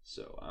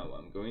 So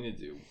I'm going to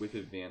do, with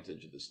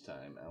advantage this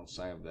time,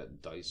 outside of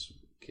that dice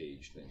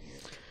cage thing here,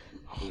 is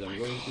I'm going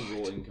to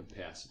roll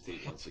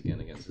incapacitate once again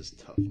against his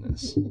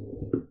toughness,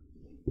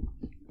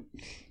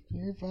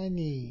 You're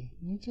funny.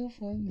 You're so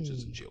funny. which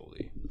is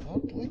agility.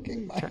 Stop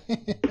licking my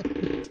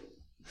hand.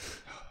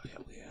 Oh,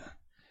 hell yeah.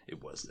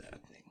 It was that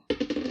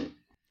thing.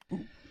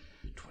 Ooh,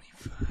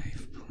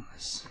 25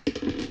 plus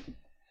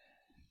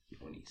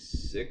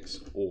 26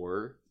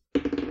 or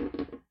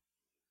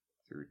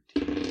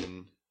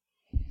 13,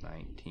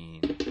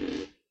 19.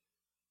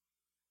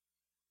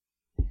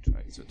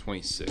 So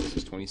 26.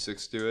 Does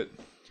 26 do it?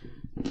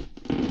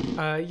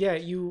 Yeah,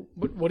 you...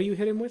 What do you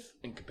hit him with?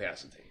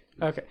 Incapacitate.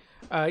 Okay.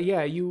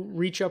 Yeah, you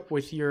reach up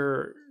with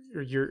or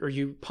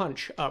you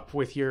punch up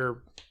with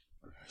your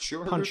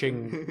Sure.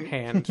 punching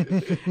hand.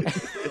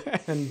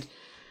 And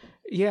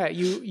yeah,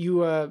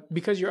 you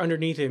because you're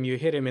underneath him, you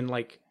hit him in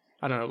like,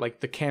 I don't know, like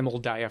the camel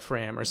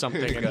diaphragm or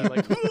something. And he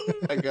like,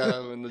 I got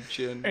him in the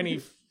chin. and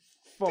he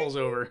falls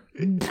over,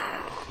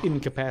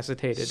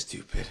 incapacitated.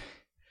 Stupid.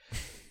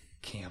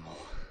 Camel.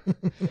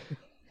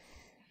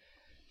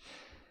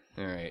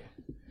 Alright.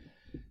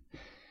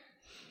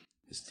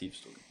 His teeth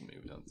still get to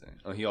move, don't they?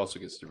 Oh, he also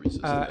gets to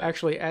resist.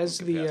 Actually, as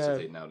the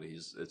Incapacitate now that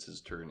it's his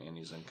turn and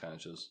he's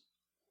unconscious.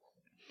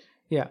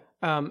 yeah,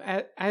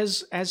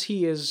 as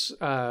he is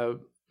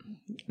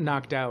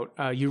knocked out,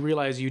 you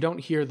realize you don't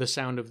hear the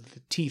sound of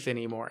the teeth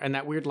anymore, and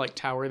that weird like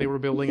tower they were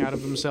building out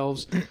of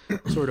themselves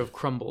sort of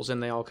crumbles,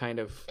 and they all kind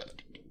of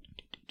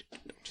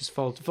just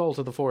fall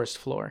to the forest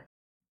floor.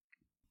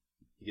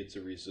 He gets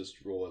a resist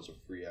roll as a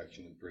free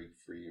action to break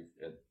free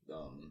at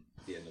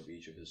the end of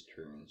each of his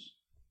turns.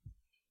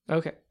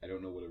 Okay. I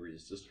don't know what a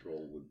resist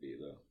roll would be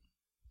though.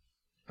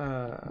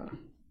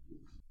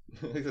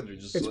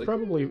 Just It's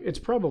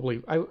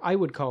probably I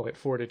would call it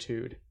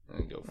fortitude.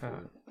 I go for it.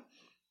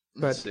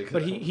 But Sick, I but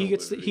don't he know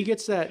gets what it he is.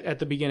 gets that at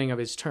the beginning of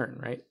his turn,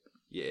 right?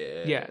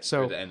 Yeah. Yeah,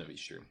 so- at the end of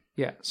each turn.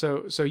 Yeah.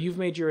 So you've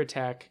made your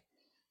attack.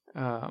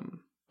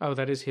 Oh,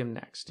 that is him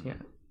next. Yeah.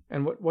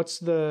 And what's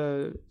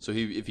the So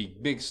if he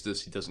makes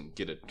this, he doesn't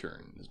get a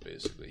turn. Is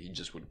basically he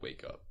just would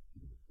wake up.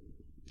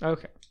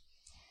 okay?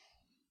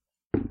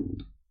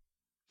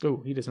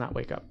 Oh, he does not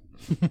wake up.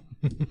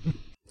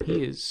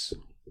 He is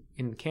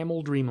in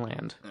Camel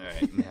Dreamland. All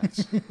right,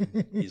 Max.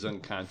 He's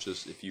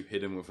unconscious. If you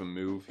hit him with a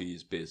move,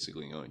 he's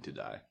basically going to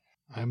die.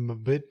 I'm a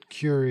bit You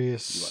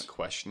curious. want to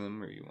question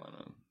him, or you want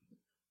to?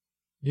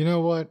 You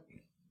know what?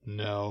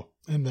 No.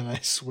 And then I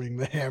swing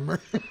the hammer.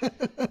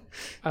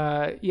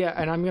 Yeah,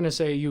 and I'm gonna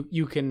say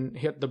you can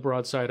hit the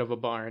broadside of a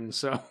barn.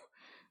 So,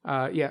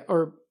 yeah,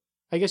 or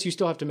I guess you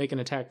still have to make an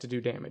attack to do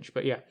damage.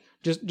 But yeah,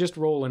 just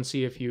roll and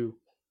see if you.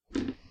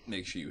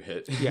 Make sure you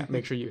hit. Yeah,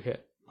 make sure you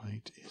hit.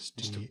 Might is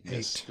Just to D8.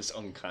 miss this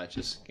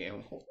unconscious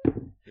camel.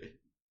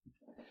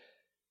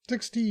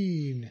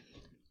 16.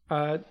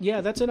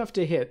 Yeah, that's enough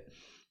to hit,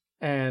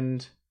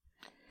 and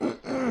As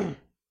long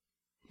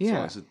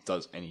yeah, as it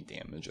does any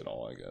damage at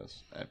all, I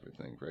guess.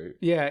 Everything, right?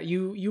 yeah.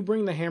 You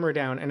bring the hammer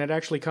down, and it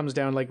actually comes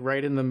down like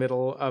right in the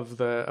middle of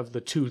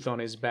the tooth on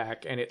his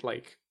back, and it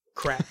like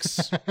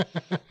cracks.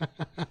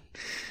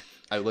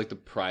 I would like to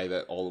pry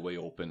that all the way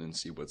open and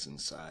see what's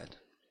inside.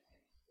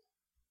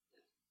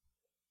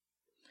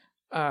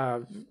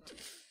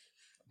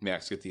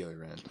 Max, get the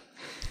other end.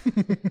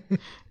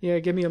 Yeah,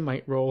 give me a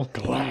might roll.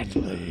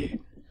 Gladly.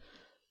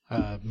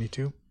 Me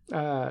too.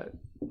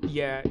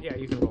 Yeah,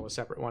 you can roll a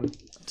separate one.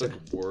 It's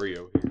like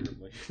Wario here.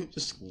 I'm like,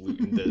 just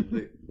looting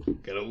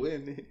that. Gotta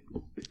win.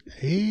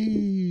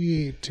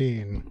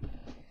 18.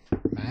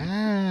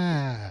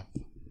 Math.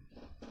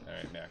 All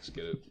right, Max,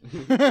 get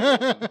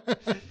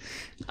it.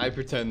 I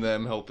pretend that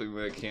I'm helping,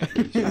 but I can't.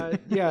 Reach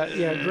it.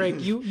 Yeah, Greg,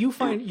 you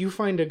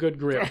find a good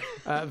grip.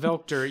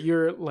 Velctor,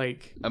 you're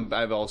like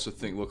I've also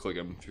look like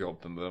I'm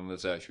helping, but I'm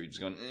actually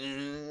just going.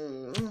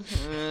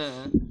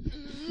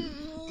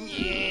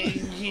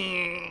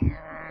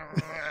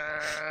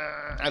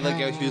 I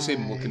like actually just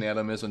him looking at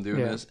him as I'm doing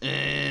Yeah. this.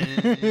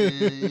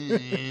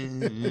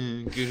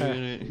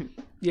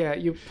 yeah,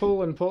 you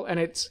pull, and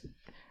it's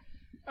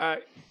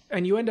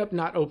and you end up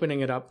not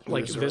opening it up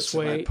like Where's the this rest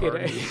of my way.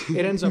 party?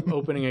 It ends up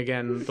opening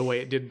again the way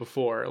it did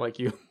before. Like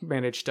you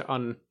managed to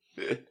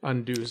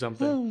undo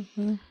something.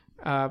 You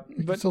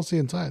can But still see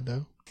inside,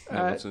 though.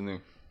 What's in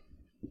there?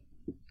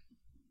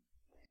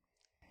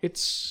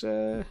 it's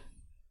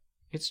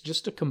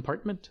just a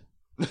compartment.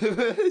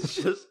 it's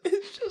just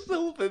the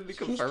whole thing. The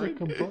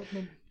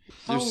compartment.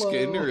 There's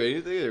skin or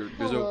anything.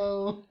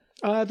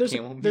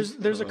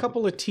 There's a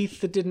couple of teeth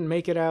that didn't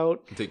make it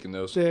out. I'm taking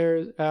those.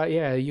 There's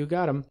yeah, you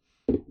got them.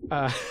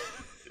 Have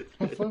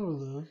fun with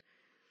those.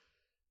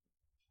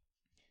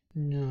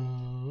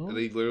 No. Are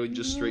they literally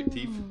just straight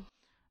teeth?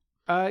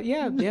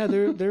 Yeah,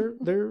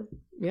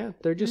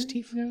 they're just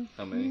teeth.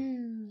 How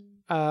many?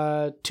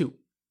 2.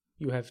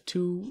 You have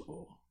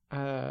 2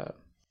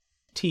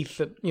 teeth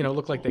that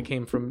look like they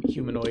came from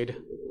humanoid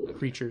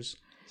creatures.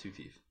 2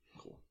 teeth.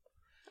 Cool.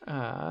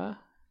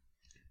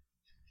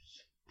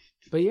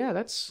 But yeah,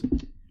 that's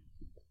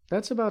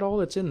about all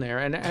that's in there.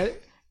 And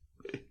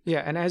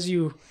and as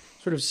you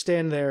sort of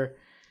stand there,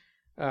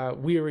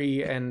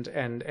 weary and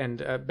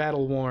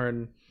battle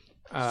worn.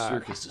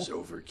 Circus is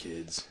over,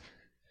 kids.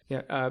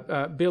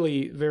 Yeah,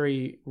 Billy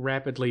very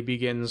rapidly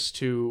begins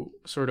to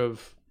sort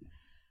of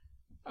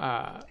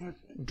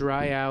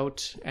dry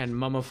out and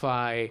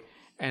mummify,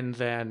 and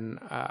then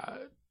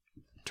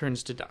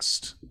turns to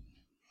dust.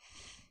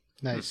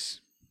 Nice.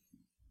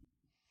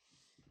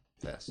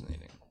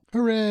 Fascinating.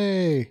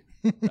 Hooray!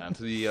 On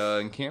to the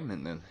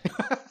encampment then.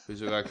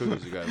 Who's got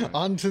cookies? You got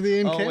On to the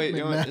encampment. Oh wait, you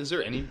know now. what? Is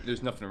there any?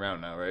 There's nothing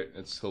around now, right?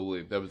 It's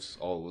totally. That was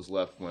all that was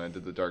left when I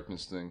did the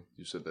darkness thing.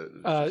 You said that.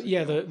 It was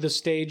just The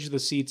stage, the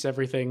seats,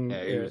 everything. Yeah,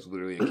 it was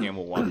literally a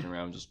camel walking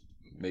around, just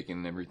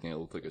making everything that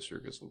looked like a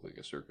circus look like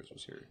a circus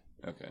was here.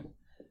 Okay.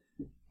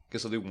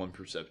 Guess I'll do one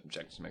perception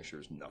check to make sure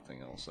there's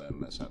nothing else that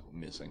I'm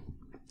missing.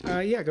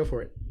 Yeah, go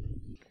for it.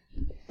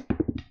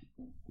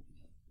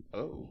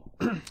 Oh.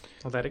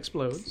 Well, that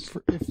explodes.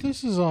 If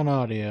this is on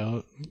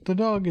audio, the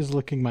dog is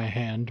licking my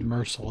hand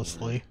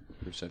mercilessly.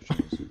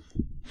 Perception is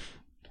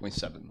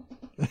 27.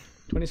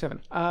 27.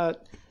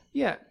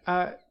 Yeah.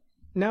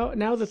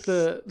 Now that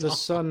the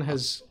sun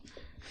has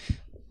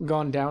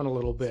gone down a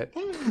little bit.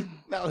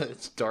 Now that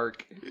it's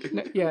dark.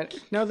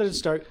 Now that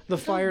it's dark, the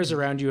fires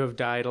around you have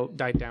died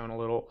down a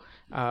little.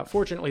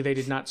 Fortunately, they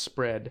did not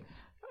spread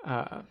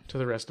to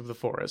the rest of the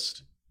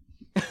forest.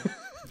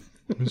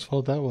 Whose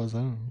fault that was, I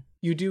don't know.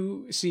 You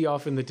do see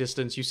off in the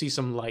distance, you see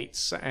some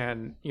lights,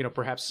 and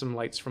perhaps some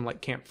lights from like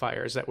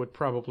campfires that would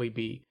probably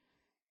be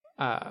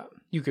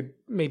you could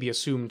maybe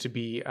assume to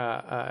be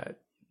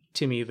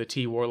Timmy the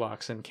T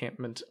Warlock's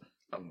encampment.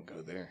 I'm gonna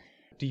go there.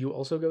 Do you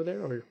also go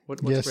there, or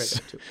what's Yes. Greg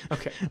up to?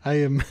 Okay.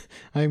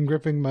 I am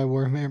gripping my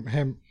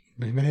I'm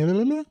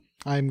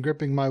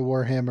gripping my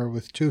warhammer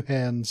with 2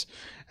 hands,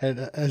 and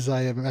as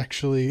I am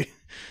actually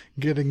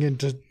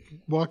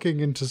walking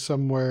into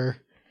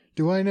somewhere.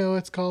 Do I know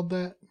it's called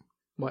that?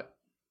 What?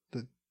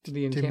 The The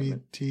Timmy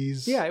encampment.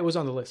 T's. Yeah, it was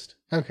on the list.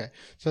 Okay,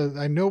 so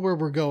I know where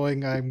we're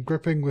going. I'm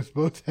gripping with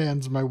both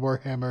hands my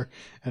warhammer,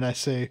 and I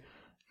say,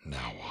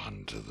 Now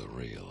on to the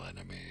real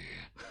enemy.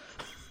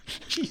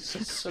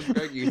 Jesus. So,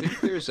 Greg, you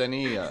think there's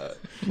any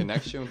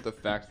connection with the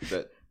fact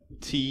that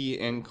tea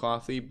and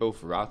coffee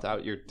both rot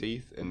out your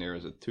teeth, and there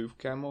is a tooth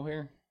camel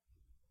here?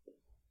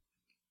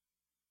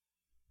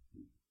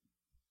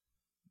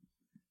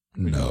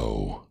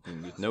 No.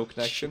 There's no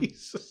connection?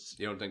 Jesus.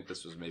 You don't think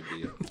this was maybe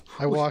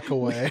I walk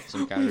away.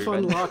 some kind We've of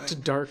revenge?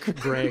 unlocked Dark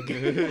Greg.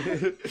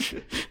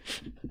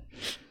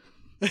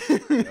 All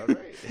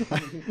right.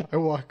 I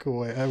walk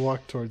away. I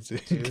walk towards the.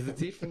 Go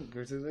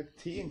to the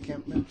tea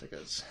encampment, I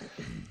guess.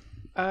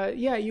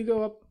 Yeah, you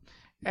go up,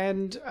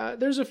 and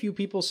there's a few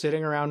people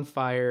sitting around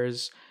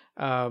fires,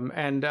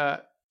 and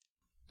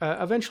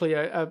eventually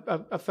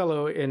a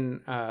fellow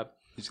in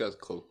He's got his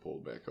cloak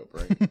pulled back up,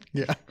 right?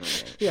 Yeah,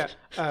 yeah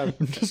I'm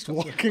just I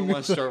walking. want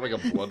with to start like a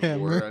blood hammer.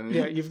 war.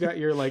 yeah, you've got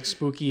your like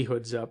spooky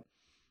hoods up,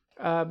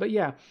 but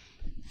yeah,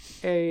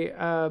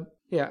 a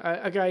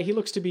guy. He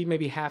looks to be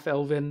maybe half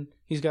elven.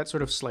 He's got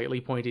sort of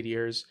slightly pointed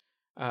ears,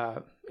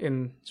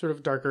 in sort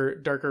of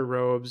darker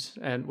robes,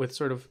 and with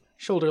sort of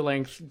shoulder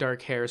length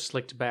dark hair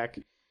slicked back.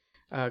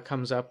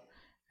 Comes up,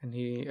 and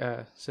he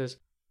says,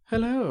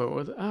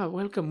 "Hello,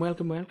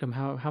 welcome.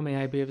 How may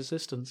I be of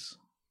assistance?"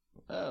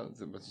 Oh,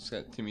 it's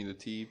got Timmy the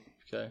Tea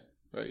guy,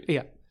 right?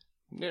 Yeah,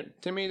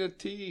 Timmy the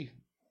Tea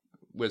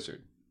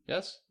Wizard.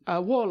 Yes?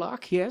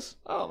 Warlock. Yes.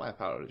 Oh, my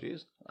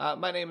apologies.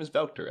 My name is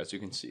Velter. As you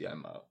can see,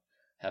 I'm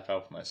half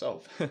elf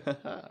myself.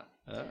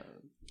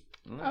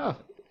 Oh,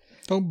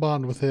 Don't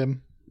bond with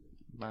him.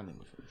 My name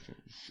is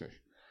sure.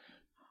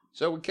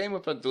 So we came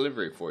with a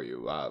delivery for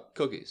you.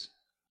 Cookies.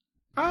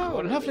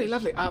 oh, lovely.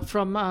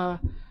 From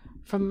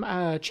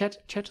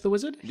Chet the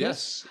Wizard.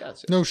 Yes.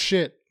 No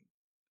shit.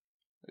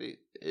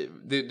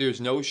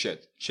 There's no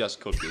shit, just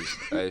cookies.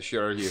 I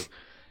assure you.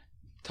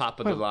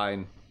 Top of the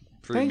line,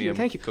 premium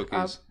Thank you.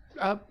 cookies.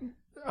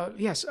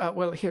 Yes.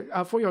 Well, here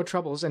for your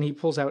troubles, and he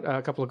pulls out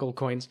a couple of gold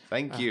coins.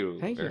 Thank you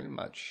thank very you.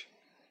 much.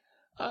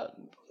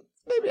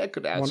 Maybe I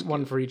could ask One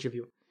you. for each of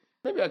you.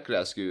 Maybe I could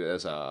ask you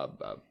as a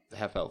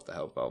half elf to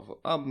half elf.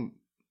 Have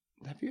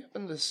you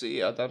happened to see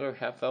another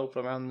half elf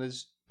around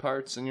these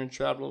parts in your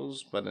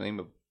travels by the name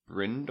of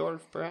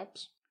Brindorf,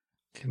 perhaps?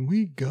 Can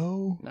we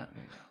go? No.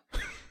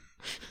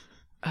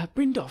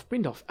 Brindorf.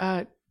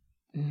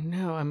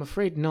 No, I'm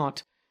afraid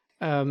not.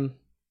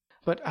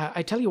 But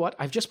I tell you what,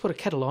 I've just put a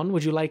kettle on.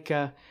 Would you like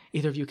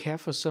either of you care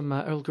for some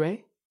Earl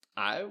Grey?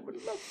 I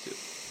would love to.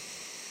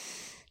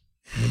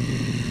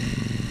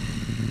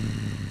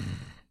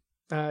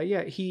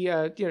 Yeah, he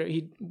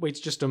he waits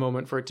just a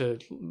moment for it to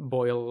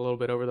boil a little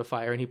bit over the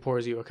fire, and he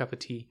pours you a cup of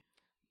tea.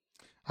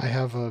 I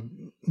have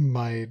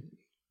my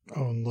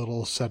own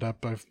little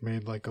setup. I've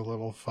made like a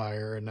little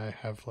fire, and I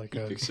have like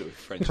a Fix it with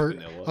French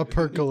vanilla. a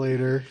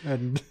percolator,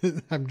 and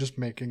I'm just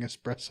making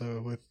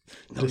espresso with.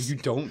 No, you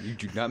don't. You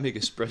do not make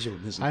espresso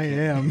in this. I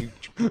am.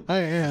 I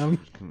am.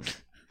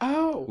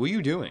 Oh, What are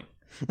you doing?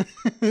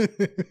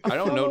 I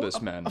don't know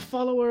this man. a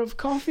follower of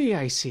coffee,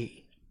 I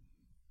see.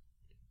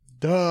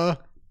 Duh.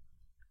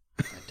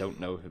 I don't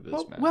know who this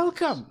Well, man.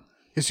 welcome.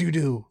 Yes, you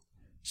do.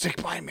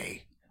 Stick by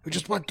me. We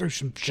just went through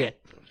some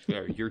shit.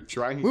 Yeah, you're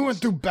trying. We went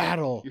through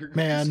battle, You're gonna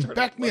man. start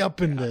Back a me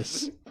up in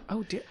this.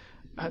 Oh dear.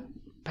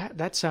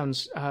 That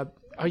sounds.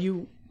 Are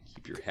you?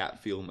 Keep your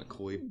Hatfield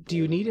McCoy. Do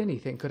you need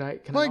anything? Can I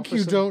Like offer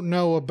you some- don't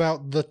know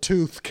about the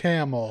tooth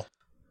camel.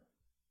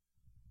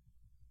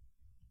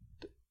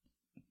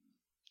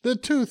 The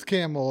tooth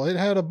camel. It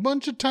had a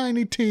bunch of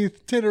tiny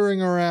teeth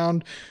tittering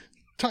around,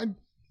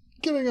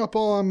 getting up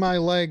all on my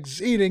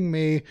legs, eating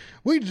me.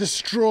 We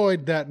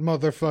destroyed that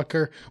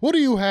motherfucker. What do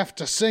you have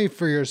to say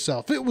for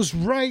yourself? It was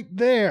right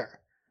there.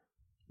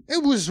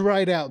 It was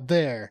right out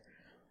there.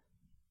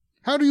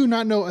 How do you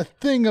not know a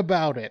thing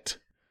about it?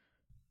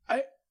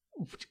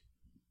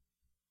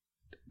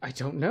 I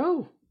don't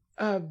know.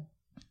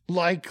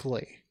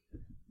 Likely.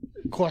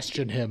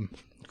 Question him.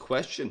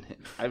 Question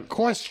him.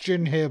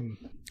 Question him.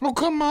 Oh,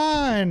 come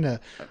on.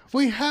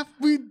 We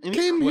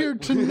came here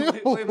to know.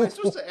 Wait, am I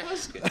supposed to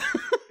ask it?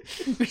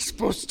 You're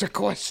supposed to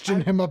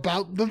question him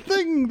about the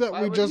thing that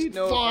Why we would just he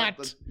know fought.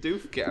 about the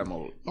doof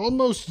camel?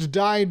 Almost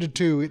died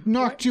to. It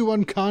knocked you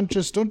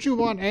unconscious. Don't you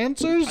want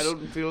answers? I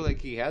don't feel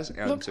like he has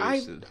Look,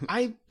 answers.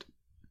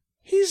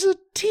 He's a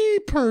tea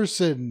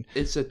person.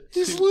 It's a.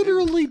 He's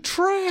literally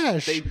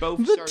trash. They both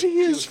the start tea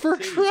is for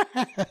tea.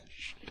 trash.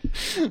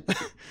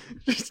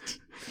 just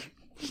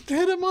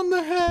hit him on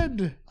the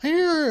head.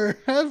 Here,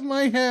 have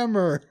my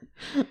hammer.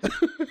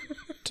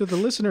 To the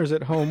listeners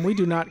at home, we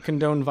do not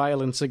condone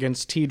violence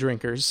against tea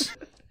drinkers.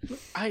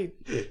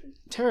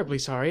 Terribly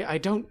sorry. I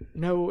don't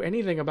know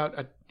anything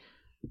about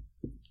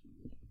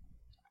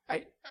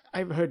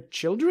I've heard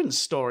children's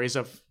stories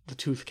of the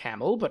tooth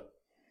camel, but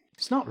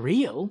it's not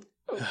real.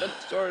 Oh,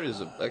 that story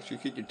is actually.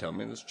 Could you tell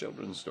me this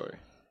children's story?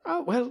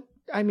 Oh, well,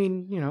 I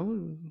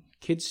mean,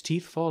 kids'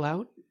 teeth fall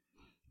out.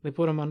 They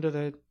put them under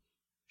their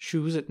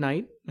shoes at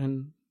night,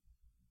 and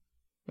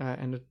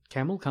a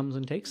camel comes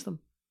and takes them.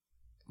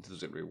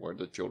 Does it reward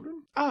the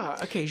children?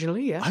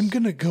 Occasionally, yes. I'm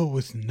gonna go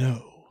with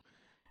no,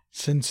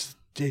 since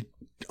it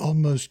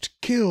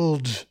almost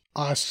killed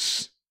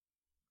us.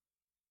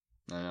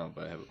 I know,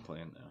 but I have a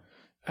plan now.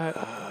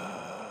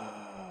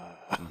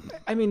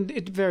 I mean,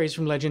 it varies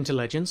from legend to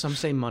legend. Some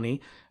say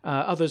money.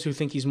 Others who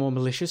think he's more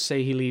malicious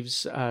say he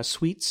leaves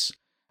sweets,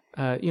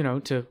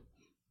 to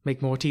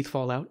make more teeth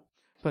fall out.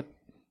 But,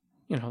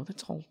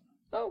 that's all.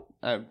 Oh,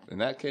 in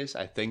that case,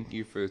 I thank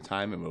you for your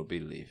time, and we'll be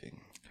leaving.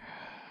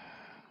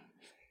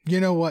 You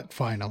know what?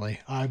 Finally,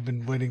 I've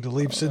been waiting to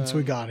leave since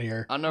we got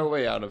here. On our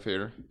way out of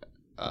here,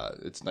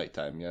 it's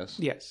nighttime. Yes.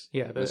 Yes,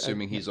 yeah.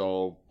 Assuming he's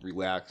all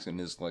relaxed in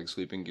his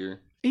sleeping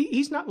gear.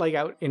 He's not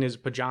out in his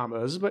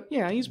pajamas, but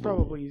yeah, he's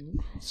probably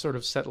sort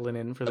of settling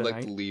in for the I'd like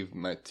night. to leave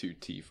my 2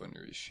 teeth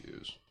under his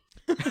shoes.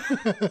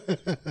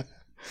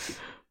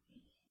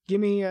 Give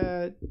me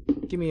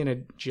an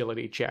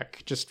agility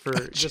check, just well,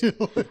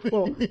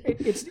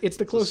 it's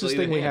the closest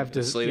thing we have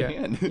to sleight of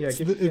hand. Yeah,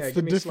 give the me sleight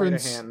of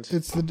difference. hand.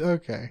 It's the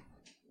okay.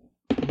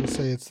 I'm gonna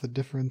say it's the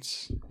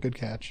difference. Good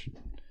catch.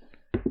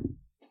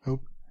 Oh,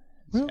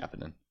 well,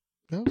 Happening.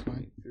 that was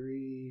fine.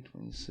 3,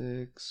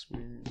 26.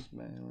 Where's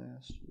my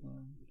last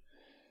one?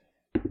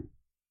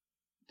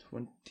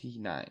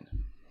 29.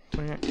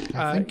 29.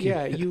 I think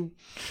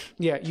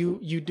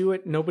you do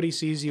it. Nobody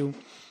sees you.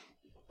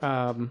 You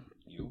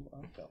are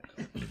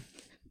welcome.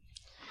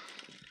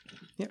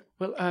 Yeah.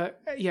 Well,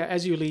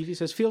 as you leave, he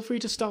says, "Feel free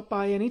to stop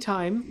by any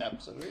time."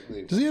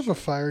 Absolutely. Does he have a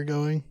fire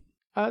going?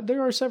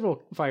 There are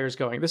several fires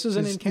going. This is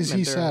an Is encampment.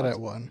 he There are sat lots-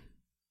 at one?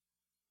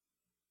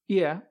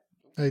 Yeah.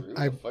 I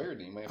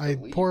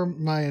pour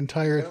my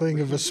entire thing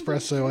of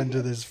espresso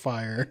into this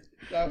fire.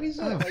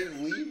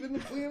 leaving the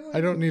family?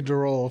 I don't need to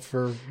roll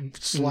for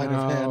sleight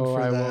of hand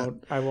for I that.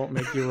 won't. I won't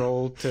make you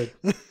roll to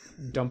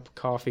dump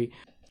coffee.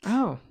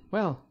 Oh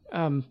well.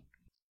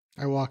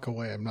 I walk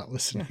away. I'm not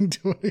listening to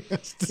what he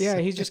has to Yeah,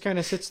 say. he just kind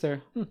of sits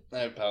there. I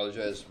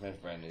apologize, my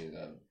friend. He's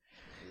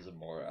a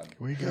moron. Here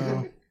we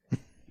go.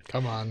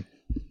 Come on.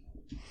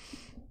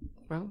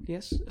 Well,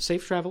 yes,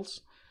 safe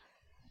travels.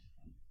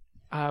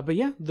 But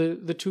yeah,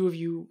 the two of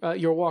you,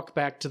 your walk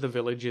back to the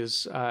village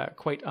is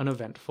quite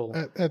uneventful.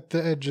 At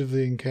the edge of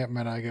the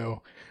encampment, I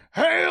go,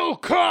 "Hail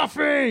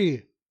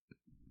coffee!"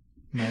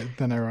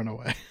 Then I run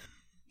away.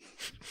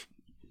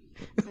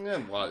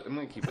 I'm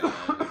gonna keep an eye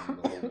on him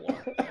the whole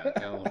walk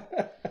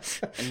back.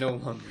 I no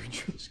longer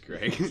trust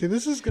Greg. See,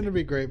 this is going to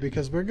be great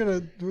because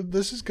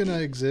this is going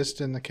to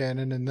exist in the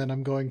canon, and then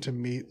I'm going to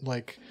meet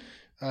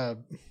I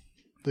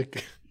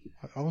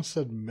almost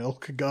said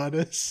milk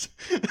goddess.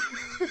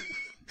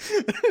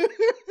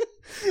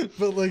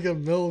 But like a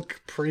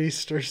milk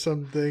priest or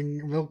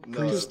something. Milk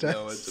priestess.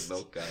 No, it's a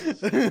milk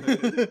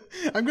goddess.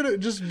 I'm going to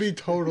just be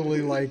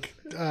totally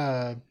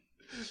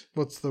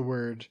what's the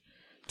word?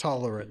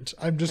 tolerant.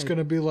 I'm just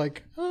gonna be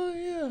like, oh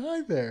yeah,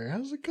 hi there,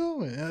 how's it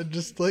going?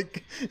 Just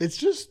like, it's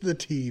just the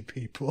tea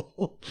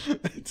people.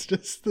 It's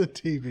just the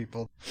tea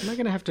people. Am I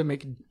gonna have to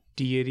make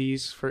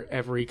deities for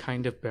every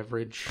kind of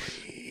beverage?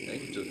 I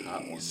think just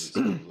hot ones. It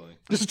seems like.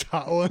 Just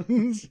hot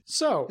ones.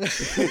 So,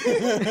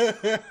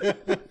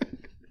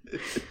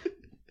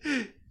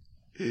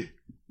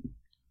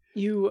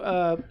 you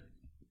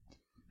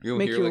You don't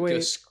make hear your like way-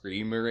 a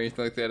scream or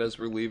anything like that as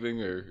we're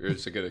leaving, or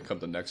is it gonna come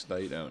the next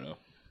night? I don't know.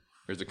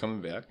 Or is it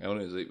coming back? I don't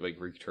know. Is it like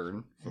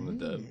return from the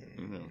dead? I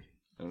don't know.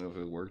 I don't know if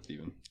it worked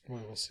even.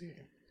 Well, we'll see.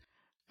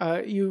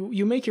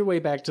 you make your way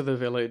back to the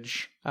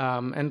village,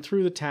 and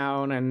through the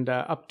town, and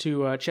up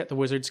to Chet the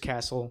Wizard's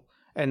castle.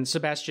 And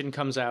Sebastian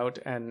comes out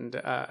and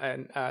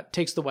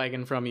takes the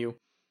wagon from you.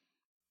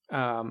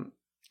 My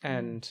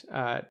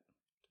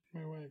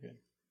wagon.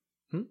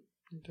 Hmm?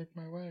 You took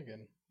my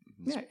wagon.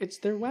 Yeah, it's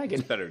their wagon.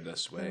 It's better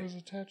this I way. was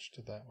attached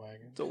to that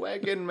wagon. The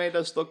wagon made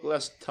us look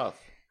less tough.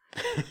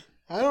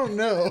 I don't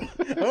know.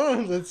 I don't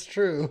know if that's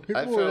true.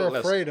 I People were felt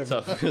afraid less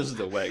of tough because of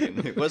the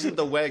wagon. It wasn't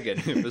the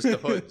wagon. It was the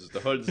hoods. The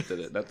hoods did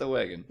it, not the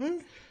wagon. As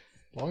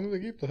long as they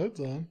keep the hoods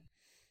on.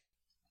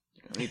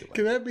 Either way.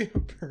 Can that be a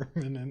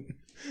permanent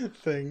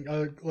thing?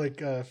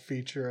 Like a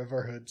feature of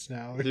our hoods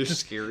now? It's They're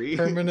just scary.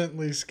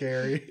 permanently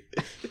scary.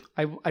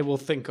 I will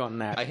think on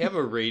that. I have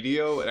a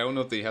radio, and I don't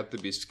know if they have to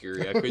be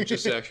scary. I could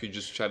just actually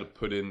just try to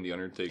put in the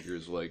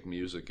Undertaker's like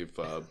music if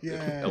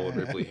Ellen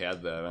Ripley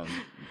had that on.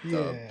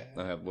 Yeah.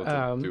 I have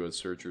to do a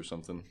search or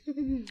something.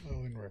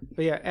 Owen Ripley.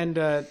 But yeah, and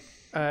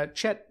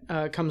Chet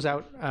comes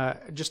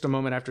out just a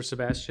moment after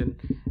Sebastian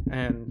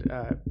and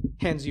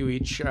hands you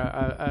each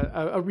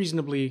a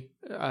reasonably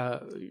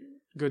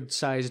good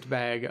sized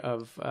bag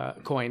of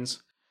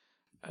coins.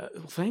 Well,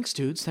 thanks,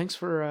 dudes. Thanks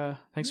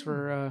for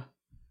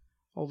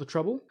all the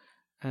trouble.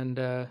 And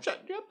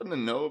Chet, do you happen to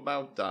know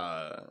about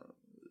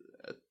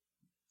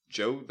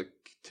Joe the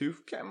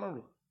Tooth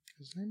Camel?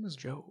 His name is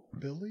Joe.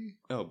 Billy?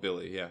 Oh,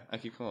 Billy. Yeah, I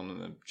keep calling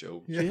him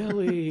Joe. Yeah.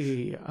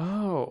 Billy.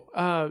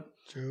 Oh,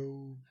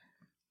 Joe.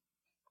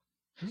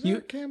 Is You-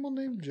 there a camel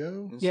named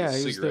Joe? It's yeah, a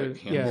he was cigarette the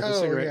camel. yeah the Oh,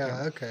 cigarette. yeah,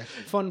 camel. okay.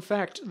 Fun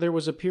fact: there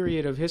was a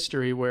period of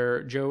history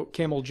where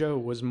Camel Joe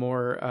was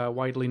more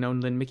widely known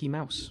than Mickey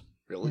Mouse.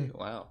 Really?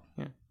 Wow.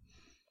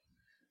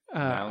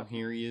 Now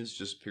here he is,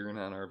 just appearing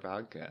on our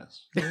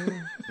podcast.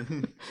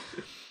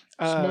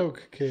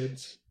 Smoke,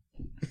 kids.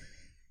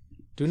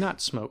 Do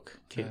not smoke,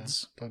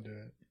 kids. Don't do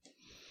it.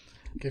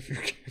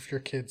 If your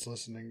kid's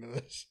listening to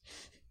this.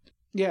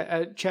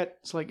 Yeah,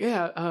 Chet's like,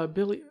 yeah,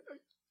 Billy.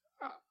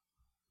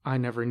 I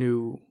never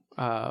knew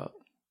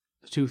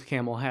Tooth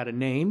Camel had a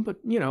name, but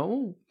you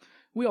know,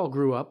 we all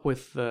grew up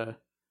with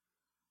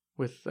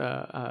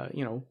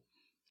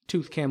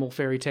Tooth Camel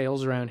fairy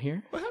tales around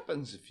here. What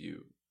happens if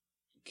you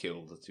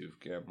kill the Tooth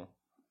Camel?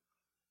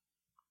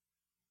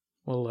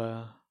 Well,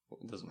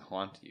 It doesn't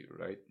haunt you,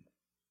 right?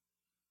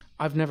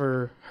 I've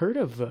never heard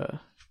of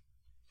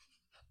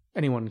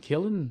anyone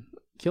killing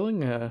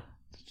the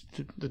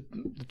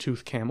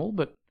Tooth Camel,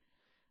 but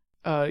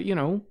you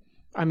know,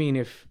 I mean,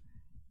 if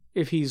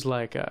he's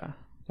like a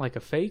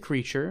fey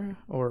creature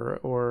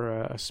or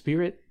a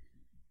spirit,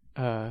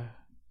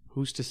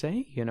 who's to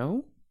say? You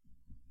know.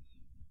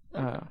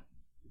 I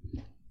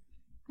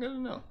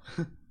don't know.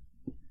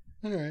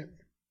 All right.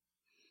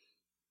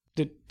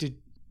 Did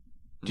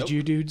Nope.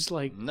 you dudes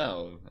like?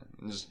 No,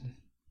 just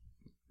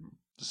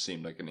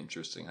seemed like an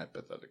interesting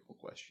hypothetical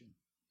question.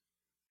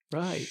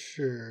 Right.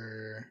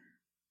 Sure.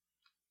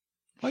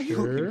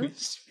 Sure.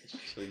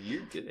 So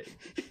you did it.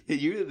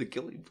 You did the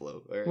killing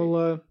blow. All right.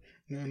 Well,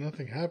 No,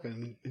 nothing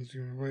happened.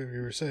 What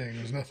you were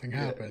saying was nothing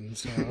happened,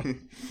 so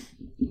nothing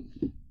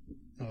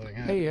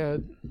happened. hey,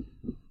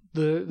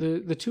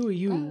 the two of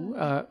you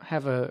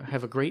have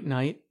a great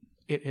night.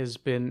 It has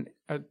been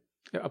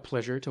a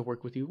pleasure to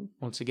work with you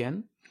once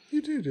again.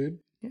 You do, dude.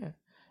 Yeah,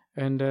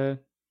 and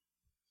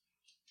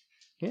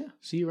yeah,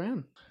 see you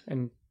around.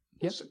 And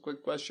Just a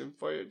quick question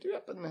for you. Do you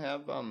happen to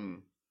have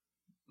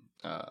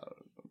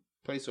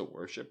place of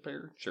worship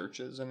here?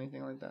 Churches,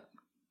 anything like that?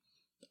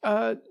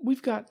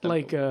 we've got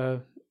like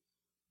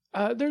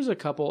there's a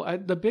couple.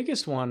 The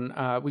biggest one,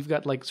 we've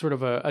got like sort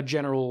of a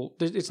general.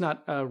 It's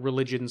not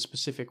religion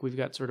specific. We've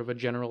got sort of a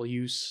general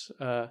use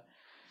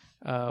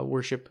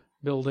worship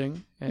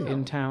building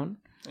in town.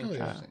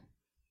 Interesting.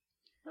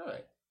 All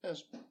right.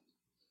 Just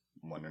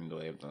wondering the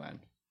lay of the land.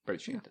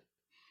 Appreciate it.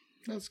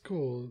 That's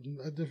cool.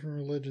 Different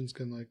religions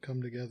can like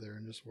come together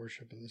and just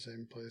worship in the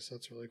same place.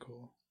 That's really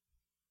cool.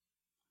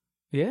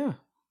 Yeah,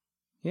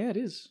 it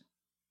is.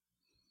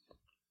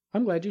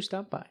 I'm glad you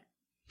stopped by.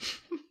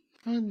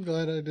 I'm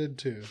glad I did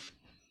too.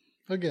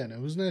 Again, it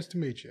was nice to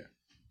meet you.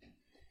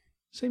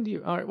 Same to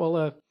you. All right.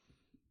 Well,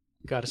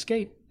 gotta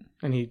skate.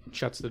 And he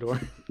shuts the door.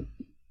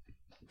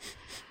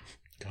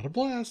 Got a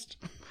blast.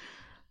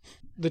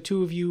 The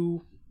two of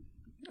you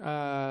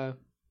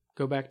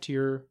go back to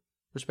your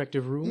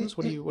respective rooms.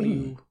 What do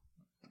you?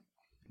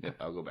 Yeah,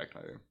 I'll go back to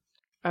my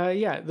room.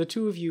 Yeah, the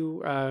two of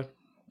you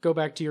go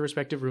back to your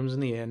respective rooms in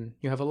the inn.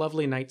 You have a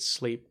lovely night's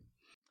sleep.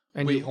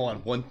 And Wait, hold on.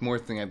 One more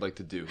thing I'd like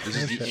to do. This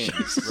is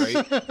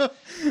the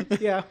end,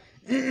 right? Yeah.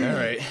 All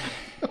right.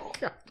 Oh,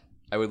 God.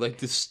 I would like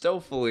to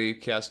stealthily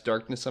cast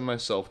darkness on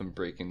myself and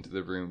break into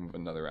the room of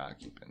another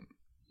occupant.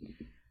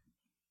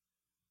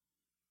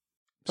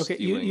 Okay,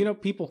 you know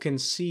people can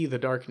see the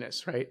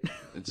darkness, right?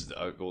 It's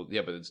well,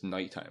 yeah, but it's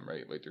nighttime,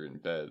 right? Like they're in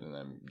bed, and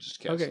I'm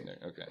just casting there.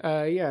 Okay.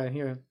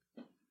 Yeah.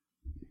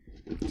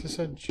 It's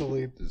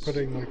essentially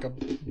putting like a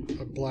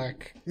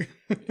black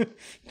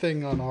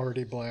thing on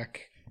already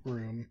black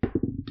room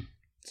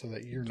so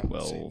that you're not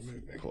 12 seen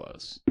moving.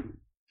 plus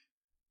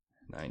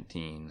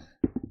 19,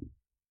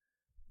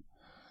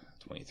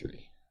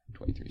 23.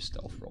 23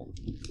 stealth roll.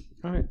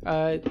 All right.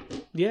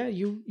 Yeah,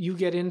 you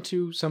get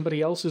into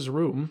somebody else's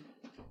room.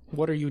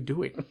 What are you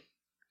doing?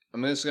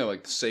 I'm just gonna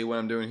like say what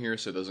I'm doing here,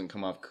 so it doesn't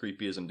come off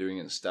creepy as I'm doing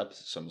it in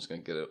steps. So I'm just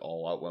gonna get it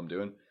all out what I'm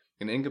doing.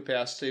 I'm gonna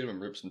incapacitate him and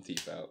rip some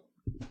teeth out.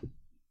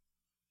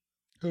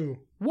 Who?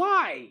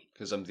 Why?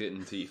 Because I'm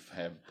getting teeth.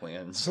 I have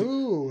plans.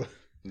 Who?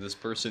 This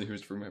person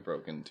whose room I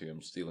broke into,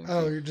 I'm stealing.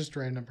 Oh, teeth. you're just a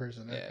random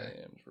person. Yeah, Okay.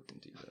 yeah, I'm just ripping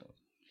teeth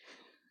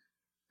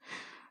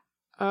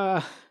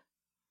out.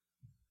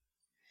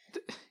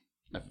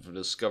 I've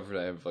discovered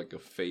I have like a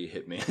fey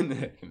hitman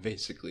that can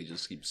basically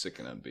just keep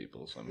sicking on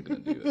people, so I'm gonna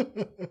do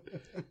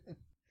that.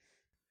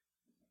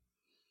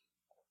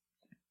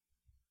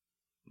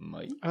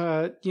 Might.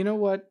 You know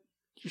what?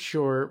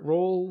 Sure.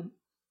 Roll.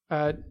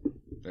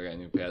 Okay,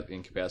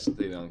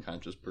 incapacitated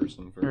unconscious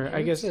person for. Or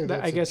I guess say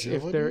that's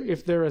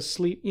if they're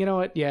asleep, you know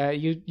what? Yeah,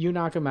 you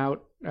knock them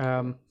out.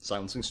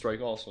 Silencing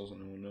strike also, so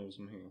no one knows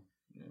I'm here.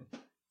 Yeah.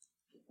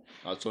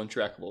 Also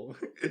untrackable.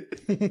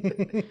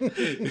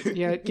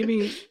 Yeah, give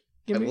me.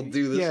 I will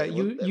do this. Yeah,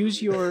 you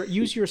use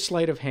your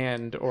sleight of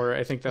hand, or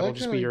I think that'll like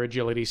just how be he- your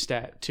agility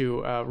stat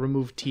to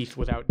remove teeth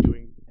without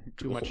doing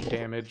too much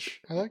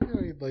damage. I like how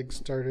he like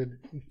started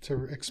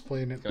to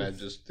explain it. Can I with-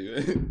 just do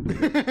it?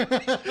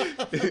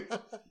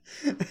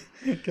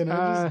 Can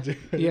I just do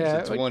it? Yeah,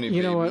 It's a 20,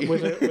 you know what? baby.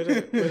 With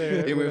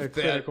And a with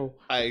that, critical.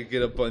 I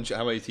get a bunch.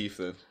 How many teeth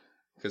then?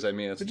 Because I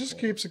mean, it's It just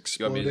keeps You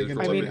want me to exploding. do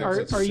I until mean, it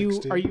hits are you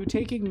 60. are you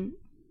taking?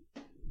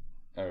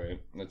 All right.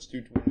 That's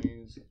 2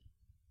 20s.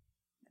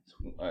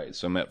 All right,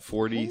 so I'm at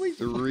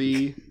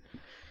 43.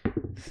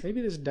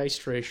 Maybe this dice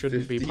tray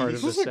shouldn't be part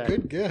of This the was a set.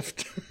 good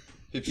gift.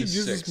 You should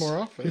use this more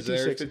often. Is there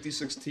 56.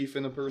 56 teeth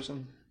in a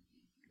person?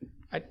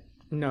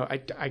 No, I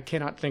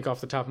cannot think off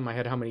the top of my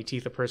head how many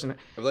teeth a person.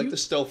 I'd like to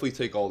stealthily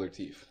take all their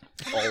teeth,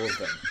 all of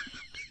them,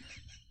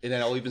 and then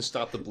I'll even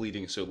stop the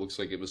bleeding, so it looks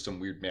like it was some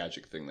weird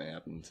magic thing that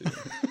happened to.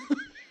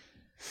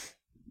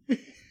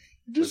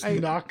 Just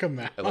knock him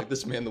out. I'd like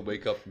this man to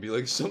wake up and be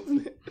like,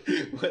 something.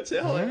 What's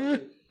the hell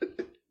happened?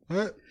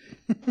 What?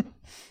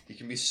 He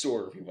can be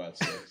sore if he wants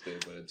to next day,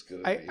 but it's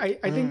good. I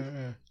think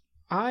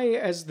I,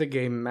 as the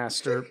game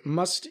master,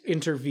 must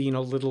intervene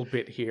a little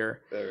bit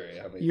here. All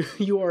right, how many?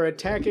 You are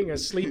attacking a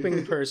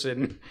sleeping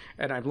person,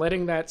 and I'm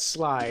letting that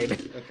slide.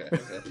 Okay.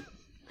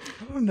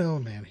 I don't know,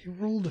 man. He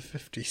rolled a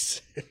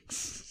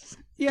 56.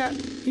 Yeah,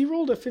 he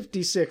rolled a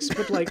 56,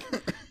 but like,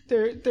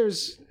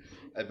 there's.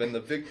 I've been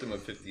the victim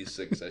of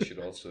 56. I should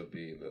also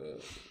be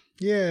the.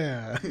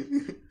 Yeah.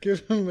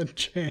 Give him a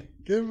chance.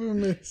 Give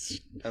him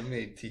his. I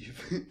made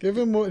teeth. Give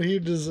him what he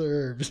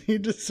deserves. He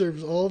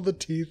deserves all the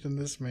teeth in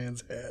this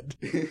man's head.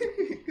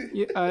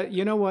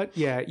 You know what?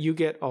 Yeah, you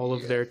get all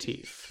of their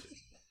teeth.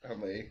 How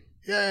many?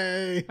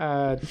 Yay!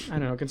 I don't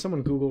know. Can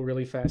someone Google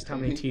really fast how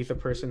many teeth a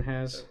person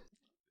has?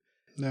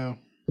 No.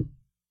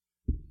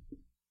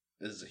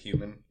 This is a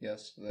human.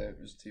 Yes,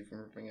 there's teeth I'm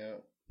ripping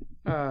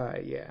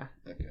out. Yeah.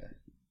 Okay.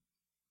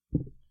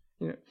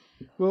 You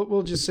know,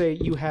 we'll just say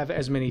you have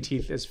as many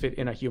teeth as fit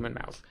in a human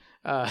mouth.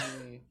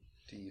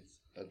 Teeth,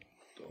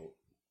 adult,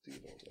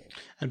 adult.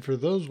 And for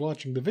those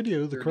watching the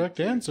video, the correct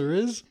 32. answer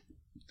is.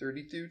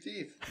 32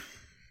 teeth.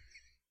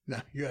 No,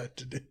 you have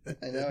to do that.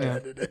 I know. Yeah. I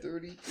had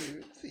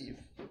 32 teeth.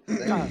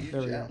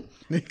 There we go.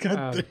 He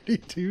got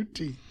 32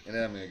 teeth. And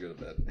then I'm gonna go to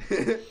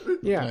bed.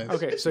 Yeah. Nice.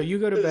 Okay. So you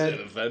go to Is bed.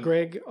 that a bed?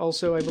 Greg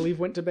also, I believe,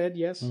 went to bed.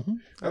 Yes.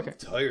 Okay. I'm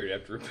tired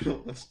after ripping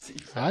all those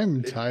teeth.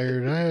 I'm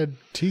tired. I had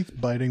teeth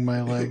biting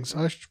my legs.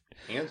 Hands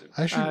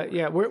I should.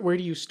 Yeah. Where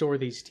do you store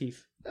these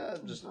teeth?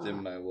 just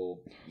in my little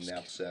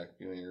knapsack,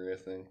 area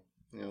thing.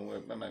 You know,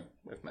 with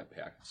my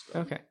pack and stuff.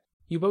 Okay.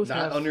 You both Not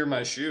have. under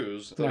my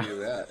shoes. I'll tell you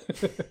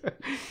that.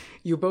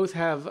 You both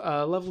have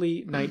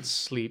lovely night's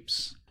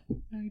sleeps,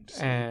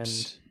 and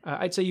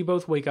I'd say you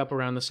both wake up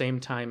around the same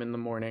time in the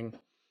morning,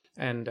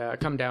 and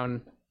come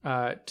down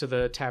to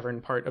the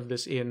tavern part of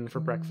this inn for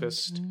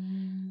breakfast.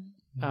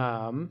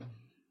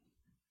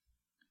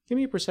 Give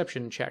me a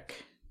perception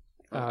check,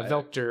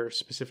 Velter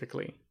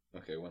specifically.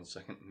 Okay, 1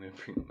 second. I'm gonna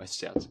bring up my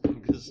stats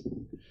because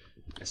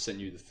I sent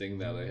you the thing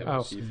that I have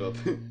my teeth up.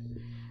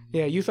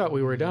 Yeah, you thought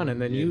we were done,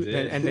 and then you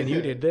did. and then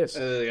you did this.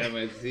 I got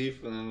my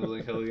teeth, and I was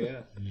like, hell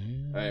yeah.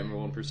 Alright, I'm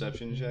rolling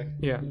perception check.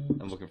 Yeah.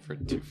 I'm looking for a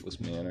toothless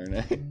man, aren't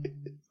I?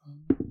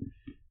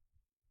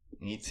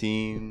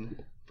 18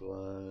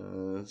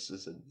 plus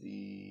is a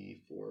D4,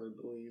 I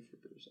believe, for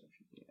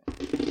perception. Yeah.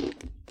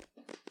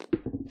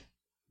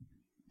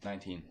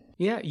 19.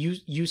 Yeah,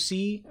 you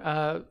see,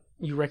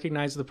 you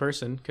recognize the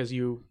person because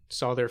you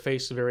saw their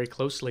face very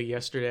closely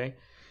yesterday,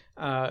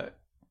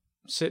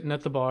 sitting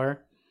at the bar,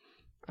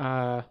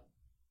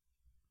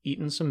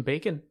 eating some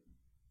bacon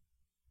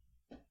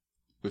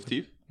With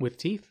teeth? with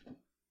teeth.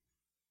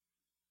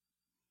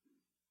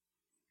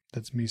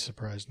 That's me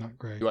surprised, not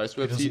Greg. Do I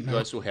still He have doesn't teeth? Do know.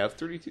 I still have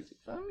 30 teeth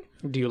on me?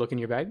 Do you look in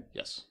your bag?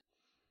 Yes.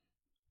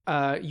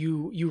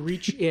 You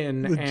reach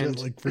in Legit,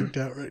 and like freaked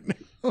out right now.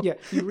 yeah,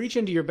 you reach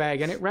into your bag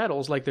and it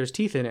rattles like there's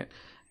teeth in it,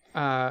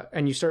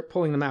 and you start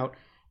pulling them out,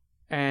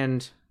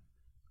 and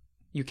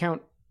you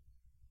count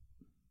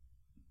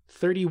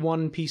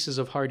 31 pieces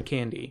of hard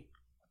candy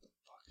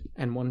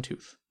and one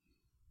tooth.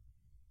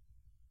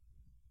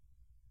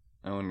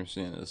 I don't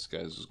understand. This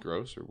guy's just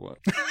gross or what?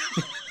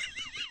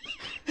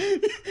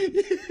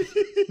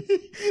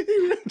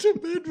 He went to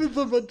bed with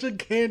a bunch of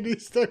candy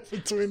stuck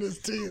between his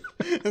teeth,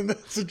 and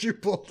that's what you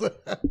pulled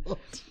out.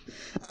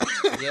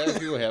 Yeah,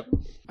 see what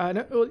happened.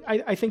 No,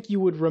 I think you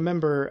would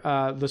remember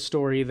the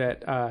story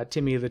that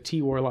Timmy the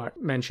Tea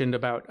Warlock mentioned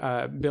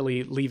about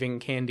Billy leaving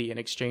candy in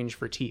exchange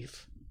for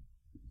teeth.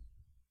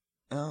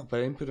 Oh, but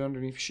I didn't put it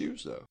underneath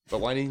shoes, though.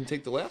 But why didn't you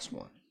take the last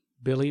one?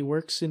 Billy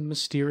works in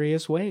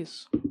mysterious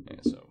ways. Yeah,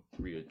 so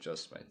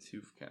readjust my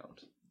tooth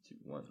count to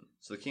 1.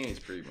 So the candy's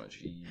pretty much,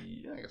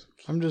 yeah, I guess.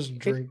 I'm just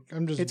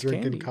it's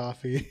drinking candy.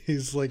 coffee.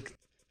 He's like,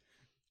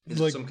 Is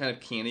it some kind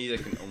of candy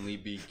that can only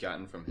be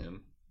gotten from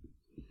him?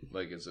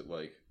 Like, is it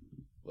like,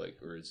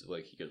 or is it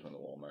like he goes to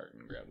Walmart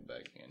and grabs a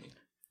bag of candy?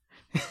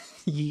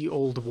 Ye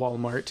old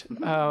Walmart.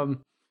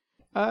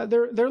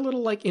 They're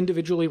little like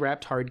individually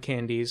wrapped hard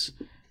candies,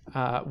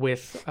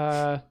 with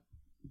and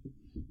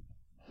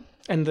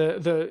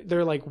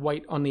they're like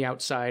white on the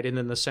outside, and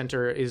then the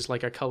center is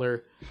like a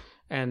color,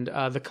 and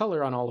the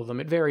color on all of them,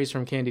 it varies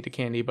from candy to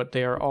candy, but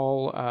they are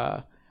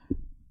all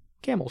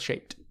camel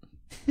shaped.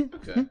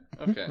 Okay.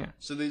 Yeah.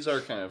 So these are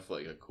kind of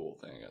like a cool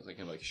thing. I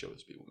can like show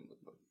this to people, but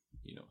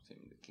thing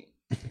that can't.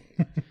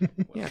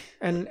 Yeah,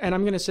 and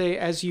I'm gonna say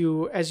as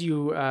you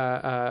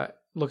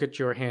look at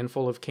your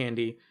handful of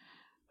candy,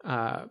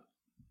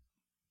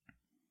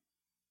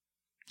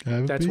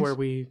 that's where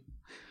we.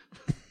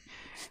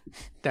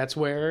 That's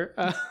where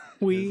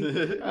we.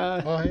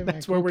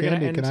 That's where we're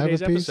gonna end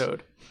today's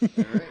episode. All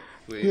right.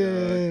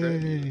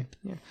 yay!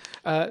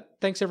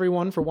 Thanks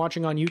everyone for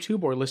watching on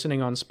YouTube or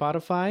listening on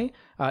Spotify.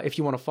 If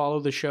you want to follow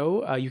the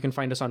show, you can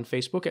find us on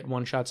Facebook at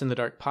One Shots in the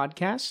Dark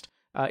Podcast.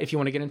 If you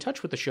want to get in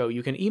touch with the show,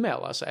 you can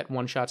email us at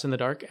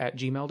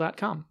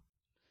oneshotsinthedark@gmail.com.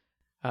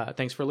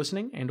 Thanks for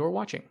listening and or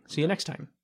watching. See you next time.